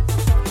had.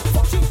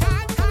 Fuck, she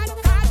had.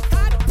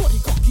 Body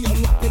cocky and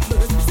rock it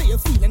first. Say you're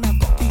feeling that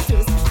cocky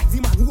first. I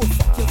the man who will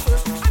fuck you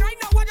first. And right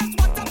now I just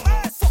want to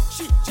burst. Fuck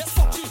she, just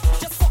fuck she,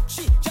 just fuck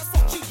she, just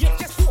fuck she. Yeah,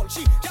 just hold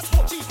she, just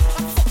hold she, and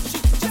fuck she,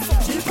 just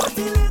fuck she. The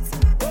party lit,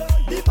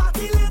 the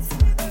party lit,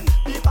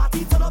 the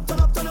party turn up,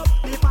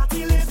 the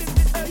party lit.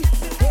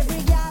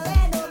 Every gal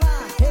hand over,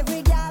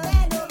 every gal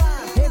hand over,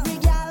 every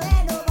gal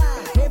hand over,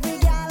 every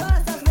gal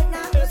wants to spin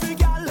now. Every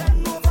gal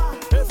hand over,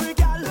 every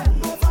gal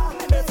hand over,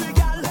 every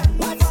gal hand.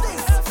 What's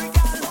this? Every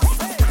gal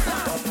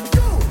wants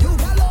You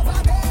gal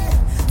over there,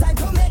 time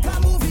to make a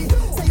movie.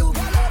 Say you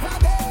gal over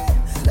there,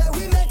 let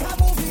we make a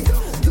movie.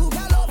 You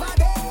gal over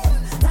there,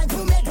 time to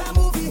make a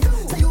movie.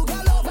 Say you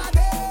gal over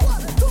there.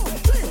 1, 2,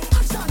 3,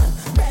 action.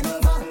 Bend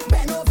over,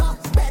 bend over,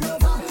 bend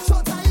over.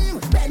 Show time.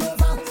 Bend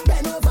over,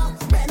 bend over,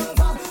 bend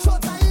over. Show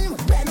time.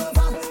 Bend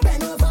over,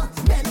 bend over,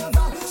 bend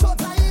over. Show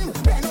time.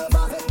 Bend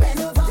over, bend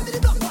over. Give me the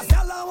block, boss.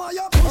 Girl, I want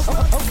you push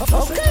back.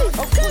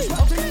 Okay. I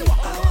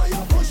want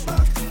you push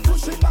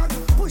back,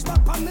 push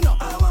back, pan me now.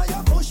 I want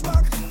you push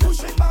back,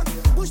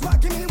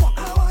 give me what. I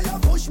want you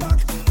push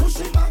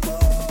it back, oh.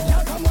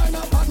 Yeah, come wind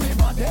up on me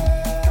body,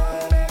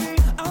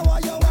 baby. I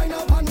want you wind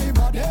up on me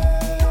body,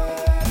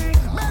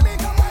 baby.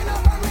 Come wind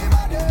up on me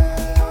body,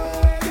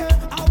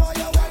 I want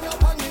you wind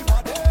up on me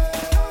body.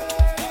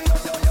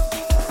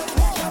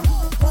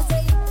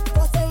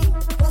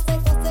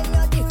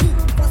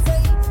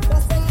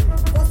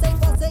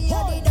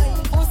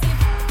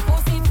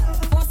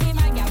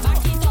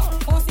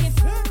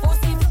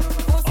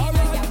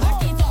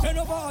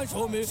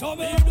 Show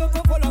me, you don't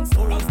come for long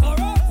story.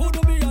 Who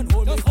do me and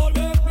hold me? Just hold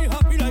make me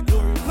happy like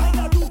glory. Find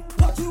out do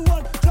what you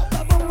want. Drop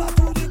the bumper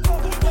to the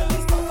ground.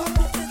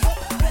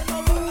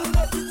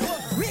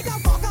 We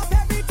gon' fuck up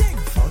everything.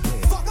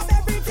 Fuck up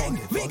everything.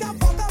 We gon'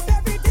 fuck up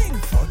everything.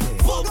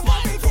 Fuck up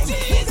everything.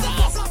 We gon'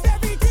 fuck up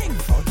everything.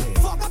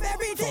 Fuck up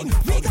everything.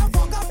 We gon'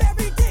 fuck up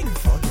everything.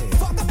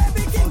 Fuck up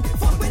everything.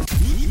 Fuck with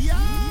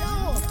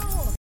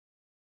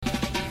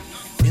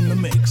In the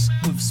mix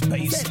with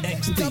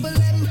SPACExDEE,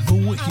 the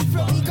wicked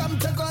one. come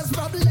to cause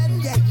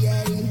problem, yeah.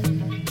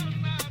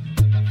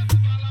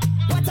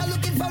 What I'm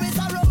looking for is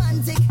a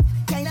romantic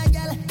kind of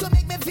girl to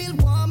make me feel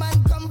warm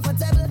and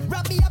comfortable.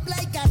 Wrap me up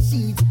like a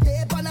sheet,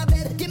 tape on a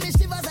bed, give me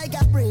shivers like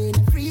a brain,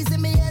 freeze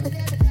in me head.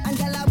 And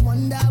girl, I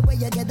wonder where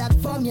you get that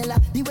formula.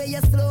 The way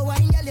you slow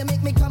wine, girl, you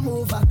make me come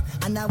over.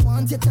 And I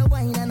want you to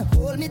wine and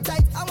hold me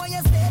tight. I want you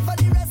stay for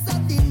the rest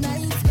of the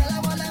night.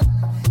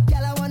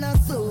 Girl, I wanna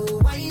slow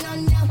wine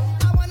on ya.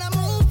 I wanna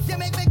move, you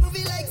make me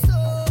groovy like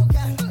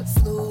soca.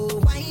 Slow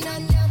wine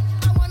on ya.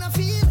 I wanna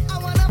feel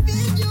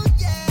you,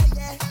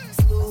 yeah.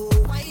 Slow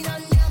wine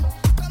on ya.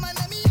 Come on,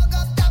 let me hook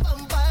up the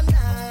bumper,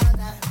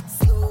 nana.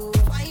 Slow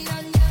wine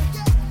on ya,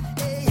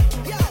 hey,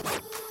 yeah.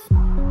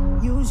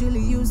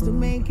 Usually used to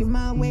making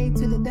my way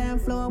to the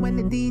dance floor when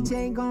the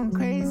DJ gone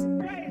crazy.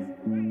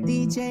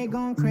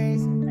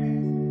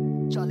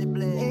 Charlie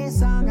Blaze. Hey,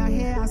 song I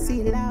hear, I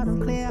see it loud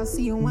and clear. I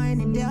see you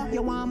winding down.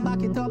 You want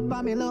back it up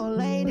on me, little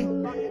lady.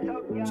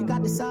 She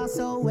got the sauce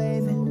so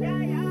wavy.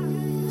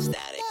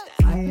 Static.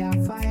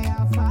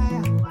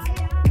 Fire.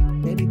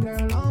 Baby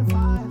girl on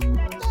fire.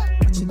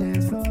 Watch your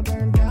dance floor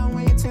burn down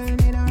when you turn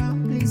it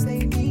around. Please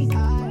stay me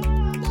high.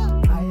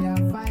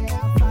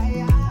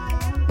 Fire.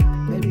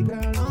 Baby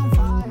girl on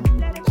fire.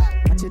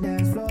 Watch your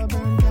dance floor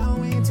burn down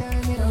when you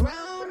turn it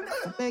around.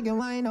 Big and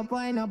wind up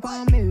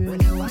on me. When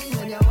you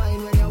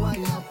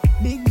wind up.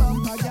 Big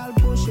bumper, girl,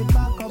 push it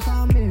back up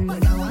on me.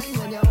 When you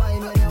wind up.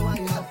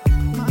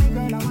 My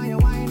girl, I want you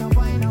wind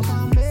up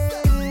on me.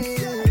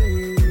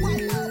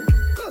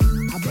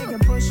 I beg you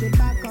push it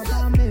back up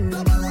on me. When you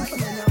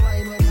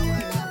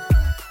wind up.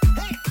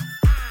 Hey,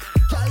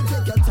 girl,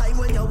 take your time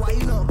when you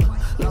wind up.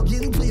 Log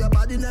into your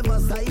body, never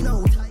sign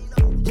out.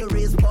 You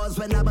raise pause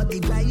when I body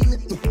grind.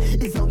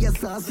 It's how your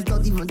sauce, it's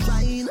not even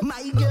trying.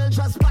 My girl,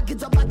 just back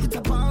it up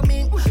on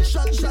me.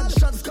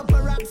 Shots, couple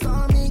rocks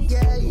on me,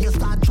 yeah. You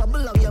start trouble,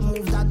 how you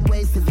move that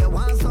waist. If you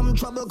want some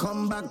trouble,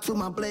 come back to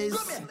my place.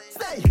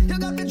 Stay, you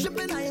got me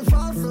tripping, I ain't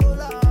fall so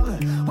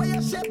long. Where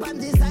your shape and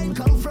design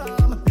come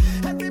from?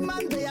 Every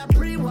man they are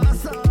pre-war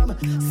some.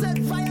 Set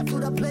fire to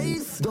the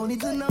place, don't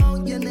need to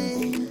know your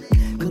name.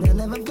 Could I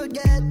never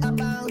forget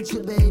about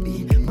you,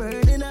 baby.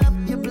 Burning up,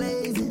 you're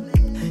blazing.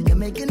 You're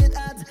making it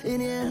hot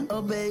in here,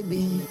 oh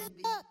baby.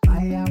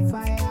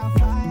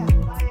 Fire.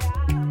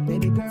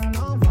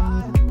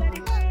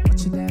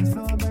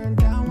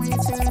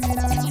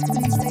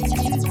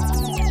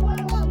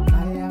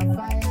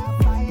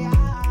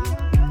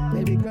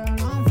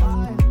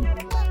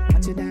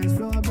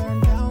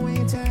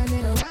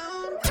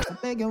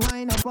 make you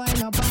wind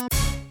up.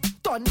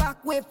 Turn back,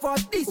 wait for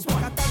this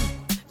one.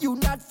 You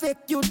not fake,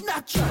 you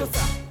natural.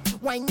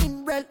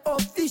 Whining real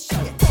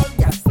official. Tall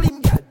girl,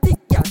 slim girl,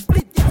 thick girl,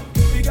 split girl.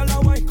 Every girl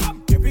a wine,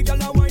 every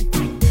girl a wine,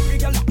 every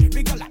girl a wine,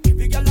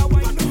 every girl a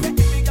wine,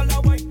 every girl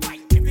a wine,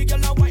 every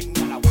girl a wine,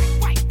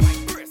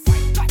 brace,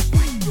 touch,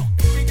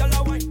 every girl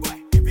a wine,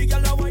 every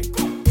girl a wine,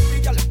 every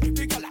girl a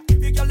wine,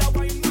 every girl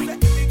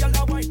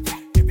a wine,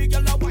 every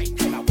girl a wine.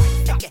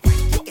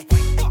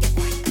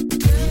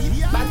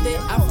 Party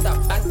after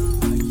party,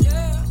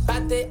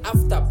 party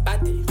after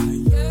party,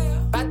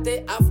 party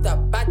after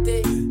party,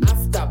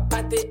 after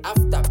party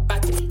after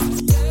party,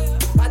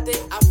 party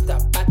after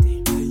party,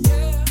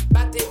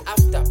 party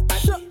after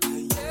party,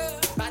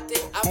 party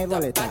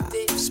after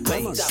party,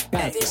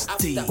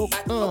 SPACExDEE.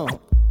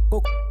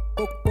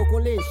 Coco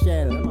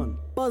l'échelle.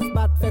 Pose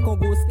bat fait qu'on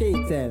go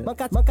skatel.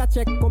 Manka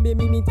check combien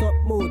mimi top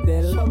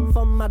modèle.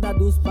 Femme mada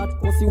douce bat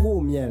qu'on si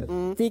roux miel.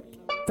 Tic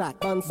tac,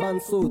 ban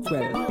so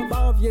twel.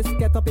 Ban vieux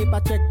skate en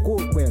paper check go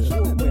well.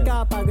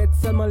 Ka apparaître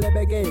seulement les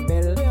bégayes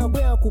belles.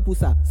 Ouais un coup pour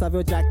ça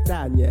veut Jack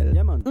Daniel.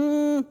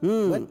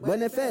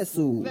 Bon effet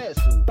sous.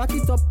 Pas qui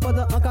stop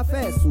pendant un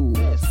café sous.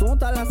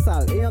 Sont à la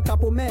salle et un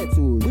capot met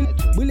tout.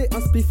 Brûler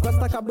un spliff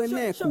rasta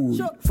cabrenet cool.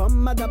 Femme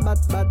mada bat.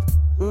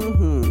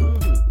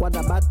 What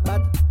a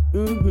bad.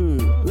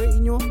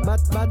 Réunion bad.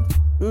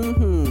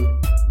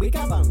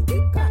 Bricabang,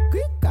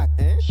 cric-cac,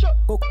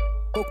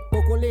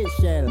 Coco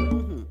l'échelle.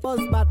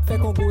 Pose bat fait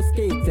qu'on go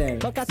skatel.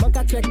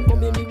 Manka check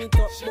combien mimi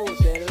top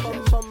modèle.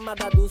 Comme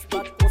mada douce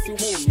bat qu'on si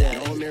roule.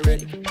 Oh me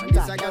ready,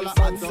 this a girl a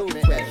hot up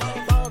me head.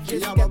 She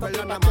a bubble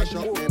and a mash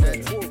up me bed.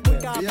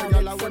 Be a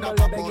girl a would a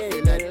pop out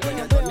me leg. When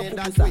you turn it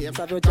that way,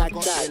 pop out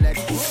me leg.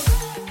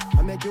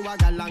 I make you a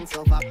galang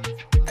suffer.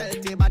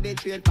 Healthy body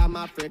trade from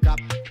Africa.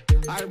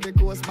 Ivory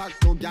Coast back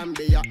to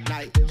Gambia,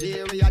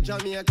 Nigeria,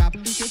 Jamaica.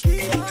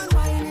 Keep on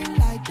whining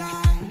like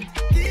that.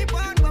 Keep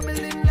on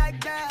bubbling like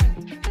that.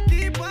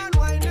 Keep on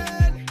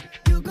whining.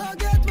 You go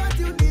get what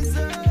you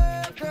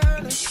deserve,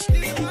 girl.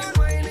 Keep on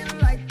whining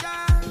like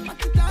that. But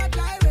you start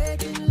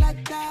gyrating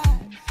like that.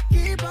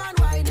 Keep on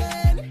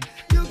whining.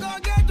 You go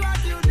get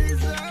what you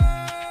deserve.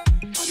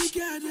 Oh, the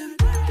girl them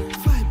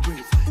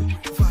vibrate.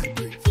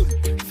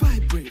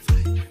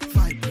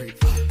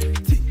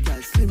 Thick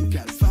girls, slim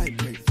girls,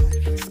 vibrate.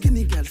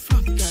 Skinny girls,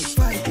 fluff girls,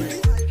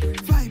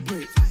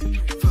 vibrate.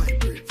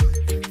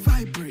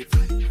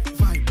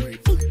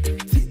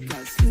 Thick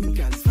girls, slim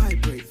girls,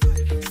 vibrate.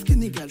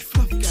 Skinny girls,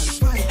 fluff girls,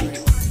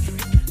 vibrate.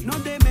 No,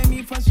 they make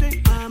me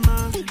frustrate,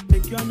 mama.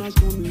 Make your not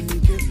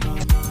communicate,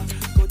 mama.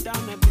 Go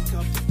down and pick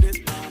up the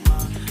pace, mama.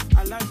 I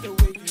like the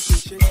way you can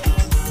shake,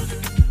 mama.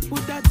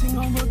 Put that thing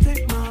on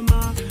rotate,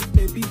 mama.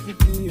 Baby, put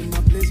me in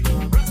my place,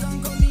 mama.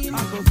 I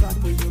go back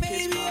for your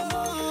kiss, mama.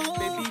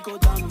 Baby, go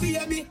down.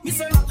 Baby, me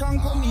say I can't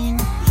come in.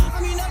 I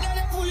mean, I got a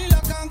fully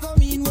lock and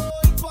come in. Oh,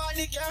 it's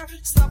party girl,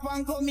 stop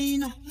and come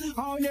in.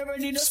 How you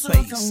ready to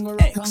rock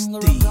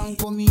and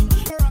come in?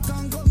 Rock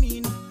and come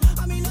in.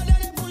 I mean, I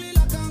got a fully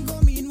lock and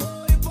come in.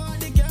 Oh, it's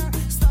party girl,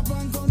 stop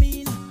and come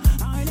in.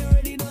 How you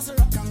ready to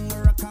rock and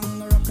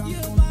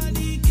your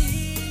body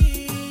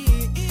key.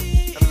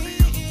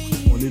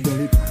 On est dans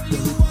les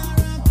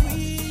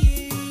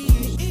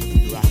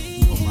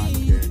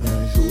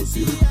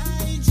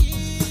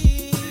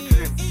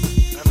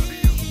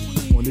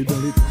On est dans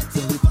les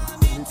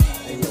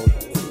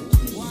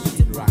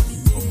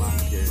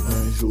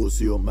Un jour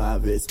sur ma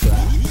Vespa,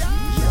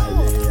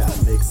 j'allais à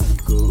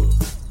Mexico.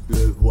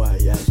 Le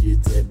voyage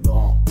était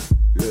bon,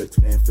 le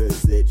train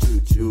faisait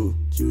chou-chou.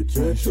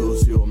 Un jour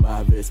sur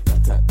ma Vespa,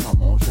 ta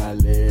maman,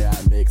 j'allais à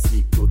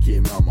Mexico. Ok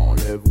maman,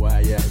 le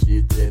voyage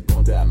était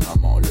bon, ta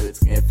maman, le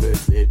train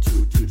faisait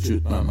chou-chou,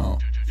 maman.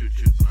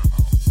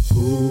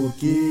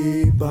 Ok,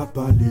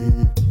 papa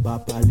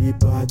les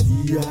pas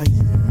dit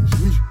aïe,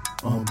 juge,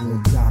 un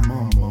bon ta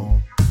maman,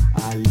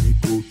 allez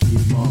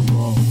coquille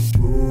maman.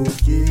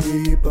 Ok,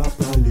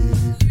 papa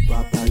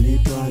les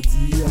pas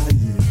dit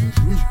aïe,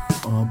 juge,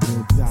 un bon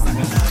ta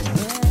maman,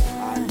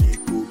 allez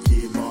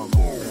coquille maman.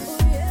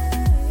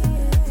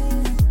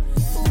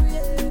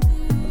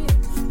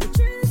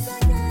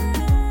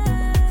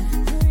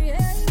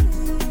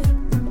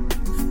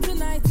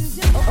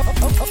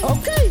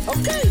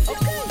 Okay.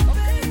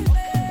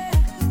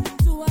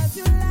 Do as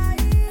you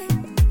like.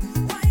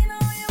 Why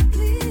now you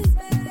please?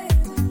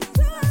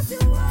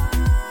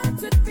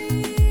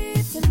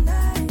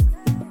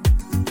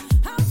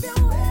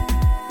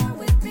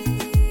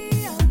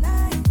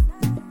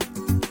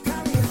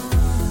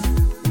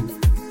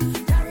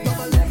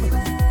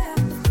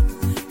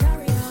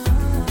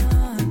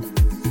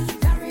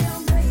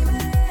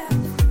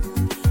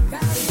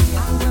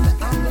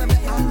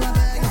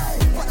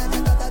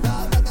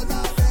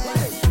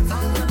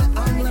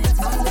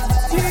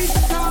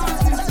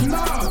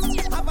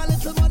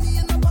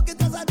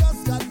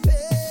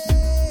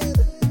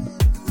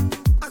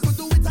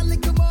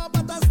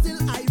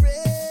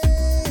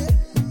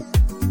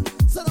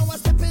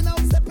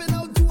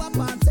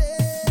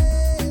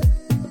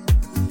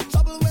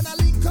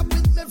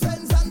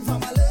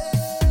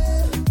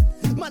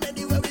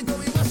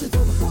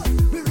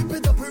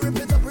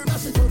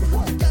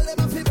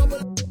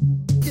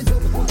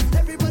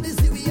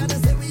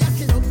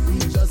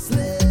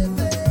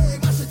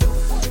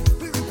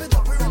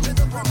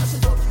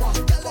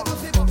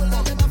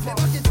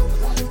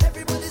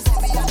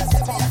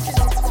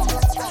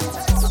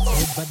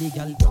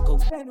 body, girl. Rock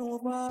out. Bend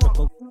over,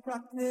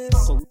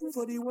 practice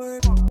for the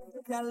work.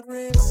 Girl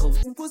brace,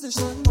 in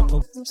position,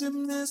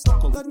 gymnast.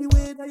 Got the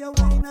way that you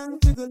whine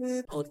and jiggle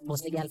it.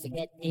 Most the girl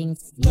forget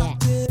things, yeah.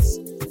 Practice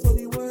for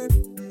the work.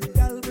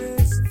 Girl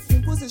brace,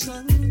 in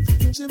position,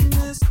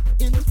 gymnast.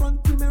 In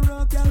front the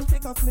mirror, girl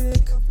take a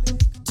flick.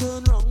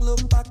 Turn round,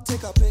 look back,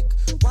 take a pic.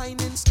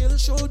 Whining skill,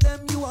 show them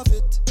you have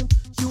it.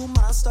 You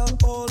master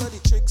all of the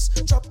tricks.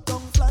 Drop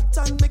down flat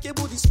and make your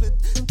booty split.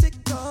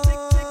 Tick tock,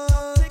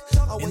 tick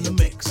tock. In the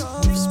mix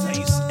with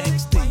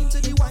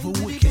SPACExDEE, the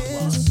wicked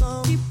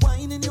one. Keep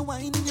whining your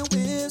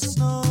waist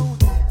now.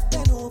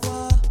 Bend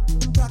over,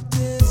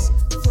 practice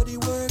for the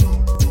work.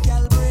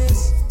 Gal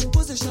brace,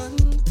 position,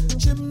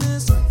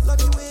 gymnast. Love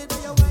the way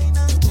that you whine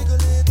and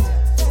jiggle it.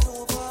 Bend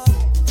over,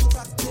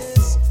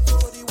 practice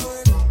for the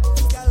work.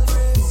 Gal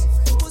brace,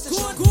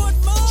 position, good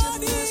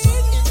gymnast.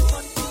 In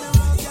front of the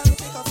mirror, gal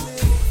take a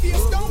flick.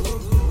 Face down,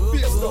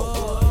 face down,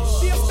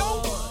 face down,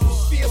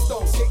 face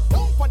down. Sit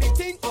down for the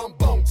thing and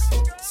bounce.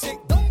 Sit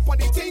down for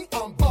the thing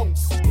and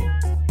bounce.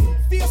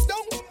 Face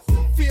down,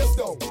 face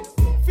down,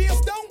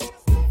 face down,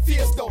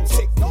 face down.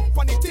 Sit down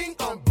for the thing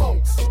and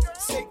bounce.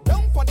 Sit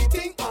down for the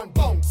thing and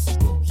bounce.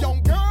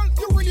 Young girl,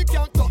 you really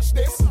can't touch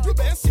this. You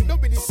better sit down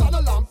with the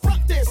saddle and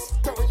practice.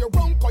 Turn you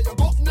round 'cause you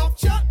got enough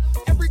chat.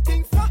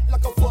 Everything fat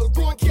like a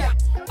full-grown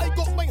cat. I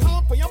got my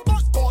hand for your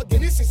back, God,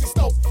 Guinness is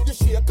stuff. You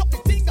shake up the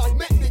thing and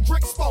make the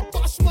drink spout.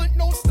 Bashment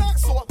no start,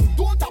 so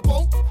don't tap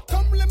out.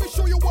 Come, let me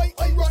show you why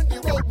I run the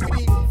road with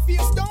it.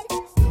 Face down,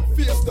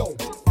 face down,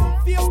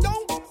 face down,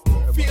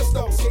 face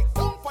down. Sit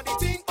down for the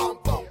thing and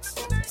bounce.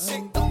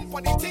 Sit down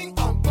for the thing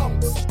and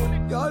bounce.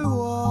 Y'all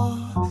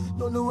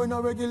don't know when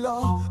a regular.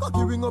 I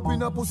giving up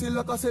in a pussy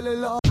like a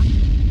cellular.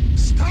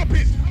 Stop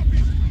it!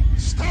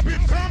 Stop it!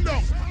 Calm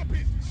down! Stop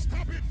it!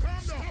 Stop it!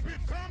 Calm down! Stop it!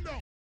 Calm down!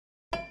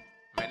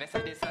 When I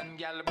say the sun,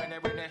 girl, when I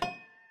bring it.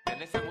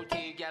 When I say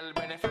muti, girl,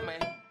 when I for me.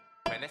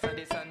 When I say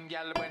the sun,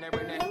 girl, when I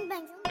bring it.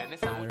 When I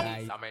say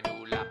muti, sa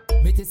menula.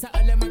 Mettez ça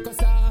à la main comme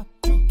ça.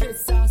 Tu que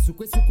ça,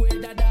 soukwe soukwe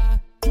dada.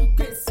 Tu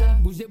que ça,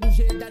 bougez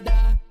bougez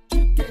dada.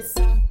 Tu que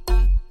ça, ah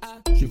ah.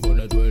 She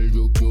wanna dwell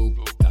juk juk.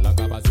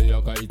 Talaka passe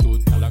ya kai tout.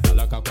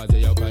 Talaka kwaze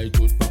ya kai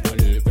tout. Papa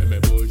le fait mes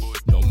bouches.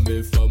 Non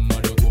me femme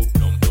de coupe.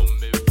 Non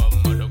me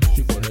femme de coupe.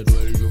 She wanna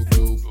dwell juk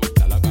juk.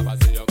 Talaka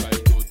passe ya kai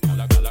tout.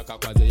 Talaka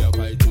kwaze ya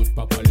kai tout.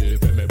 Papa le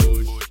fait mes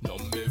bouches. Non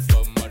me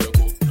femme de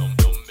coupe. Non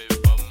me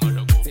femme de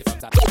coupe. C'est comme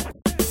ça.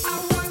 I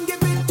want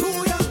give it to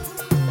ya.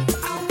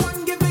 I want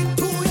give it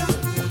to ya.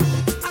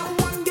 I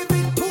want give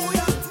it to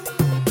ya.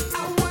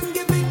 I want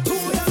give it to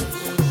ya.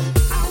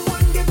 I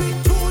want give it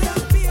to ya,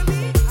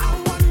 baby. I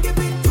want give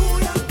it to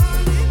ya.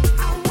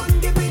 I want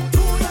give it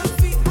to ya.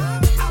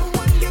 I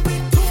want give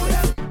it to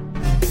ya.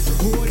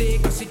 Holy,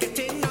 'cause she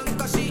getting on,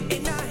 'cause she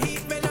in a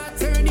heat when I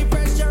turn the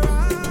pressure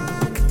on.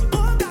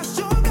 Oh gosh,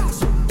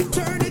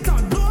 turn it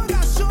on. Oh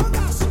gosh.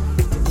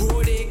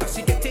 Holy, 'cause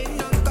she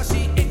getting on, 'cause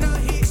she in a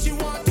heat. She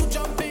want to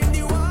jump in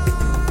the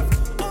water.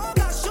 Oh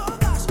gosh,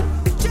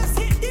 just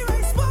hit the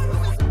right spot.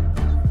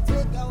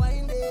 Take a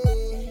wine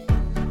day,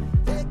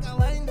 take a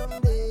wine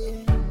down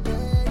day.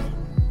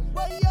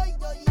 Boy, yo,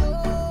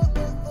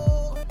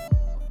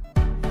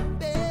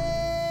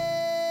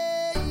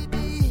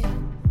 baby,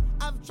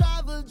 I've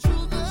traveled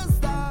through the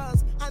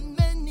stars and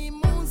many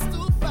moons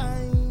to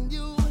find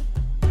you,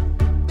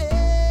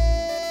 baby.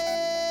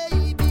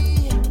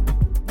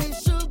 The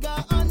sugar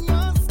on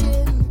your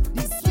skin,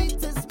 the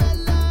sweetest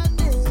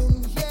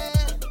melanin,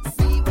 yeah.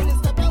 See when you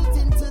step out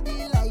into the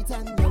light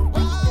and your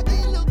body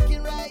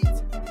looking right.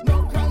 No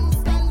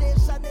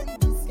constellation in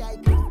the sky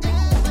could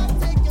ever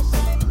take your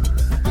shine.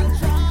 I'll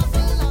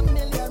travel a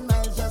million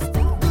miles just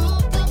to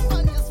look up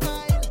on your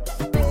smile,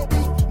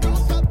 baby.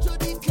 Look up to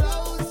the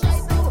clouds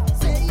right now.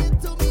 Say it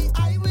to me, I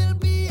will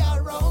be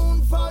around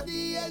for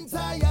the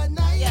entire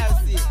night.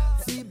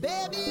 See,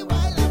 baby,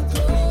 while I'm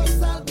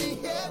close, I'll be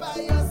here by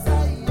your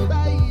side.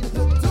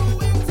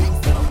 Doing things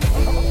to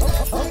me.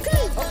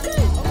 Okay.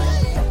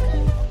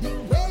 The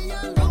way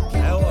you're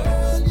looking, girl,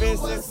 you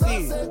are so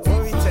certain. What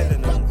we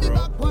telling them, bro?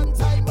 Back one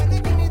time when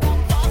you give me that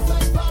fast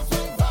ride.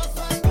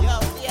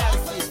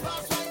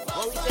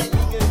 What we telling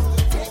you, girl?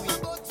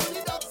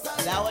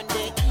 That one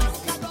day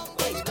easy.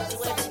 Hey, this is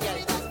what the girl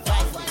do.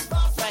 Vibe it.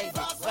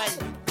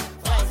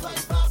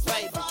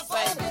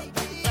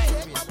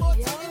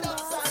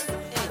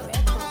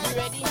 You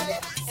ready?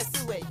 It's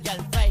the way,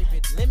 girl, vibe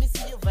it. Let me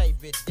see you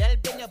vibe it. Girl,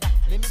 bend your back.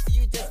 Let me see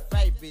you just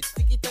vibe it.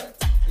 Stick it on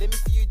top. Let me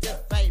see you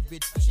just vibe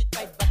it. Push it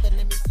right back and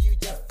let me see you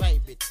just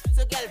vibe it.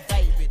 So, girl,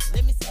 vibe it.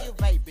 Let me see you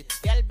vibe it.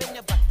 Girl, bend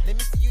your back. Let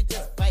me see you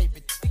just vibe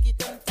it. Stick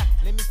it on top.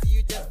 Let me see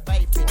you just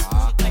vibe it. Push it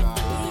right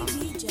back. Let me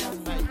see you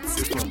just vibe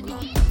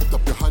it. Put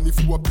up your hand if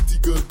you a pretty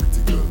girl.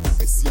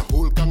 I see a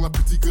whole gang of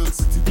pretty girls.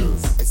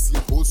 I see a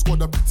whole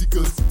squad of pretty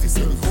girls. I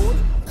see the whole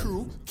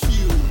crew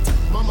cute.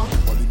 Mama,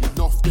 all in the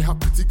north they have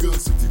pretty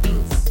girls.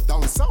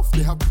 Down south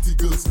they have pretty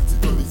girls.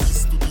 From the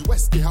east to the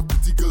west they have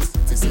pretty girls.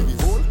 I see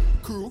the whole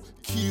crew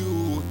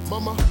cute.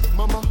 Mama,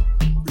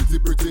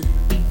 pretty.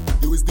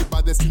 You is the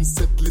baddest in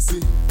set,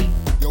 listen.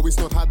 You always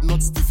not hard,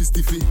 not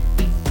stiffy.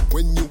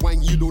 When you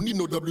whine, you don't need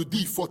no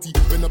WD-40.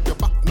 Bend up your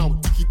back now,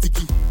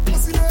 tiki.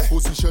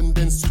 Position,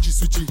 then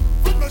switchy.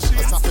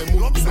 As I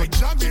move, be like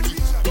jamming.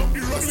 Don't be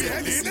running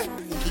headed.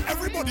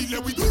 Everybody,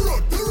 let we do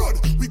road.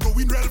 We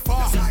going real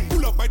far.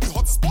 Pull up by the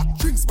hot spot,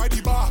 drinks by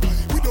the bar.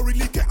 We don't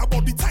really care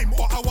about the time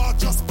or hour.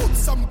 Just put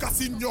some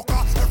gas in your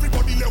car.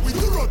 Everybody, let we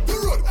do road.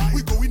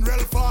 We going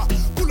real far.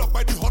 Pull up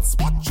by the hot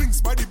spot,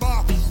 drinks by the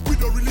bar. We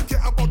don't really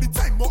care about the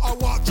time or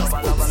hour. Just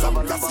put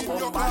some gas in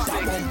your car.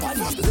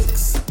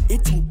 Licks,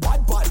 it too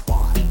bad.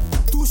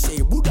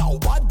 Touche, Buddha,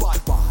 bad.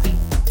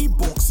 It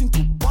box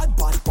into bad.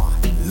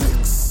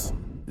 Licks,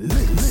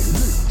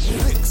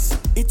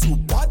 it too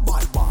bad.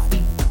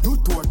 You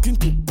twerk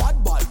into bad.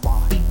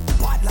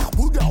 Bad la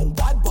Buddha,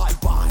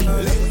 bad.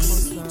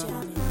 Licks.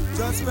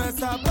 Just press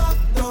a back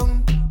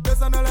down,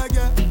 there's another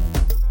girl.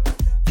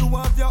 You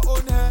have your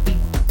own hair.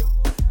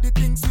 The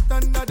thing sweet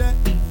under there.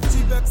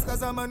 She vex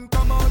cause a man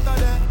come out of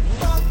there.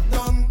 Back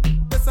down,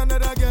 there's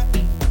another girl.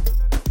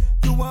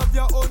 You have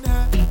your own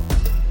hair.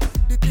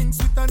 The thing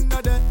sweet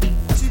under there.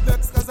 She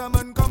vex cause a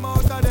man come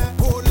out of there.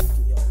 Hold it.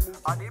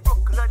 On the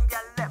Brooklyn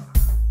girl them,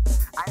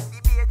 and the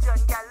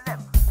Bajan girl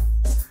them.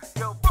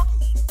 Yo,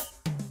 Boogie,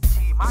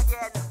 team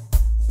again.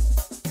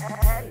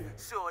 Head,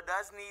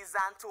 shoulders, knees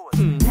and toes.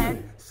 Head,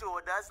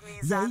 shoulders,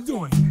 knees and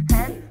toes.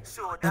 Head,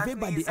 shoulders,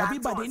 knees and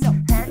toes.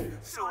 Know. Head,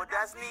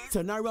 shoulders, knees.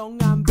 Turn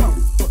around and bend.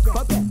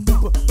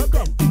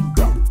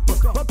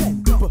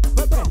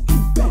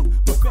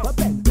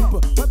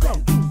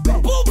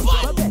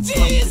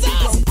 Jesus.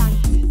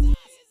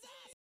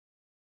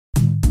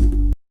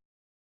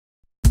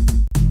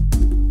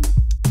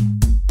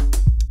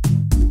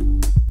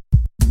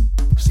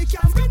 She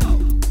can't spin out.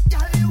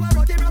 Girl, you a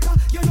ruddy broker.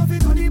 You know fi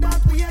turn it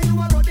back. You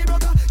a ruddy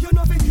broker. You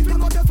know fi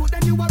fling out your foot,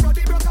 then you a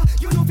ruddy broker.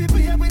 You know fi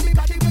play with me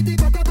body with the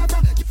broker.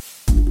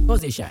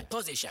 Position.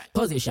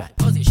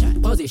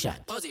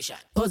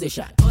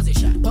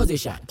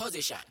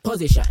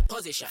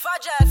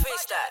 Fragile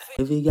freestyle.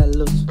 If you got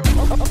loose,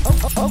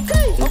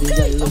 Okay.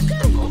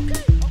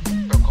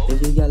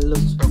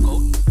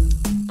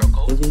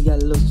 if you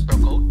got loose,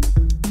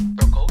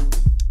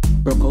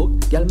 broke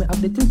out, girl me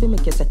have the thing to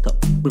make you set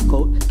up. Broke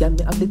out, girl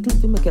me have the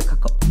thing to make you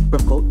cock up.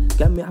 Broke out,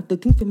 girl me have the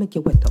thing to make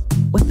you wet up.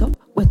 Wet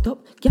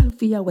up, girl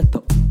for you wet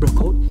up.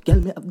 Broke out,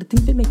 girl me have the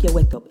thing to make you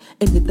wet up.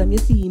 Anytime you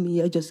see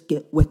me, I just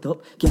get wet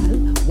up.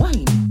 Girl,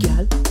 wine,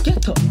 girl,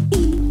 get up,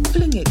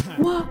 fling it,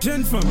 walk.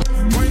 Gen fam,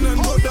 wine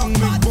and go down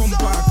with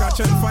bumper,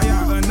 catch on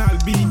fire, and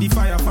I'll be the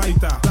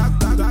firefighter.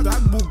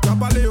 That book,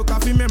 kabale yo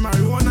kafi me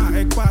marijuana,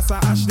 ek pasa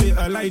Ashley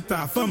a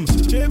lighter. Fam,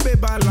 chebe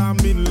bala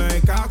min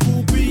like a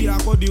kupi,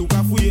 akodi yo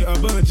kafuye a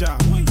banja.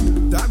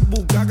 That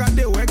book,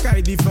 agade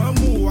weka di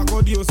famu,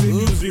 akodi yo se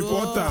news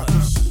reporter.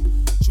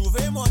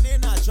 Chuve money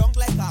na junk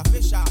like a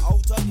fish out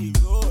on the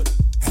road.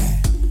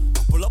 I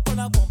pull up on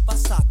a bumper,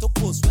 start to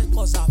post sweat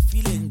cause I'm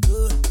feeling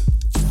good.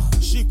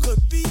 She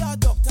could be a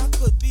doctor,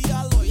 could be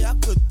a lawyer,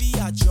 could be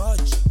a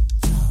judge.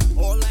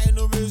 All I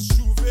know is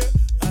Chuve,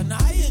 and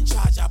I in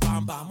charge of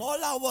Bam Bam.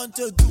 All I want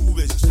to do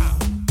is jam.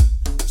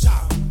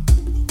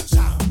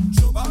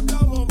 Chuba the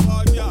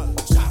bumper, girl.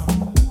 Jam.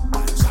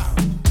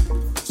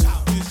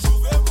 It's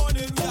Chuve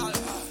money, girl.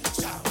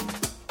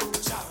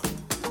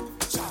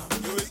 Jam.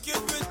 You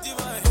wicked with the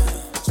man.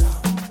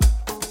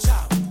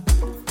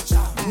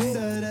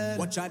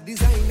 Watch her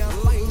designer,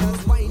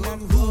 finance, wine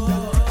and rude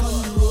and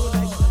on the road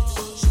like that.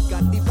 She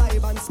got the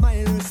vibe and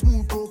smile, her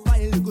smooth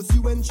profile. You go see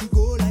when she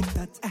go like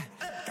that.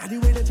 Got the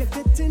way to check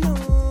it in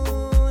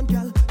on,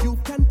 girl. You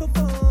can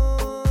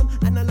perform,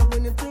 and I love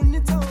when you turn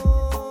it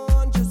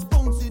on. Just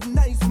bounce it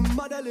nice and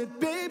model it,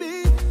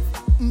 baby.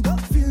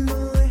 Don't feel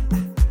no way,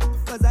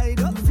 cause I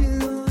don't feel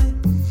no way.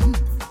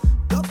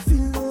 Don't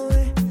feel no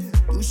way.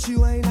 Do she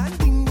wine and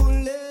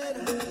dingle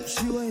it? Do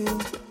she wine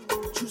up?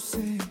 You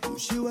say, do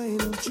she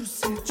wine up? You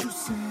say, do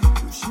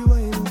she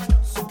wine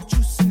up? So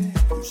you say,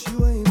 do she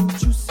wine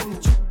up? You say,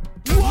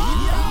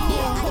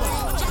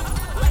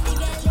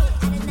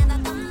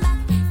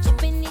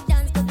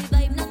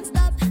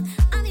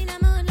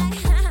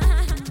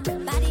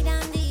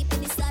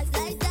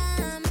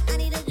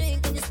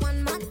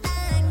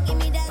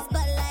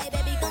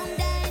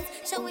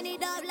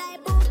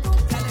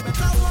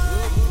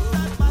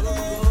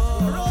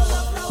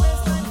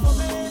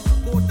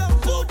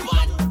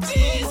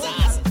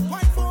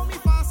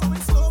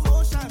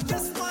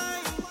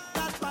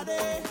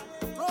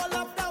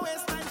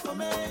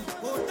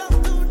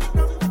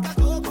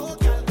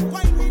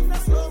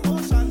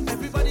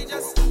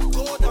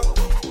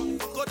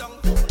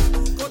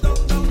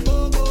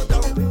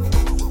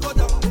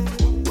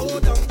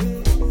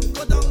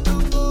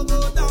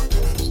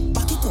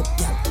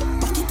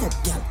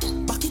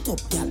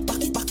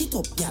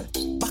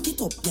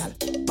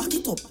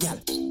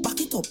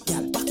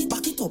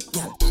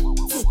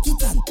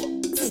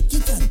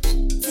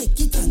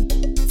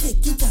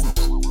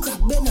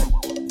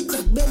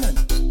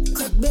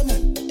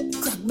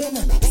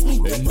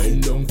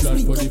 Bend down flat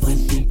for the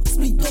pushing.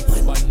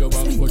 Bend your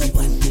back for the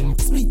pushing.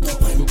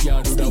 You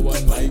can't do that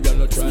one, my girl,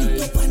 no try.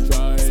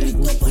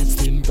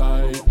 Push in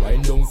tight.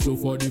 Wind down slow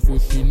for the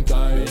pushing.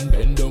 side.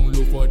 Bend down,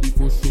 look for the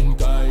pushing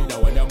guy.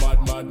 That one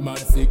a mad,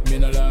 sick, me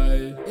no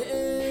lie.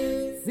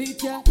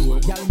 Zika,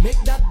 y'all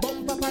make that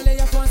bumper parler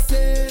à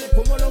français.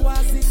 Como lo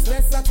oasis,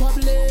 reste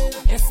troublé.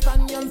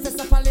 Espagnol, fait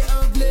ça parler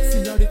anglais.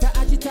 Señorita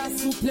agita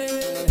souple.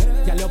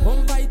 Y'all your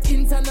bumper it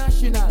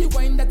international. The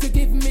wine that you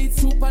give me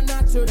it's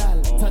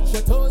supernatural. Touch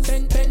your toes,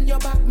 bend your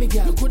back, me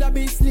girl. You coulda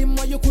be slim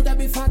or you coulda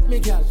be fat, me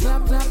girl.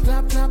 Clap, clap,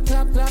 clap, clap,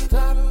 clap, clap,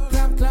 clap,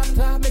 clap, clap,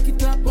 clap, make it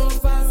clap more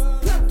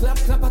fast. Clap, clap,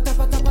 clap, pata,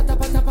 pata, pata,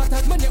 pata,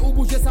 pata. Manye ou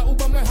bouge ça ou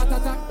ba me heart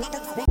attack.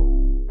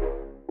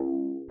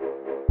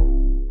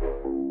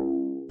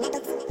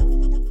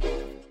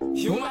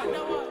 You are the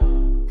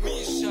one.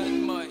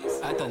 Mission Mice.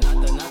 Nata.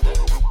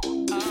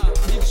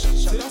 Big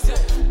shot.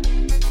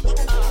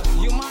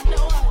 You are the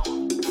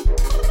one.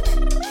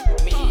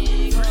 Me.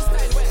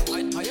 Freestyle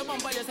well. Are you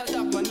bumper just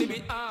attack on the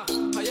beat?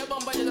 Are you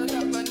bumper just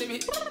attack on the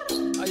beat?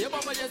 Are you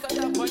bumper just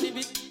attack on the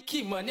beat?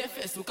 Qui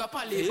manifeste ou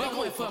capale? Ba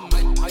moi femme.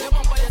 Are you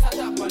bumper just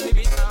attack on the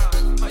beat?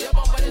 Are you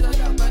bumper just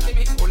attack on the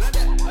beat?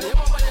 Are you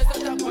bumper just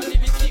attack on the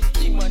beat?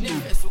 Qui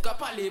manifeste ou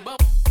capale? Ba.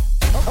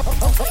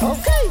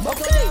 Okay.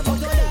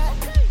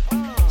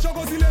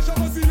 Chocosile.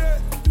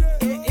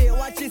 Hey,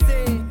 what you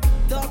say?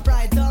 Top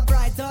right.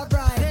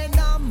 Say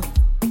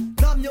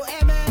nam you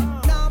aimé.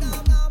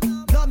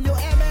 Nam you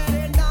aimé.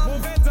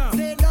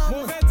 Say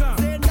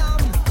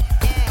nam.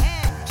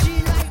 She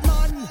like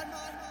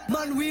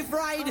man we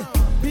fried.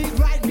 Big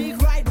ride this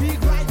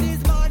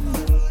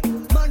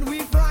man we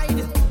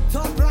fried.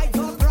 Top right.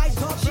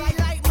 She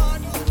like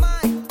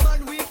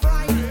man we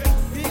fried.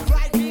 Big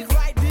ride this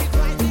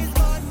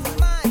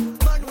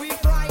man we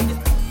fried.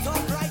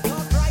 Top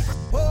right.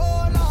 Oh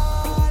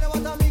Lord,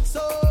 what a mix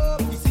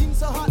up. He seems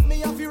so hot, me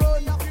have to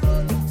run.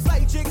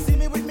 Side chick see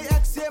me with me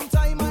ex same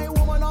time. My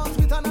woman out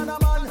with another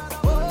man.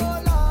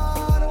 Oh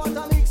Lord, what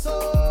a mix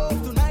up.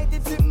 Tonight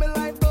it's in me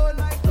life done.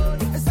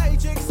 Side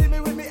chick see me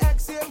with me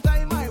ex same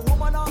time. My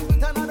woman out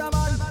with another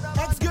man.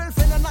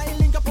 Ex-girlfriend and I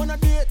link up on a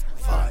date.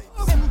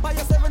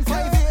 Empire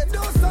 758.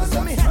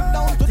 So me head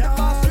down to the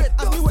bar straight.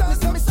 As me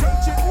witness me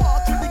straight chick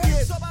walk through the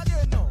gate.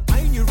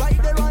 I knew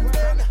right there and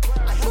then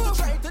I had to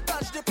try to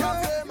dodge the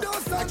problem.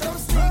 I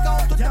just sneak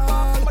out to the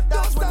bar from a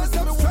dance when me see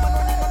me woman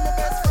running on my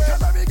best friend.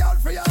 Come every girl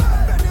for ya.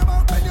 Bend your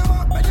back,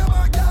 girl. Bend your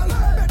back, girl.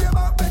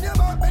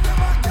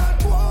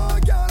 Whoa,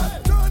 girl.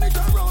 Turn it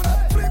around.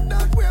 Flip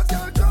that waist,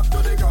 girl. Drop to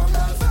the ground,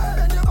 girl.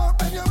 Bend your back,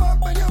 girl.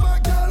 Bend your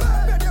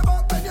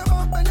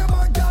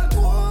back, girl.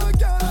 Whoa,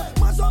 girl.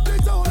 Mash up the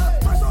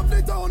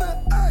town.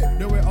 Hey,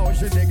 the way how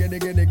she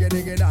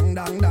diggy, dang.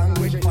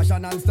 With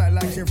fashion and style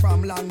like she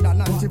from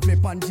London, and she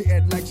flip on she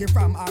head like she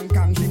from Hong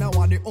Kong. She not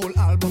want the whole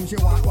album, she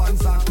want one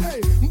song.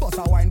 Hey, bust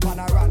a wine pan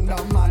a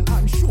random man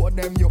and show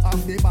them you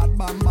have the bad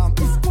bam.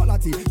 It's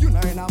quality, you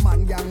know in a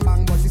man gang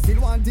bang, but she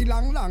still want it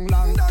long.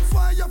 That's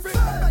why you feel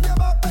bend your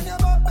back, girl.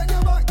 Bend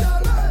your back,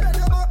 girl.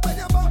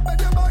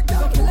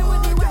 Kill it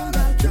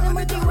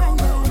with the wine,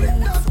 girl. Flip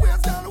that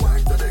waist, girl.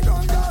 Wine to the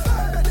ground, girl.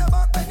 Bend your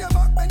back, girl.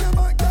 Bend your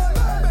back,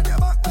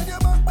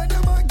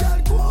 girl.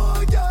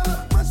 Whoa, girl.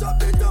 Mash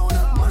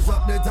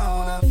up the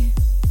town.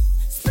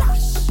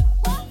 Splash,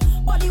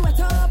 body wet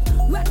up,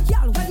 wet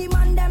girl, where the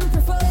man them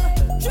prefer.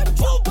 Drip,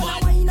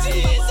 wine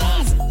and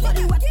bubble.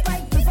 Body wet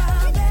like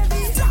prefer,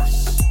 baby. Splash,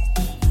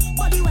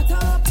 body wet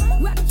up,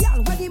 wet girl,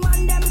 where the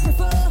man them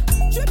prefer.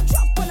 Drip,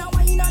 on a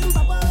wine and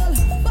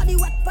bubble. Body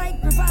wet like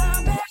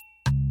prefer, baby.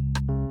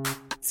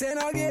 Say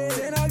no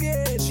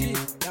again. She,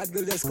 that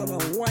girl just come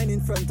and whine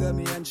in front of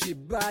me and she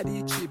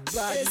body.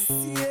 Yes.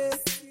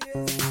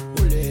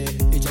 Roulé,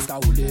 et just a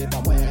roulé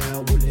pas moins.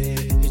 Roulé,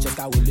 et just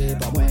a roulé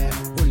pas moins.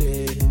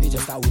 Roulé, et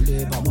just a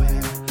roulé pas moins.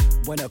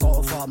 Bonne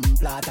conforme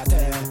plate à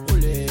terre.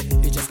 Roulé,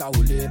 et just a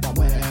roulé pas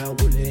moins.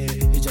 Roulé,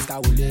 et just a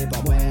roulé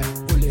pas moins.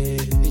 Roulé,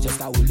 et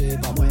just a roulé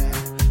pas moins.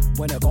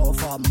 Bonne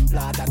conforme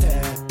plate à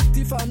terre.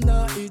 Ti femme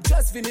nan, it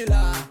just fini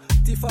là.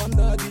 Ti femme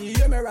nan, di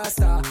ye me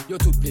rasta. Yo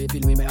tout play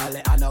film me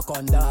ale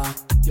anaconda.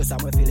 Yo sa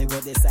me feel go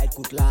de side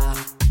cook là.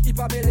 I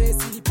pa mele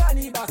si pa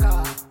ni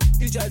baka.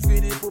 I just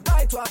fini pour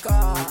buy toi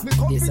car.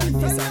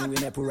 Desan we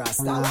ne pour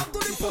rasta.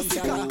 Ti femme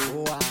kala.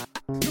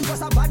 You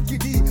just a bad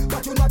kitty,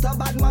 but you not a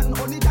bad man.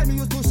 Only time you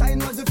used to shine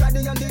was the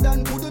Friday and the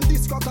Dan. Couldn't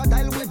this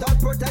crocodile without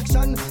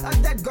protection. A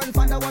dead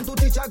grandfather want to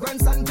teach a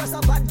grandson. Just a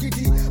bad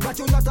kitty, but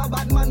you not a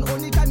bad man.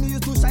 Only time you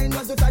used to shine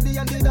was the Friday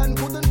and the Dan.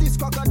 Couldn't this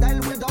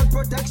crocodile without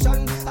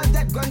protection. A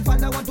dead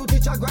grandfather want to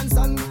teach a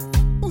grandson.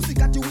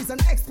 Pussycat, you is an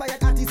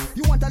expired artist.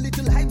 You want a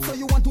little hype, so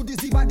you want to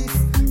deceive this.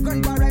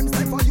 Grandpa rhymes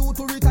time for you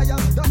to retire.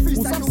 The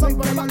freestyle you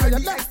make them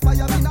already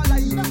expire. Me not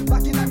lie.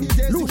 Back in the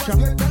days, you was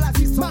great. Tell us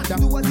this song.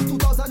 Do was in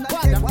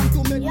 2008. Want to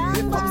make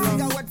hip hop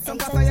cigarette. Some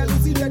fire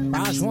Lucy dead.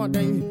 Bash one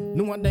day,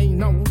 no one day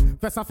now.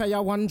 First I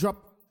fire one drop.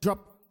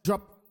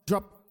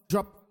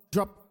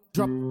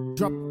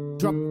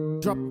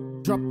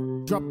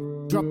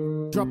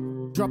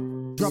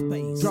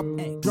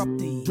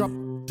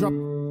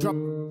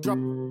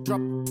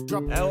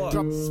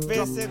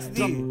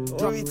 SPACExDEE,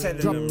 what we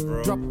telling them,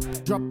 bro?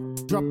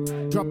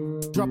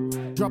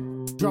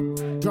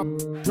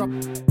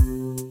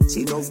 She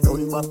love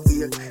done back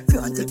here.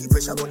 Can't take the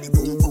pressure, but the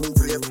boom boom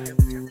brave.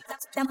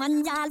 The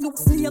man ya look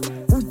slave.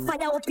 Wood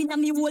fire up in a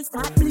me whole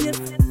start blaze.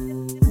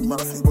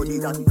 Master body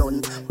and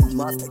done.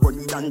 Master body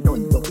and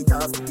done. Look it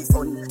off with the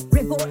sun.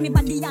 Rev out me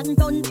body and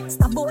done.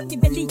 Stab out me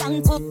belly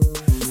and up. You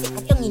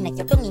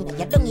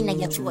tongue in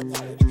your throat,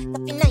 gal.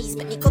 Nothing nice,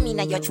 but me come in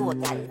your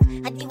throat, gal.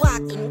 And the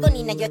walking gun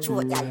in your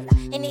throat, gal.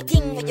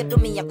 Anything you do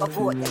me, I go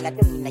vote, gal. I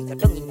tongue in your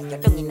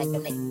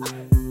neck.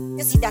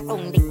 You see that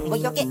tongue big, where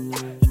you get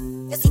that?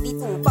 You see the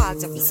two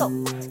balls of the sock.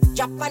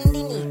 Drop on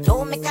the knee,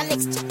 don't make a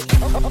next check.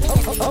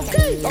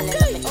 Okay.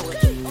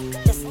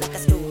 Just like a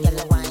stool,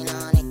 gal, wine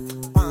on it.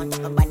 Want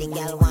up a body,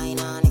 gal, wine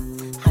on it.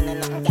 And a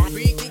gal.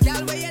 Freaky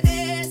gal, where you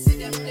there? See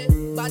them there.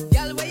 Bad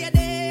gal, where you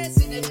there?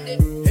 See them there.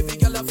 Heavy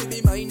gal, I feel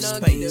be mine.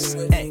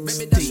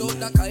 Maybe dash out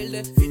the Kyle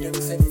there. Feed them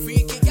say.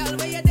 Freaky gal,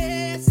 where you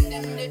there? See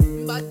them there.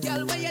 Bad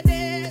gal, where you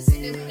there?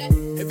 See them there.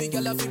 Heavy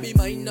gal, I feel be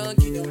mine.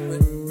 Give them way.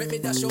 Maybe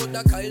dash out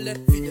the Kyle there.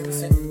 Feed them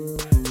say.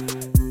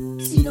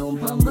 See down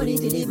palm body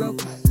till it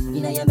broke.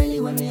 Inna your belly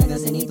when me a go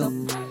send it up.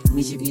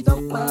 Me ship it up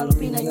all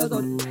up inna your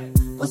gut.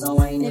 For some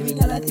wine every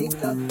gal a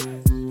TikTok.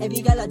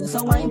 Every gal a do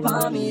some wine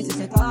for me. She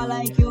say call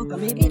like you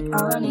come make it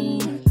honey.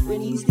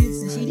 When he still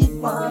say she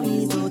did for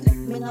me. So take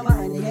me na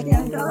man you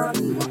can't call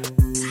me.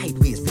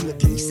 Sideways, pull your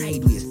tummy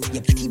sideways.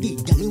 Your body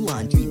big, and me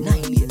want 3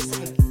 9 years.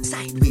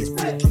 Sideways,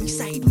 pull your tummy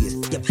sideways.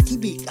 Your body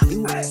big, and me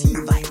want see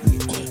you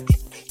vibrate.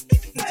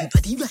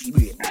 Everybody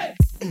vibrate.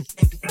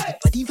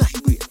 Everybody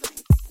vibrate.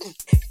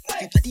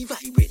 Everybody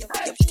vibrate. Your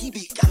body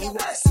big, and me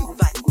want see you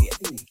vibrate.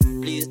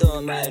 Please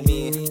don't mind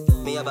me.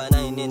 Me have a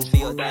 9-inch for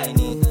your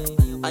tiny.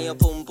 And your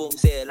pum pum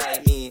say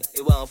like me.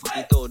 You want fuck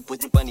it out,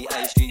 put it on the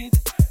high street.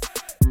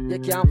 You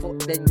can't fuck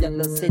then you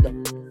just sit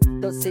down.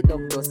 Just sit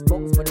down, just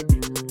bounce for the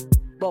dick.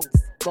 Bounce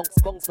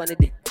for the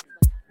dick.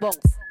 Bounce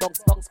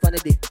for the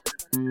dick.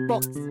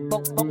 Bounce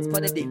for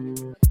the dick.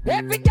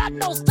 Every girl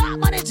knows start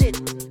manage it.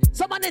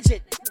 So manage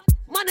it.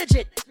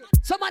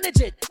 So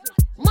manage it.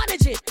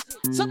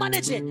 So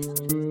manage it.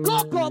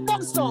 Go,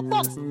 bounce down,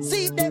 bounce.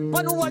 See them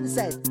on one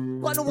side.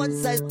 One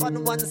side.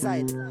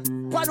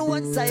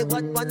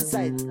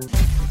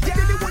 Yeah,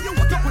 the way you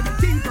walk up on the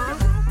thing, girl.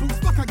 Boots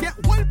back and get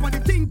wild on the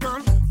thing,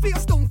 girl.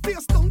 Face down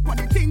on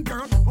the thing,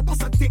 girl. I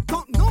bust a tick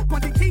tock, no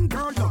on the thing,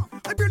 girl.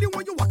 I really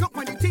want you walk up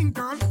on the thing,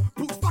 girl.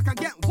 Boots back and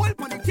get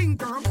wild on the thing,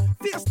 girl.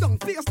 Face down on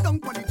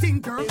the thing,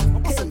 girl. I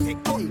bust a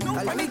tick tock, no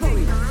on the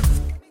thing, girl.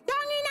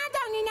 Down in a hole. Down in a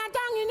hole.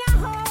 Down in a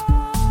hole.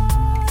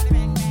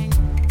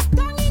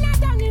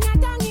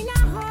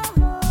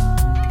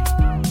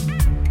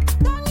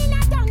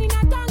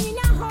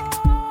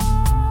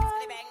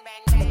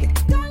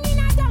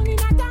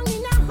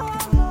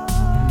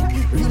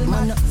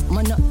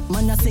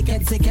 Man a sick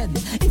head.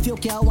 If you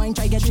can't wine,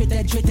 try get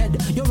treated.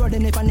 You're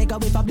running if a nigga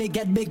with a big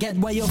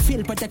head. Where you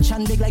feel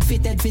protection big like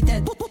fitted.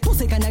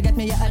 Pussy kinda get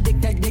me, you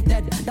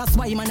addicted. That's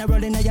why man a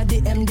rolling in your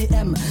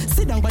DM.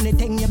 Sit down on the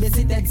thing, you be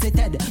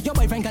seated. Your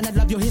boyfriend cannot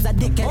love you, he's a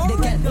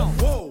dickhead.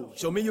 Whoa,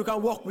 show me you can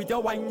walk with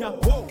your wine, yeah.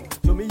 Whoa,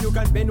 show me you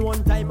can bend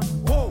one time.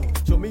 Whoa,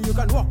 show me you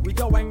can walk with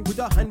your wine. Put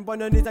your hand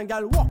on it and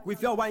girl walk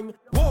with your wine.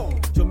 Whoa,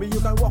 show me you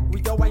can walk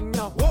with your wine,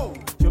 yeah. Whoa,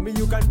 show me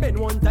you can bend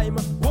one time.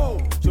 Whoa,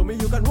 show me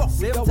you can walk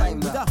with your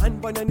wine. Put your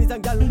hand on it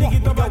and girl walk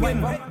with your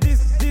wine.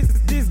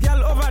 This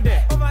girl over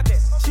there.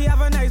 She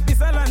have a nice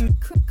piece of land.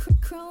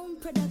 Chrome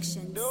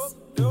Productions.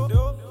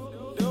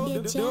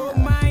 Don't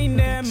mind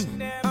them.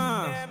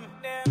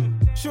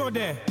 Show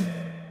there.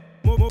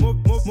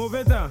 Move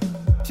it on.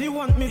 She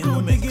want me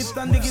to dig it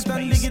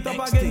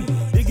up again.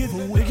 Dig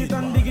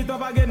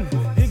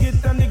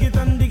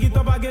it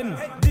up again.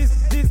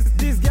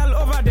 This girl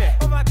over there.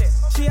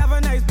 She have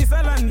a nice piece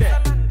of land there.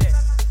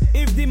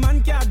 If the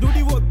man can't do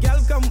the work,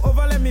 girl come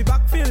over, let me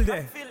backfill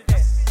there.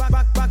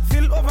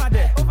 Backfill over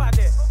there.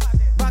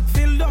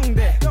 Backfill down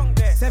there.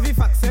 Sevi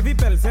fax, sevi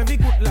pel, sevi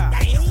kutla.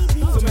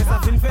 So me sa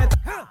fin fait.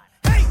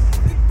 Hey!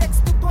 It takes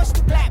 2 touch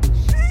to clap.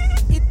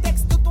 It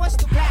takes 2 touch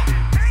to clap.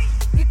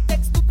 It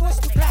takes 2 touch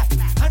to clap.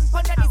 Hand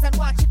on your knees and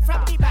watch it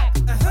from the back.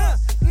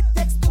 It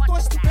takes 2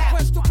 touch to clap.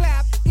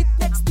 It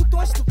takes 2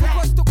 touch to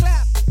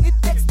clap. It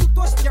takes 2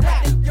 touch to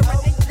clap. You're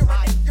ready.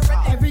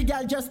 Every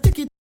girl just tick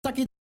it, tack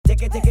it.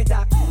 Tick it,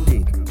 tack.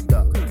 Tick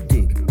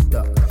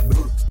tock.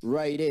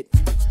 Ride it.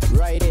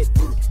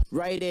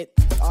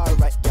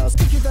 Alright, girls.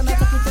 Tick it and a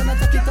tack it and a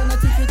tack it and a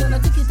tick it and a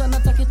tick it and a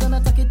tack it and a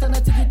tack it and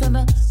a tick it and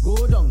a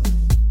go down.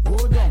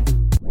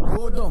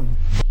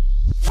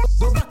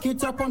 Go back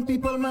it up on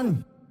people,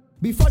 man.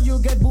 Before you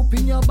get boop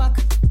in your back.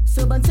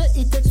 Servant say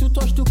it takes 2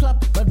 touch to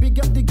clap, but big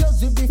up the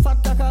girls with the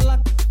fat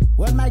takalak.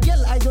 Well, my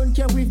girl, I don't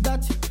care with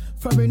that.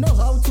 From you know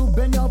how to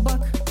bend your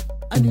back,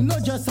 and you know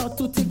just how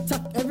to tick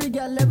tock. Every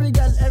girl,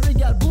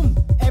 boom.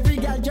 Every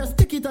girl just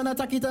tick it and a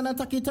tack it and a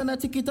tack it and a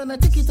tick it and a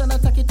tick it and a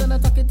tack it and a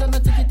tack it and a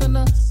tick it and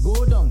a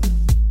go down.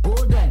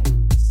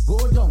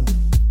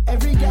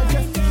 Every girl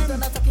just tick it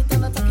and a tack it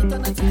and a tack it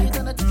and a tick it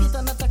and a tick it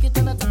and a tack it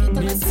and a tack it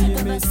and a tick it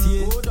and a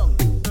go down.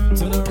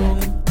 Turn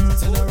around.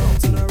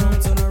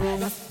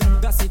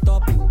 Gas it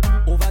up,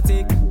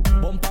 overtake.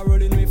 Bumper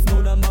rolling with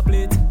no number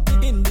plate.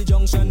 In the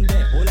junction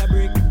there, hold a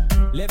brake.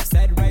 Left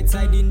side, right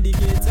side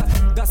indicator.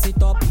 Gas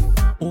it up,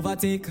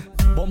 overtake.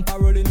 Bumper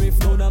rolling with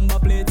no number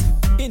plate.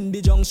 In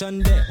the junction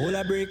there, hold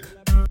a break.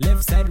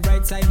 Left side,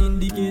 right side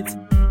indicate.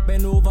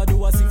 Bend over,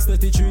 do a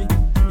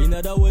 633. In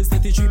other words,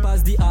 33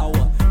 past the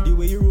hour. The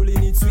way you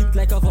rolling it sweet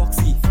like a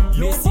foxy.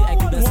 Macy, I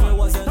could have swear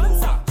was a no.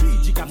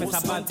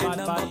 Most wanted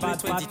number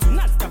 22.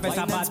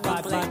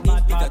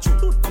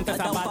 Pikachu.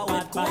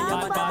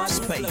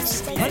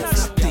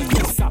 SPACExDEE.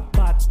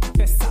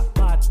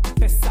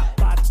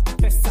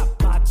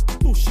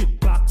 Push it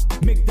back,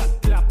 make that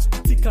clap,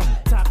 tick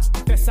and tack,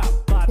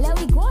 let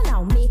we go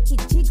now, make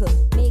it jiggle,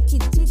 make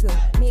it jiggle,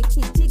 make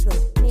it jiggle,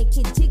 make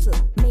it jiggle,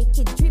 make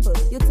it dribble.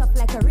 You tough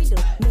like a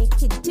riddle,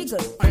 make it jiggle.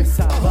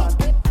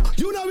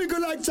 You know we go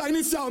like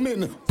Chinese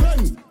Xiaomin.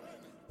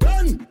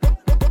 Ben,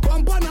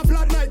 one pan a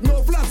flat night,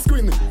 no flat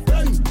screen.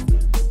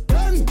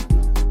 Ben,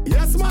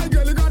 yes my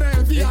girl, you got a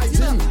healthy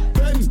hygiene.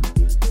 Ben,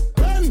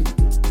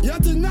 you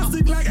think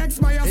nasty like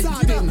ex-Maya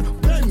sardine.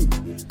 Ben.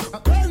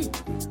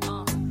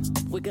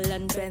 Wiggle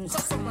and bend,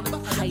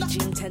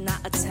 hygiene 10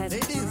 out of 10.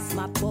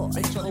 My boy,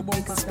 I hope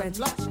we can spend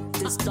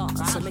this dark,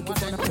 so make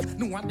it wanna put.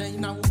 No one day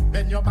now,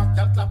 bend your back,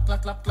 girl, clap,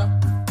 clap, clap, clap.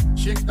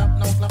 Shake that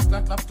now, clap,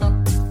 clap, clap, clap.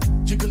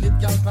 Jiggle it,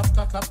 girl, clap,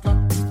 clap, clap, clap.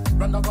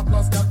 Round of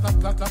applause, girl, clap,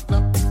 clap, clap,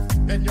 clap.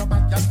 Bend your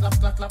back, girl, clap,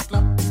 clap, clap,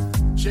 clap.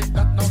 Shake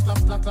that now, clap,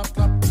 clap, clap,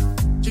 clap.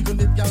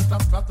 Jiggle it, girl,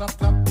 clap, clap, clap,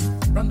 clap.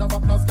 Round of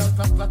applause, girl,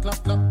 clap, clap,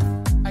 clap, clap.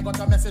 I got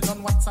a message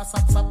on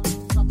WhatsApp,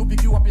 to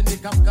pick you up in the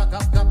gap.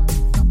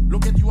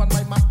 Look at you on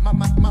my map.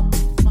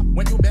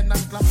 When you bend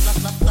and clap, clap,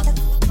 clap, clap.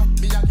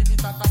 Me a give it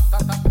a tap.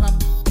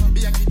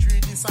 Me a give you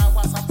this a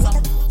WhatsApp.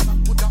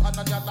 Put your hand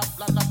on your lap.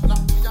 Me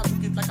a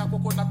look it like a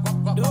coconut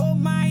guap.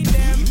 Don't mind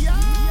them.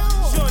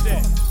 Show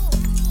them.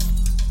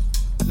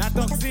 Not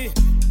toxic.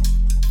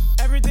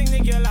 Everything the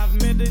girl have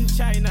made in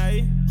China,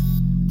 eh?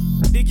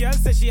 The girl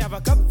says she have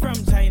a cup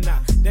from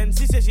China. Then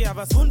she says she have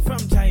a spoon from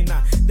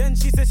China. Then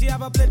she says she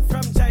have a plate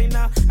from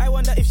China. I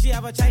wonder if she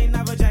have a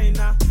China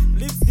vagina.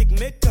 Lipstick,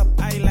 makeup,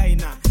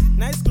 eyeliner.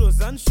 Nice clothes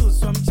and shoes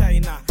from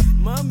China.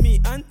 Mommy,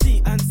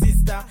 auntie and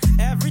sister.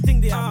 Everything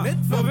they are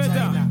made from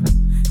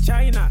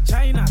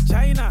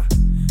China.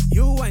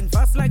 You wine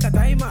fast like a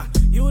timer.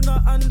 You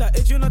not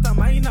underage, you not a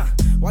minor.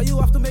 Why you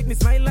have to make me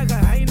smile like a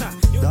hyena?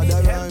 You need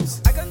help,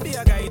 I can be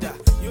a guider.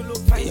 You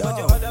look fine, but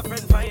your other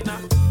friend finer.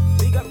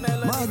 Big up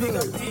Melody, big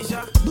up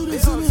Tisha. They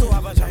also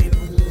have a China.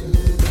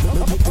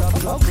 Make it clap,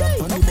 clap,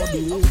 clap on the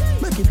body.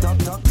 Make it tap,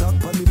 tap,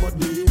 tap on the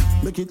body.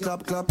 Make it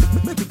clap, clap,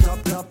 make it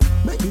tap, tap.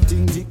 Make it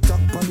ting, tick, tap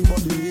on the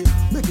body.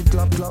 Make it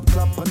clap, clap,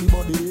 clap on the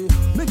body.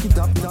 Make it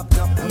tap, tap,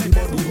 tap on the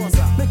body.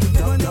 Make it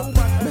tap, tap,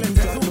 make it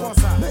clap,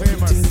 clap. Make it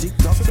ting, tick,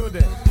 tap.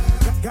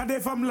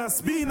 Gade from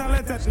Las Bina,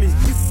 let it leave.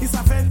 It's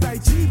a fed tai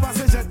chi, pass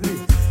it gently.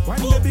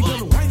 Wine baby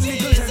girl, wine me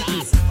girl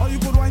gently. Or you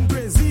could wine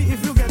crazy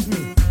if you get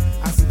me.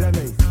 I see the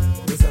lay,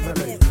 this is the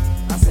lay.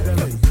 I see the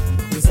lay,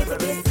 this is the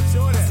lay.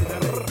 Show them.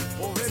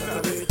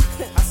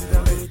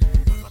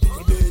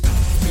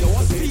 You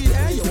want speed,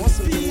 eh? You want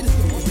speed?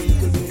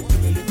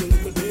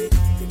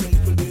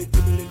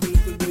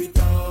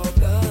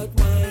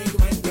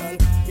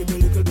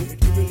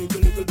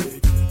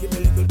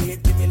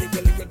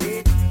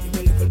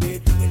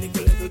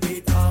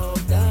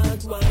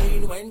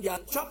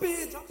 Chop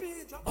it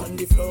on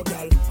the floor,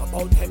 girl.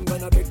 About time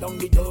when I break down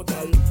the door,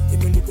 girl. Give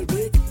me a little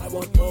bit, I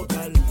want more,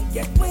 girl.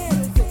 Get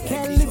well,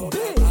 Kelly B.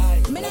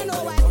 Me don't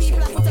know why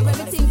people have put up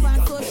everything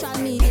on social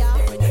media.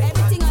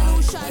 Everything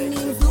illusion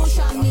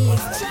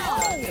means.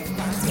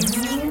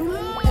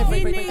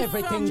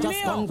 Everything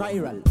just gone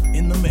viral.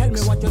 In the mix, tell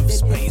me what you did,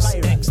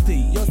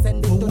 SPACExDEE. You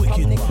send it to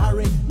Dominic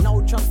Harry.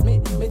 Now trust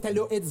me tell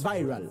you it's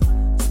viral.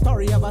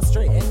 Story of a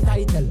stray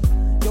entitled.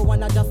 You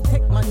wanna just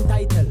take man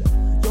title.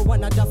 You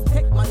wanna just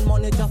take man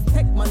money,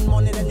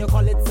 then you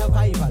call it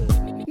survival.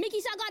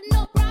 Mikisha got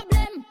no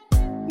problem.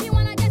 Me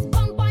wanna just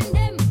bump on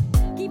them.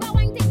 Give a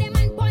wine, take them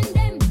and pon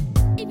them.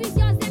 If it's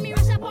yours, then me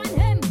rush up on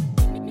him.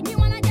 Me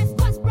wanna just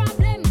cause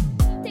problem.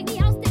 Take the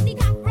house, take the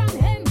car from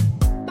him.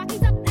 Back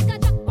it up like a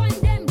truck on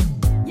them.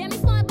 Yeah, me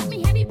small, but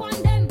me heavy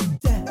on them.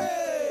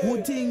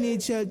 Good thing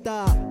need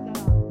shelter.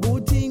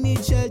 Good thing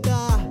need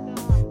shelter.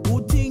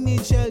 Good thing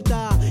need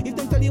shelter. If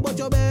they tell you about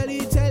your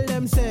belly, tell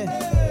them say.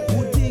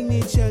 Good thing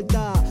need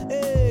shelter.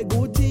 Hey,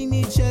 good thing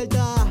need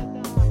shelter.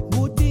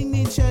 Good thing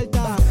need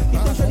shelter.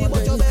 If they tell you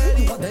about your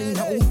belly,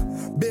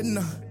 Ben,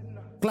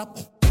 clap.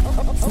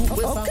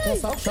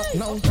 Okay.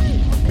 Now.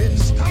 Ben,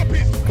 stop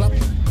it. Clap.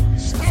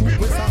 Stop it.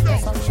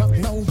 Shot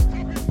now.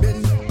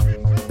 Ben,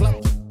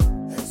 clap.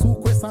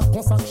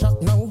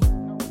 Shot now.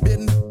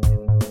 Ben,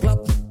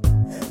 clap.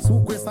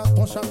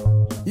 Shot.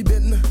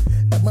 Ben,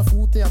 let my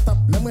foot at top.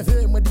 Let me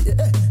hear me the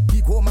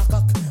Kiko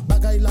macaque.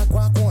 Bagay la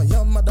kwa kon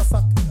yam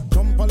madasak.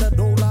 Jump on the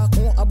door la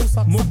kon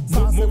abusak.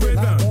 Mauvais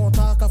temps. Kon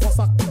taka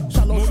fosak.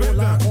 Shallow show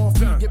la kon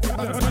fi. Give it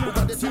back.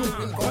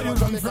 Where you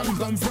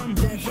come from?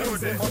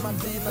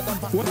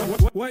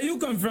 Where you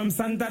come from?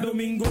 Santa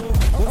Domingo.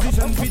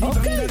 Position for the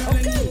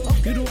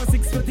Bangalalengo. You do a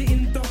 630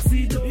 in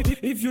tuxedo.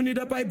 If you need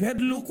a pipe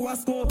head, look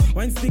Wasco.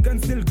 Wine stick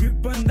and still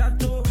grip on that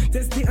toe.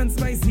 Tasty and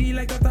spicy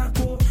like a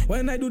taco.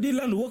 When I do the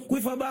land work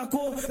with a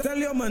bacco. Tell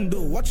your man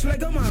do watch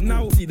like a man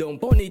now. Sit down,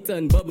 pon it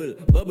and bubble.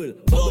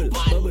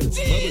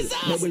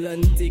 Bubble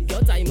and take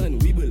your time and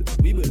wibble,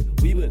 wibble,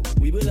 wibble,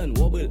 wibble and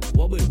wobble,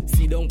 wobble.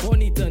 Sit down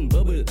on it and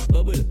bubble,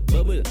 bubble,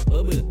 bubble,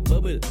 bubble,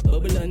 bubble,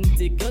 bubble and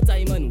take your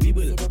time and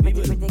wibble,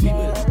 wibble,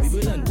 wibble,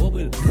 wibble and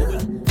wobble,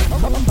 wobble.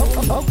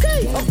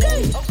 Okay.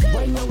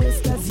 When you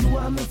waste cause you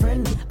are my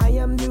friend. I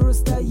am the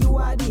rooster, you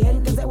are the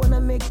hen. Cause I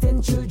wanna make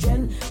 10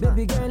 children.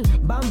 Baby girl,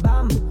 bam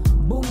bam,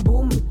 boom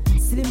boom.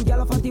 Slim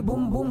girl fatty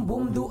boom boom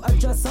boom. Do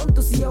ultrasound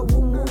to see a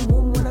womb womb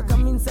womb. Wanna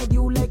come inside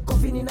you like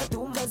coffin in a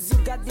tomb. Cause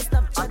you got the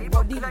Snapchat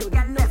body. Don't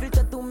need no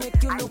filter to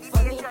make you look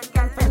funny.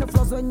 Can't find the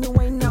flaws when you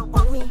wind up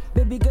on me.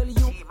 Baby girl,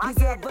 you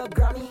deserve a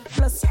Grammy.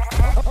 Plus,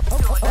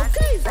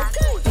 okay.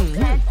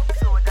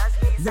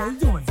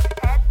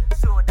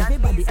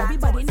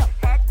 Everybody know.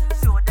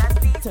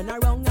 Turn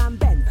around and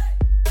bend.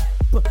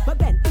 Bend.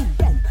 Bend.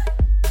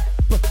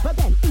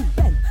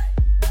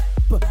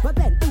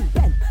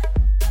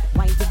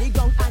 Wind to the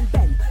ground and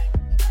bend.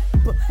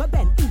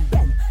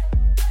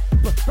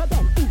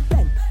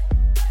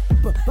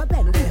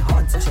 Bend. Hey,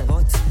 hot, such a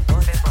hot.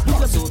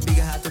 So big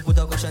I had to put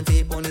a cushion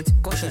tape on it.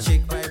 Cushion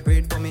shake,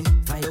 vibrate for me.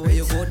 The way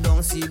you go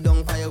down, see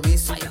down, fire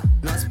waist.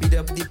 Now speed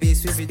up the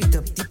pace with it. Beat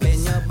up the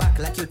pen your back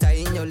like you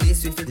tie in your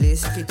lace with it.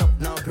 Lace, back it up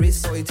now,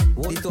 brace for it.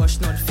 The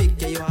touch not fake,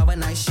 yeah, you have a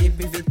nice shape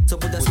with it. So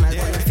put a smile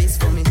on your face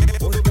for me.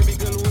 Oh, baby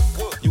girl,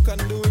 you can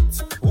do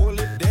it. Hold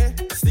it there,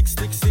 stick.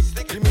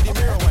 Give me the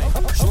mirror wine.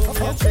 Show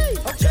me a trick.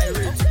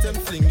 Gyrate it and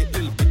fling it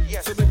little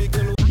bit. So baby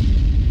girl,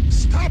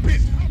 stop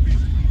it.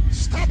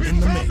 In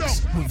the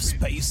mix with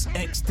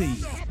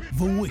SPACExDEE,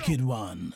 the wicked one.